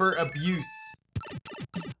 Time for abuse.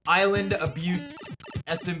 Island abuse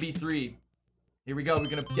SMB3. Here we go. We're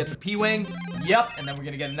gonna get the P-Wing. Yep, and then we're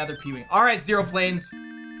gonna get another P-Wing. All right, Xeroplanes.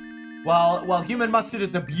 While HUmanMustard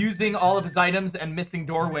is abusing all of his items and missing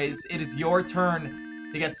doorways, it is your turn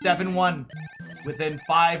to get 7-1. Within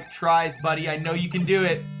 5 tries, buddy. I know you can do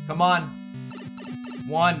it. Come on.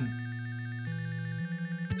 1,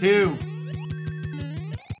 2,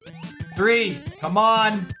 3. Come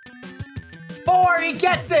on. 4. He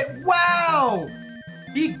gets it. Wow.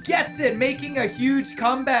 He gets it. Making a huge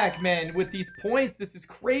comeback, man. With these points, this is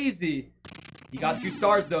crazy. He got 2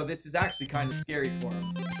 stars, though. This is actually kind of scary for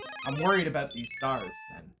him. I'm worried about these stars,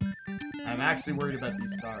 man. I'm actually worried about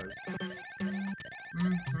these stars.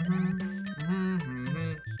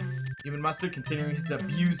 HUmanMustard continuing his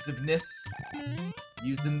abusiveness.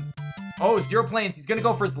 Oh, Xeroplanes. He's gonna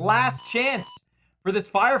go for his last chance for this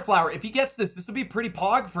fire flower. If he gets this, this will be pretty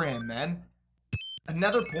pog for him, man.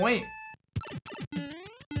 Another point.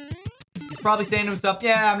 He's probably saying to himself,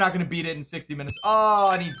 yeah, I'm not gonna beat it in 60 minutes. Oh,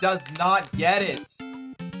 and he does not get it.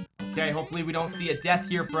 Okay, hopefully we don't see a death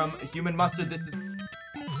here from HUmanMustard. This is...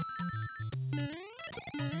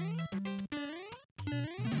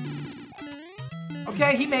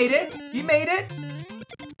 Okay, he made it. He made it.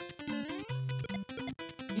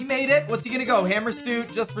 He made it. What's he gonna go? Hammer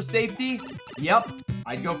suit just for safety? Yep.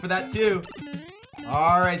 I'd go for that too.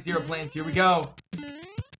 Alright, Xeroplanes. Here we go.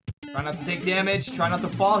 Try not to take damage. Try not to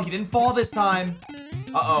fall. He didn't fall this time.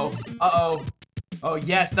 Uh-oh. Uh-oh. Oh,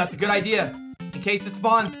 yes. That's a good idea. In case it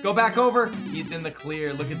spawns. Go back over. He's in the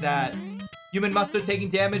clear. Look at that. HUmanMustard taking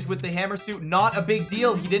damage with the hammer suit. Not a big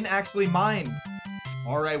deal. He didn't actually mind.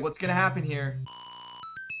 Alright, what's gonna happen here?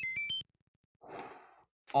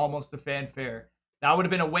 Almost a fanfare. That would have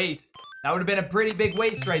been a waste. That would have been a pretty big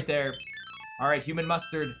waste right there. Alright,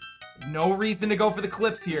 HUmanMustard. No reason to go for the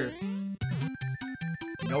clips here.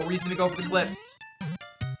 No reason to go for the clips.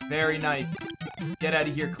 Very nice. Get out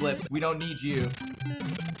of here, clips. We don't need you.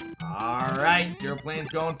 Alright, Xeroplanes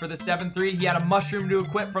going for the 7-3. He had a mushroom to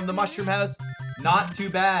equip from the mushroom house. Not too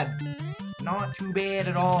bad. Not too bad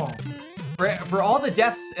at all. For all the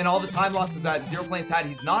deaths and all the time losses that Xeroplanes had,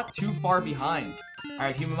 he's not too far behind.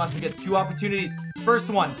 Alright, HUmanMustard gets 2 opportunities. First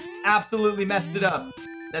one, absolutely messed it up.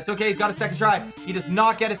 That's okay, he's got a second try. He does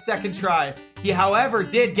not get a second try. He, however,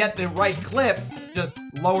 did get the right clip, just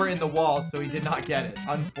lower in the wall, so he did not get it.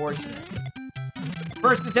 Unfortunate.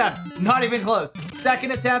 First attempt, not even close.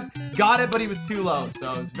 Second attempt, got it, but he was too low,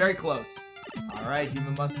 so it was very close. Alright,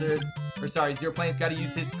 HUmanMustard. Or sorry, Xeroplanes got to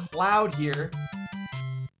use his cloud here.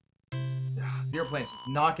 Xeroplanes just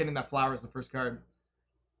not getting that flower as the first card.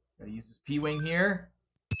 Gotta use his P-Wing here.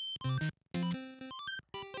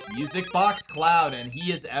 Music box cloud, and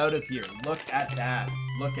he is out of here. Look at that.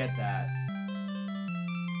 Look at that.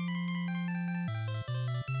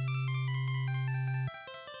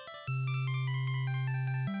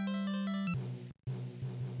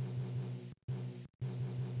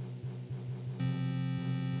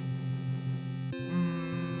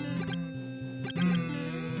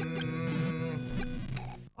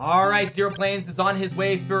 Alright, Xeroplanes is on his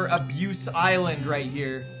way for Abuse Island right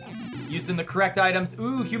here. Using the correct items.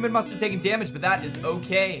 Ooh, Human Mustard taking damage, but that is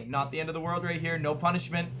okay. Not the end of the world right here. No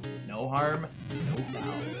punishment. No harm. No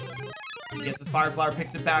foul. He gets his Fire Flower,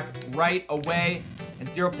 picks it back right away. And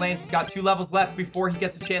Xeroplanes has got 2 levels left before he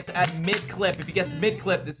gets a chance at mid-clip. If he gets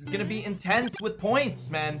mid-clip, this is going to be intense with points,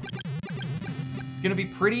 man. It's going to be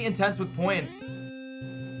pretty intense with points.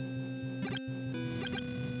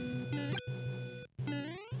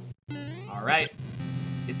 All right.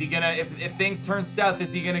 Is he gonna, if things turn south,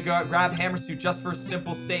 is he gonna go grab Hammer Suit just for a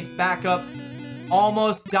simple safe backup?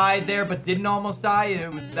 Almost died there, but didn't almost die.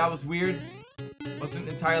 That was weird. Wasn't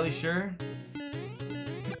entirely sure.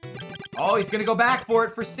 Oh, he's gonna go back for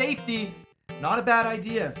it for safety. Not a bad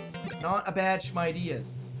idea. Not a bad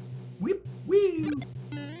schmideas. Whip, whee.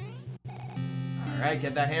 All right,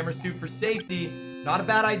 get that Hammer Suit for safety. Not a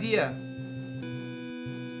bad idea.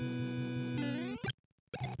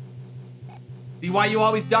 See why you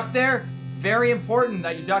always duck there? Very important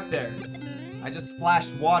that you duck there. I just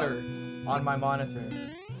splashed water on my monitor.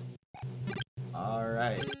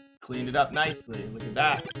 Alright. Cleaned it up nicely. Look at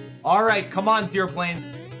that. Alright, come on,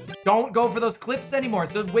 Xeroplanes. Don't go for those clips anymore.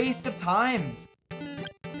 It's a waste of time.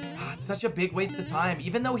 It's such a big waste of time.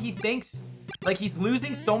 Even though he thinks, like, he's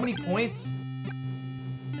losing so many points.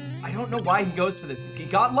 I don't know why he goes for this. He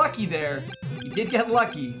got lucky there. He did get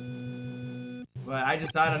lucky. But I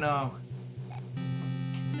don't know.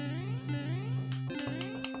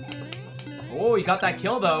 Oh, he got that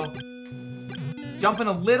kill, though. He's jumping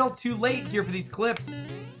a little too late here for these clips.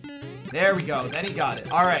 There we go. Then he got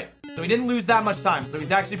it. All right. So he didn't lose that much time. So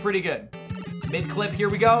he's actually pretty good. Mid-clip. Here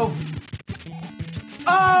we go.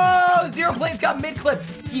 Oh! Xeroplanes got mid-clip.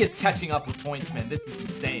 He is catching up with points, man. This is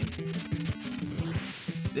insane.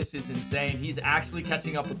 This is insane. He's actually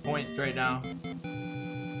catching up with points right now.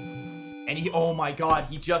 And he... Oh, my God.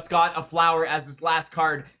 He just got a flower as his last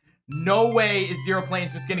card. No way is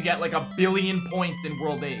Xeroplanes just gonna get like 1 billion points in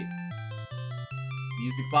World 8.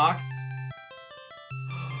 Music box.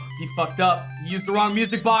 He fucked up. He used the wrong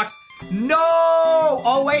music box. No!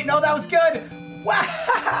 Oh, wait, no, that was good.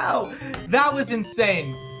 Wow! That was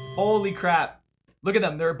insane. Holy crap. Look at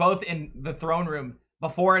them. They're both in the throne room.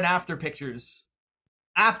 Before and after pictures.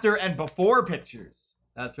 After and before pictures.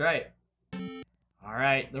 That's right. All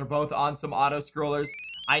right, they're both on some auto scrollers.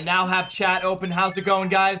 I now have chat open. How's it going,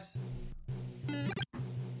 guys?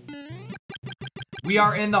 We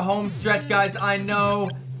are in the home stretch, guys. I know.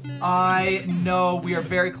 We are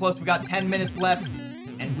very close. We got 10 minutes left,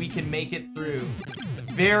 and we can make it through.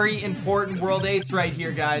 Very important World 8s right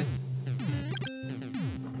here, guys.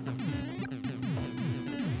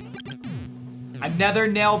 Another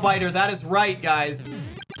nail biter. That is right, guys.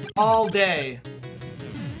 All day.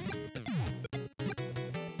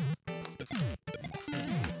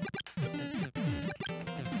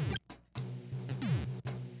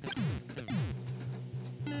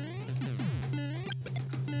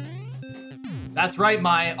 That's right,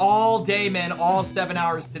 Mai. All day, man. All 7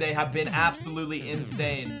 hours today have been absolutely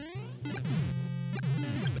insane.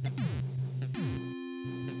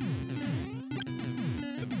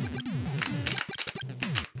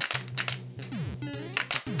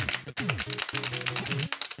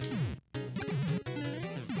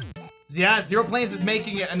 Yeah, Xeroplanes is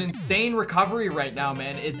making an insane recovery right now,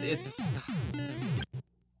 man. It's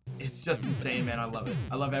just insane, man. I love it.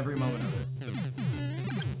 I love every moment of it.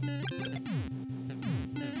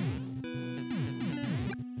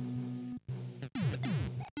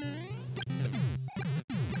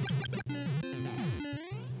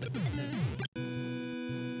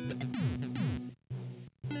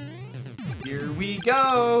 Here we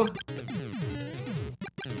go.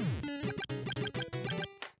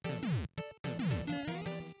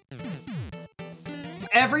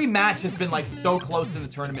 Every match has been like so close in the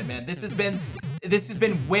tournament, man. This has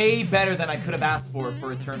been way better than I could have asked for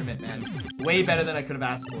a tournament, man. Way better than I could have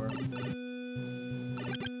asked for.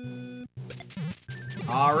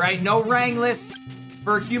 All right, no Rangless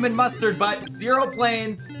for HUmanMustard, but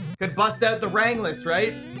Xeroplanes could bust out the Rangless,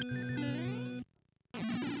 right?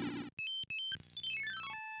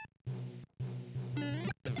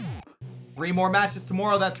 Three more matches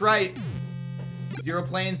tomorrow, that's right.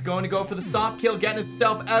 Xeroplanes going to go for the stop kill, getting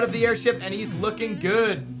himself out of the airship, and he's looking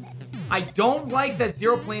good. I don't like that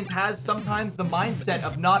Xeroplanes has sometimes the mindset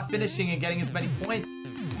of not finishing and getting as many points.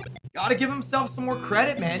 Gotta give himself some more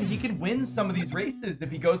credit, man. He can win some of these races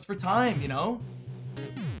if he goes for time, you know?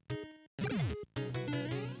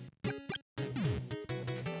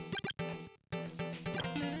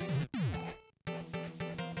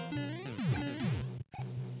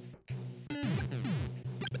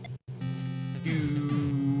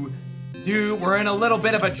 Dude, we're in a little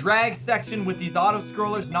bit of a drag section with these auto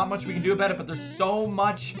scrollers. Not much we can do about it, but there's so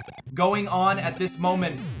much going on at this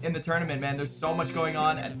moment in the tournament, man. There's so much going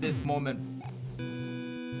on at this moment.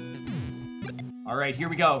 All right, here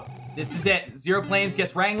we go. This is it. Xeroplanes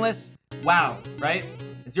gets Rangless. Wow, right?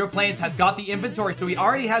 Xeroplanes has got the inventory, so he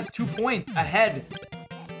already has 2 points ahead.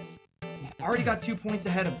 He's already got 2 points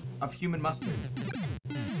ahead of HUmanMustard.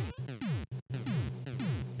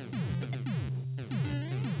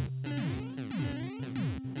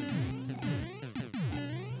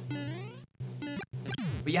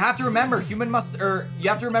 But you have to remember,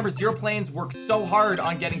 Xeroplanes works so hard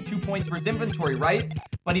on getting 2 points for his inventory, right?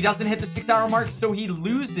 But he doesn't hit the 6-hour mark, so he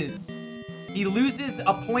loses. He loses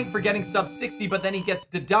a point for getting sub 60, but then he gets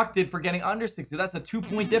deducted for getting under 60. That's a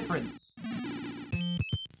 2-point difference.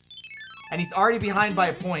 And he's already behind by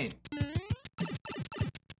a point.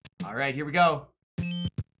 All right, here we go.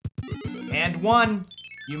 And 1.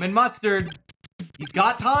 HUmanMustard. He's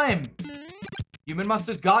got time.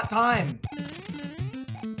 HUmanMustard's got time.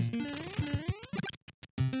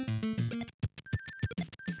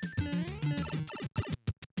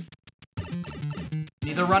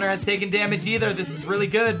 Neither runner has taken damage either. This is really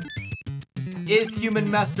good. Is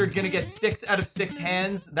HUmanMustard gonna get 6 out of 6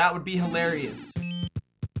 hands? That would be hilarious.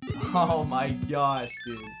 Oh my gosh,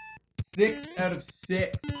 dude. 6 out of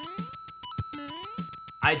 6.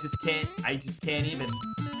 I just can't even.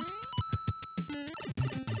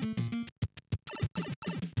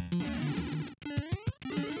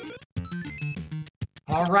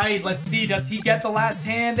 All right, let's see. Does he get the last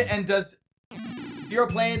hand? And does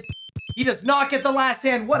Xeroplanes? He does not get the last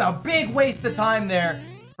hand. What a big waste of time there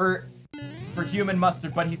for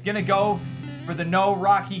HUmanMustard. But he's gonna go for the no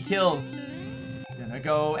Rocky kills. Gonna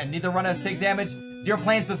go, and neither runner has take damage.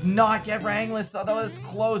 Xeroplanes does not get Rangless. Oh, that was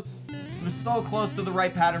close. It was so close to the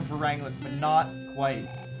right pattern for Rangless, but not quite.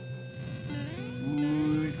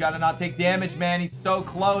 Ooh, he's gotta not take damage, man. He's so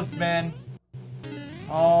close, man.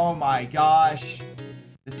 Oh my gosh.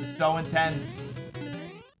 This is so intense.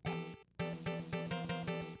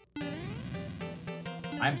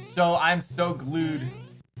 I'm so glued.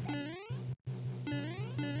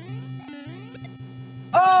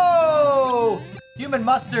 Oh!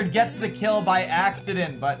 HUmanMustard gets the kill by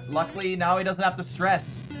accident, but luckily now he doesn't have to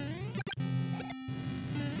stress.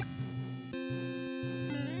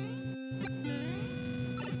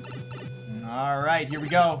 All right, here we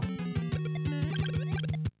go.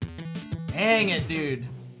 Dang it, dude.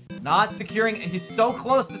 Not securing. He's so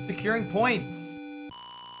close to securing points.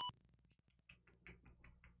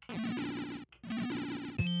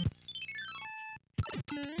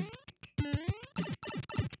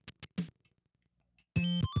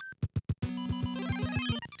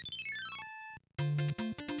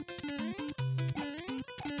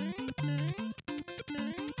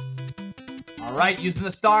 All right, using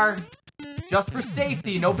the star just for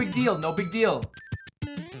safety. No big deal. No big deal.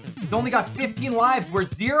 He's only got 15 lives, where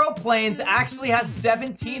Xeroplanes actually has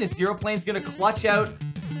 17. Is Xeroplanes gonna clutch out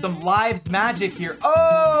some lives magic here?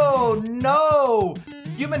 Oh, no!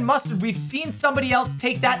 HUmanMustard, we've seen somebody else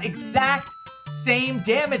take that exact same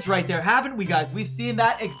damage right there, haven't we, guys? We've seen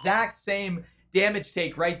that exact same damage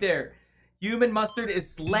take right there. HUmanMustard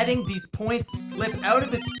is letting these points slip out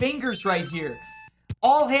of his fingers right here.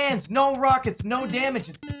 All hands, no rockets, no damage.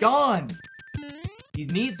 It's gone. He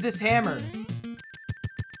needs this hammer.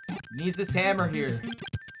 He needs this hammer here.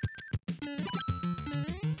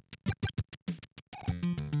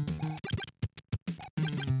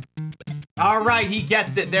 All right, he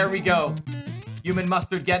gets it. There we go.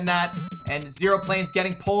 HUmanMustard getting that. And Xeroplanes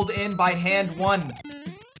getting pulled in by hand 1.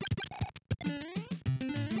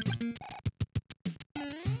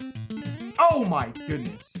 Oh my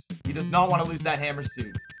goodness. He does not want to lose that hammer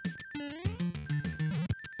suit.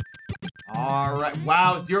 All right.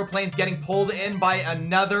 Wow, Xeroplanes getting pulled in by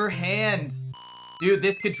another hand. Dude,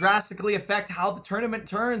 this could drastically affect how the tournament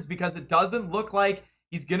turns, because it doesn't look like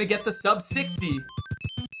he's going to get the sub 60.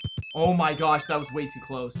 Oh my gosh, that was way too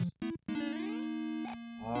close.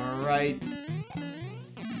 All right.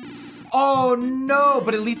 Oh no,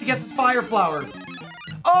 but at least he gets his Fire Flower.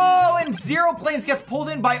 Oh, and Xeroplanes gets pulled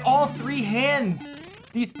in by all 3 hands.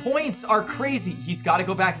 These points are crazy. He's got to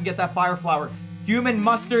go back and get that Fire Flower.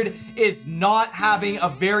 HUmanMustard is not having a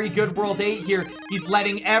very good World 8 here. He's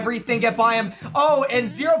letting everything get by him. Oh, and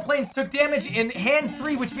Xeroplanes took damage in hand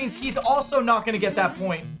 3, which means he's also not going to get that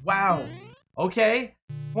point. Wow. Okay.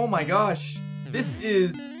 Oh my gosh. This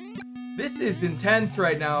is intense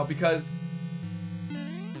right now, because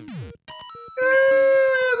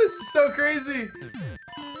this is so crazy.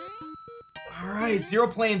 All right,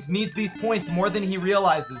 Xeroplanes needs these points more than he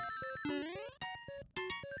realizes.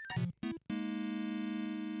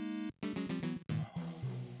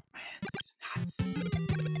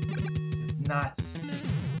 nuts.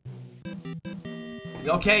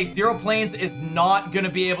 Okay, Xeroplanes is not going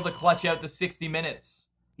to be able to clutch out the 60 minutes.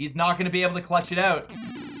 He's not going to be able to clutch it out.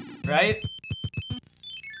 Right?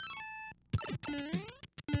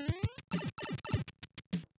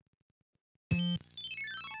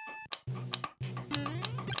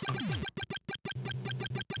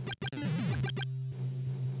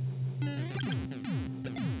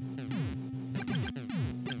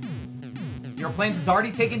 Xeroplanes has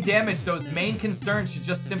already taken damage, so his main concern should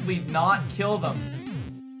just simply not kill them.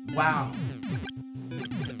 Wow.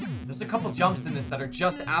 There's a couple jumps in this that are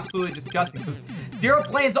just absolutely disgusting. So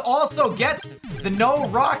Xeroplanes also gets the no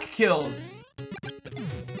rock kills.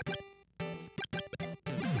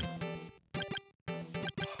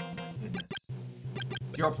 Goodness.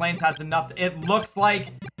 Xeroplanes has enough. It looks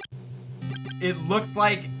like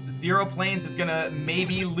Xeroplanes is gonna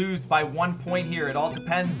maybe lose by 1 point here. It all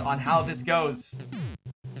depends on how this goes.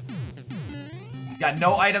 He's got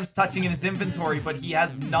no items touching in his inventory, but he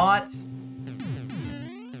has not...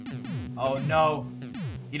 Oh no.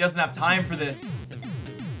 He doesn't have time for this.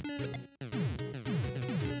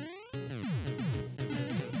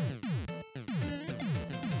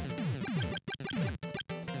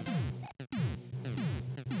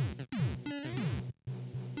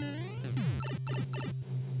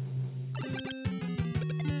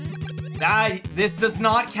 This does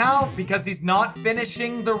not count because he's not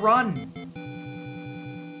finishing the run.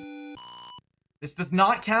 This does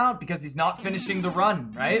not count because he's not finishing the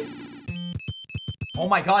run, right? Oh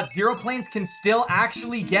my god, Xeroplanes can still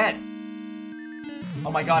actually get... Oh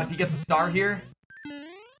my god, if he gets a star here...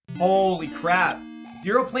 Holy crap.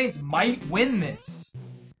 Xeroplanes might win this.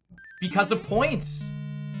 Because of points.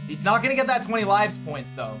 He's not going to get that 20 lives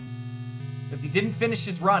points, though. Because he didn't finish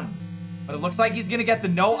his run. But it looks like he's going to get the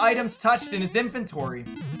no items touched in his inventory.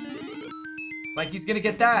 It's like he's going to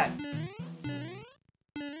get that.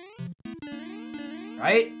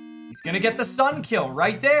 Right? He's going to get the sun kill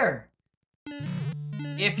right there.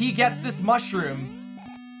 If he gets this mushroom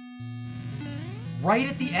right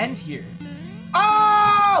at the end here.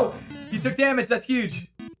 Oh! He took damage. That's huge.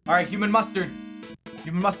 All right, HUmanMustard.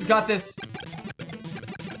 HUmanMustard got this.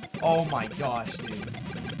 Oh my gosh, dude.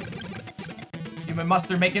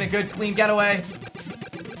 HUmanMustard making a good, clean getaway.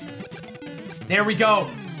 There we go.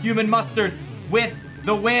 HUmanMustard with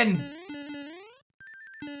the win.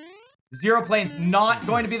 Xeroplanes not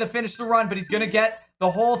going to be the finish to run, but he's going to get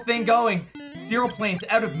the whole thing going. Xeroplanes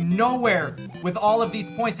out of nowhere with all of these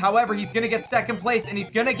points. However, he's going to get second place, and he's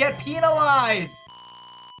going to get penalized.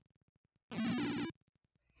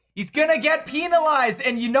 He's going to get penalized,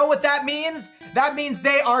 and you know what that means? That means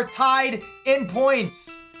they are tied in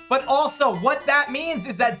points. But also, what that means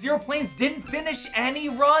is that Xeroplanes didn't finish any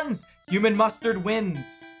runs. HUmanMustard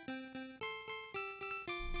wins.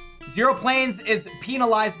 Xeroplanes is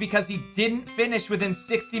penalized because he didn't finish within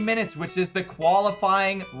 60 minutes, which is the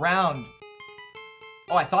qualifying round.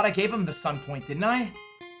 Oh, I thought I gave him the sun point, didn't I?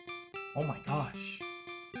 Oh my gosh.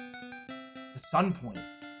 The sun point.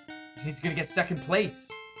 He's gonna get second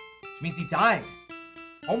place. Which means he died.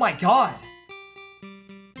 Oh my god.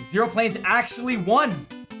 Xeroplanes actually won.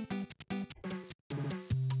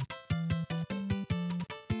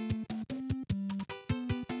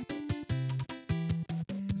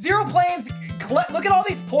 Xeroplanes, look at all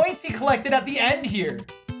these points he collected at the end here.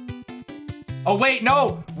 Oh wait,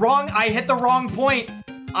 no, wrong, I hit the wrong point.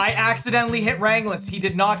 I accidentally hit Rangless. He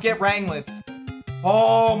did not get Rangless.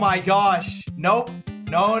 Oh my gosh. Nope.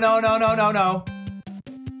 No, no, no, no, no, no.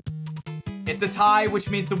 It's a tie, which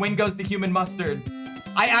means the win goes to HUmanMustard.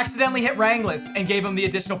 I accidentally hit Rangless and gave him the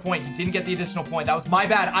additional point. He didn't get the additional point. That was my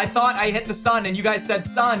bad. I thought I hit the sun and you guys said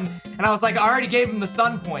sun. And I was like, I already gave him the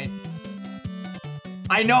sun point.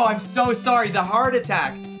 I know, I'm so sorry. The heart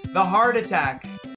attack. The heart attack.